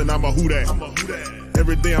this, and I'm a who that.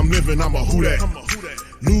 Every day I'm living, I'm a who that.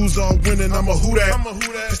 Lose or winning, I'm a who that.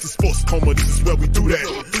 It's the sports coma, this is where we do that.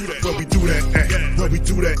 Where we do that, where we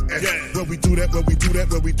do that, where we do that, where we do that,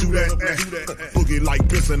 where we do that. Boogie like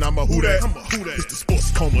Benson, I'm a who that. It's the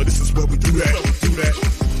sports coma, this is where we do that. You're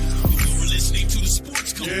listening to the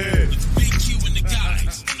sports coma with Big Q and the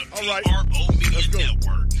guys on the PRO Media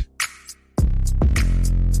Network.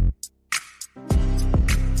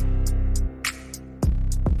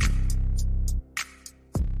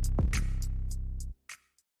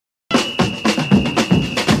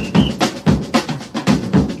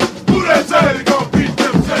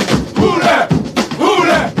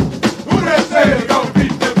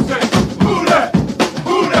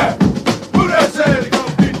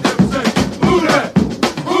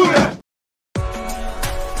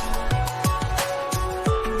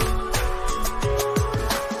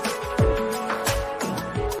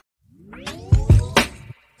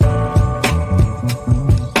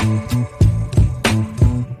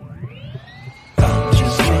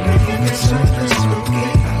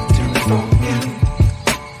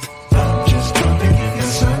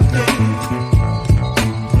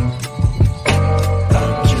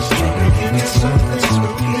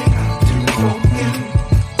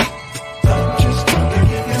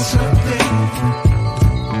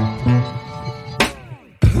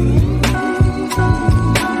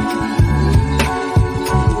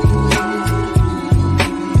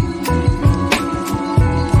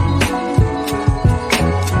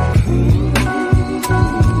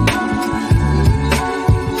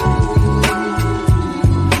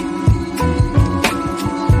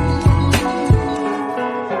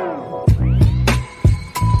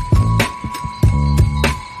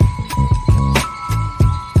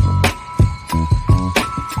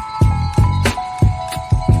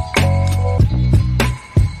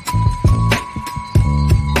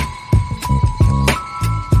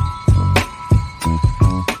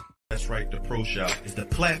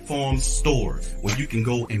 Store where you can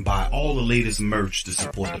go and buy all the latest merch to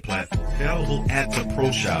support the platform. Available at the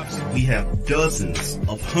Pro Shops, we have dozens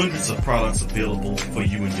of hundreds of products available for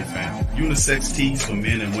you and your family. Unisex tees for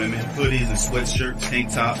men and women, hoodies and sweatshirts,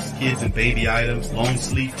 tank tops, kids and baby items, long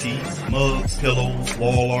sleeve tees, mugs, pillows,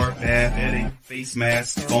 wall art, bath bedding, face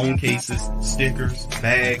masks, phone cases, stickers,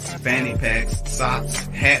 bags, fanny packs, socks,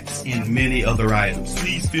 hats, and many other items.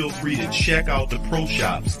 Please feel free to check out the Pro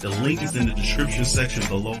Shops. The link is in the description section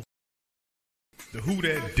below.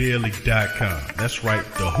 TheWhoThatDaily.com. That's right,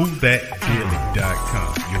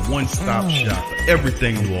 TheWhoThatDaily.com. Your one-stop shop for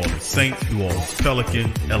everything New Orleans Saints, New Orleans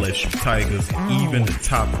Pelicans, LSU Tigers, even the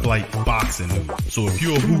top flight boxing news. So if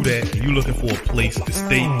you're a Who That and you're looking for a place to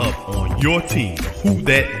stay up on your team,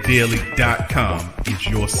 TheWhoThatDaily.com is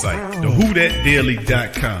your site.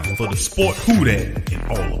 TheWhoThatDaily.com for the sport Who That in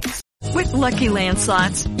all of us. With Lucky Land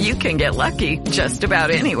Slots, you can get lucky just about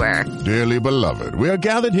anywhere. Dearly beloved, we are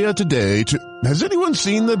gathered here today to... Has anyone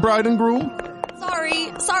seen the bride and groom?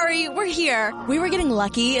 Sorry, we're here. We were getting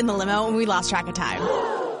lucky in the limo and we lost track of time.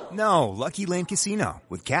 No, Lucky Land Casino,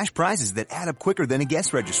 with cash prizes that add up quicker than a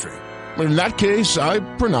guest registry. In that case, I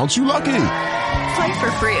pronounce you lucky. Play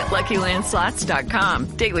for free at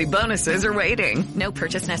LuckyLandSlots.com. Daily bonuses are waiting. No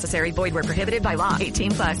purchase necessary. Void where prohibited by law.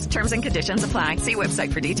 18+. Terms and conditions apply. See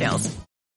website for details.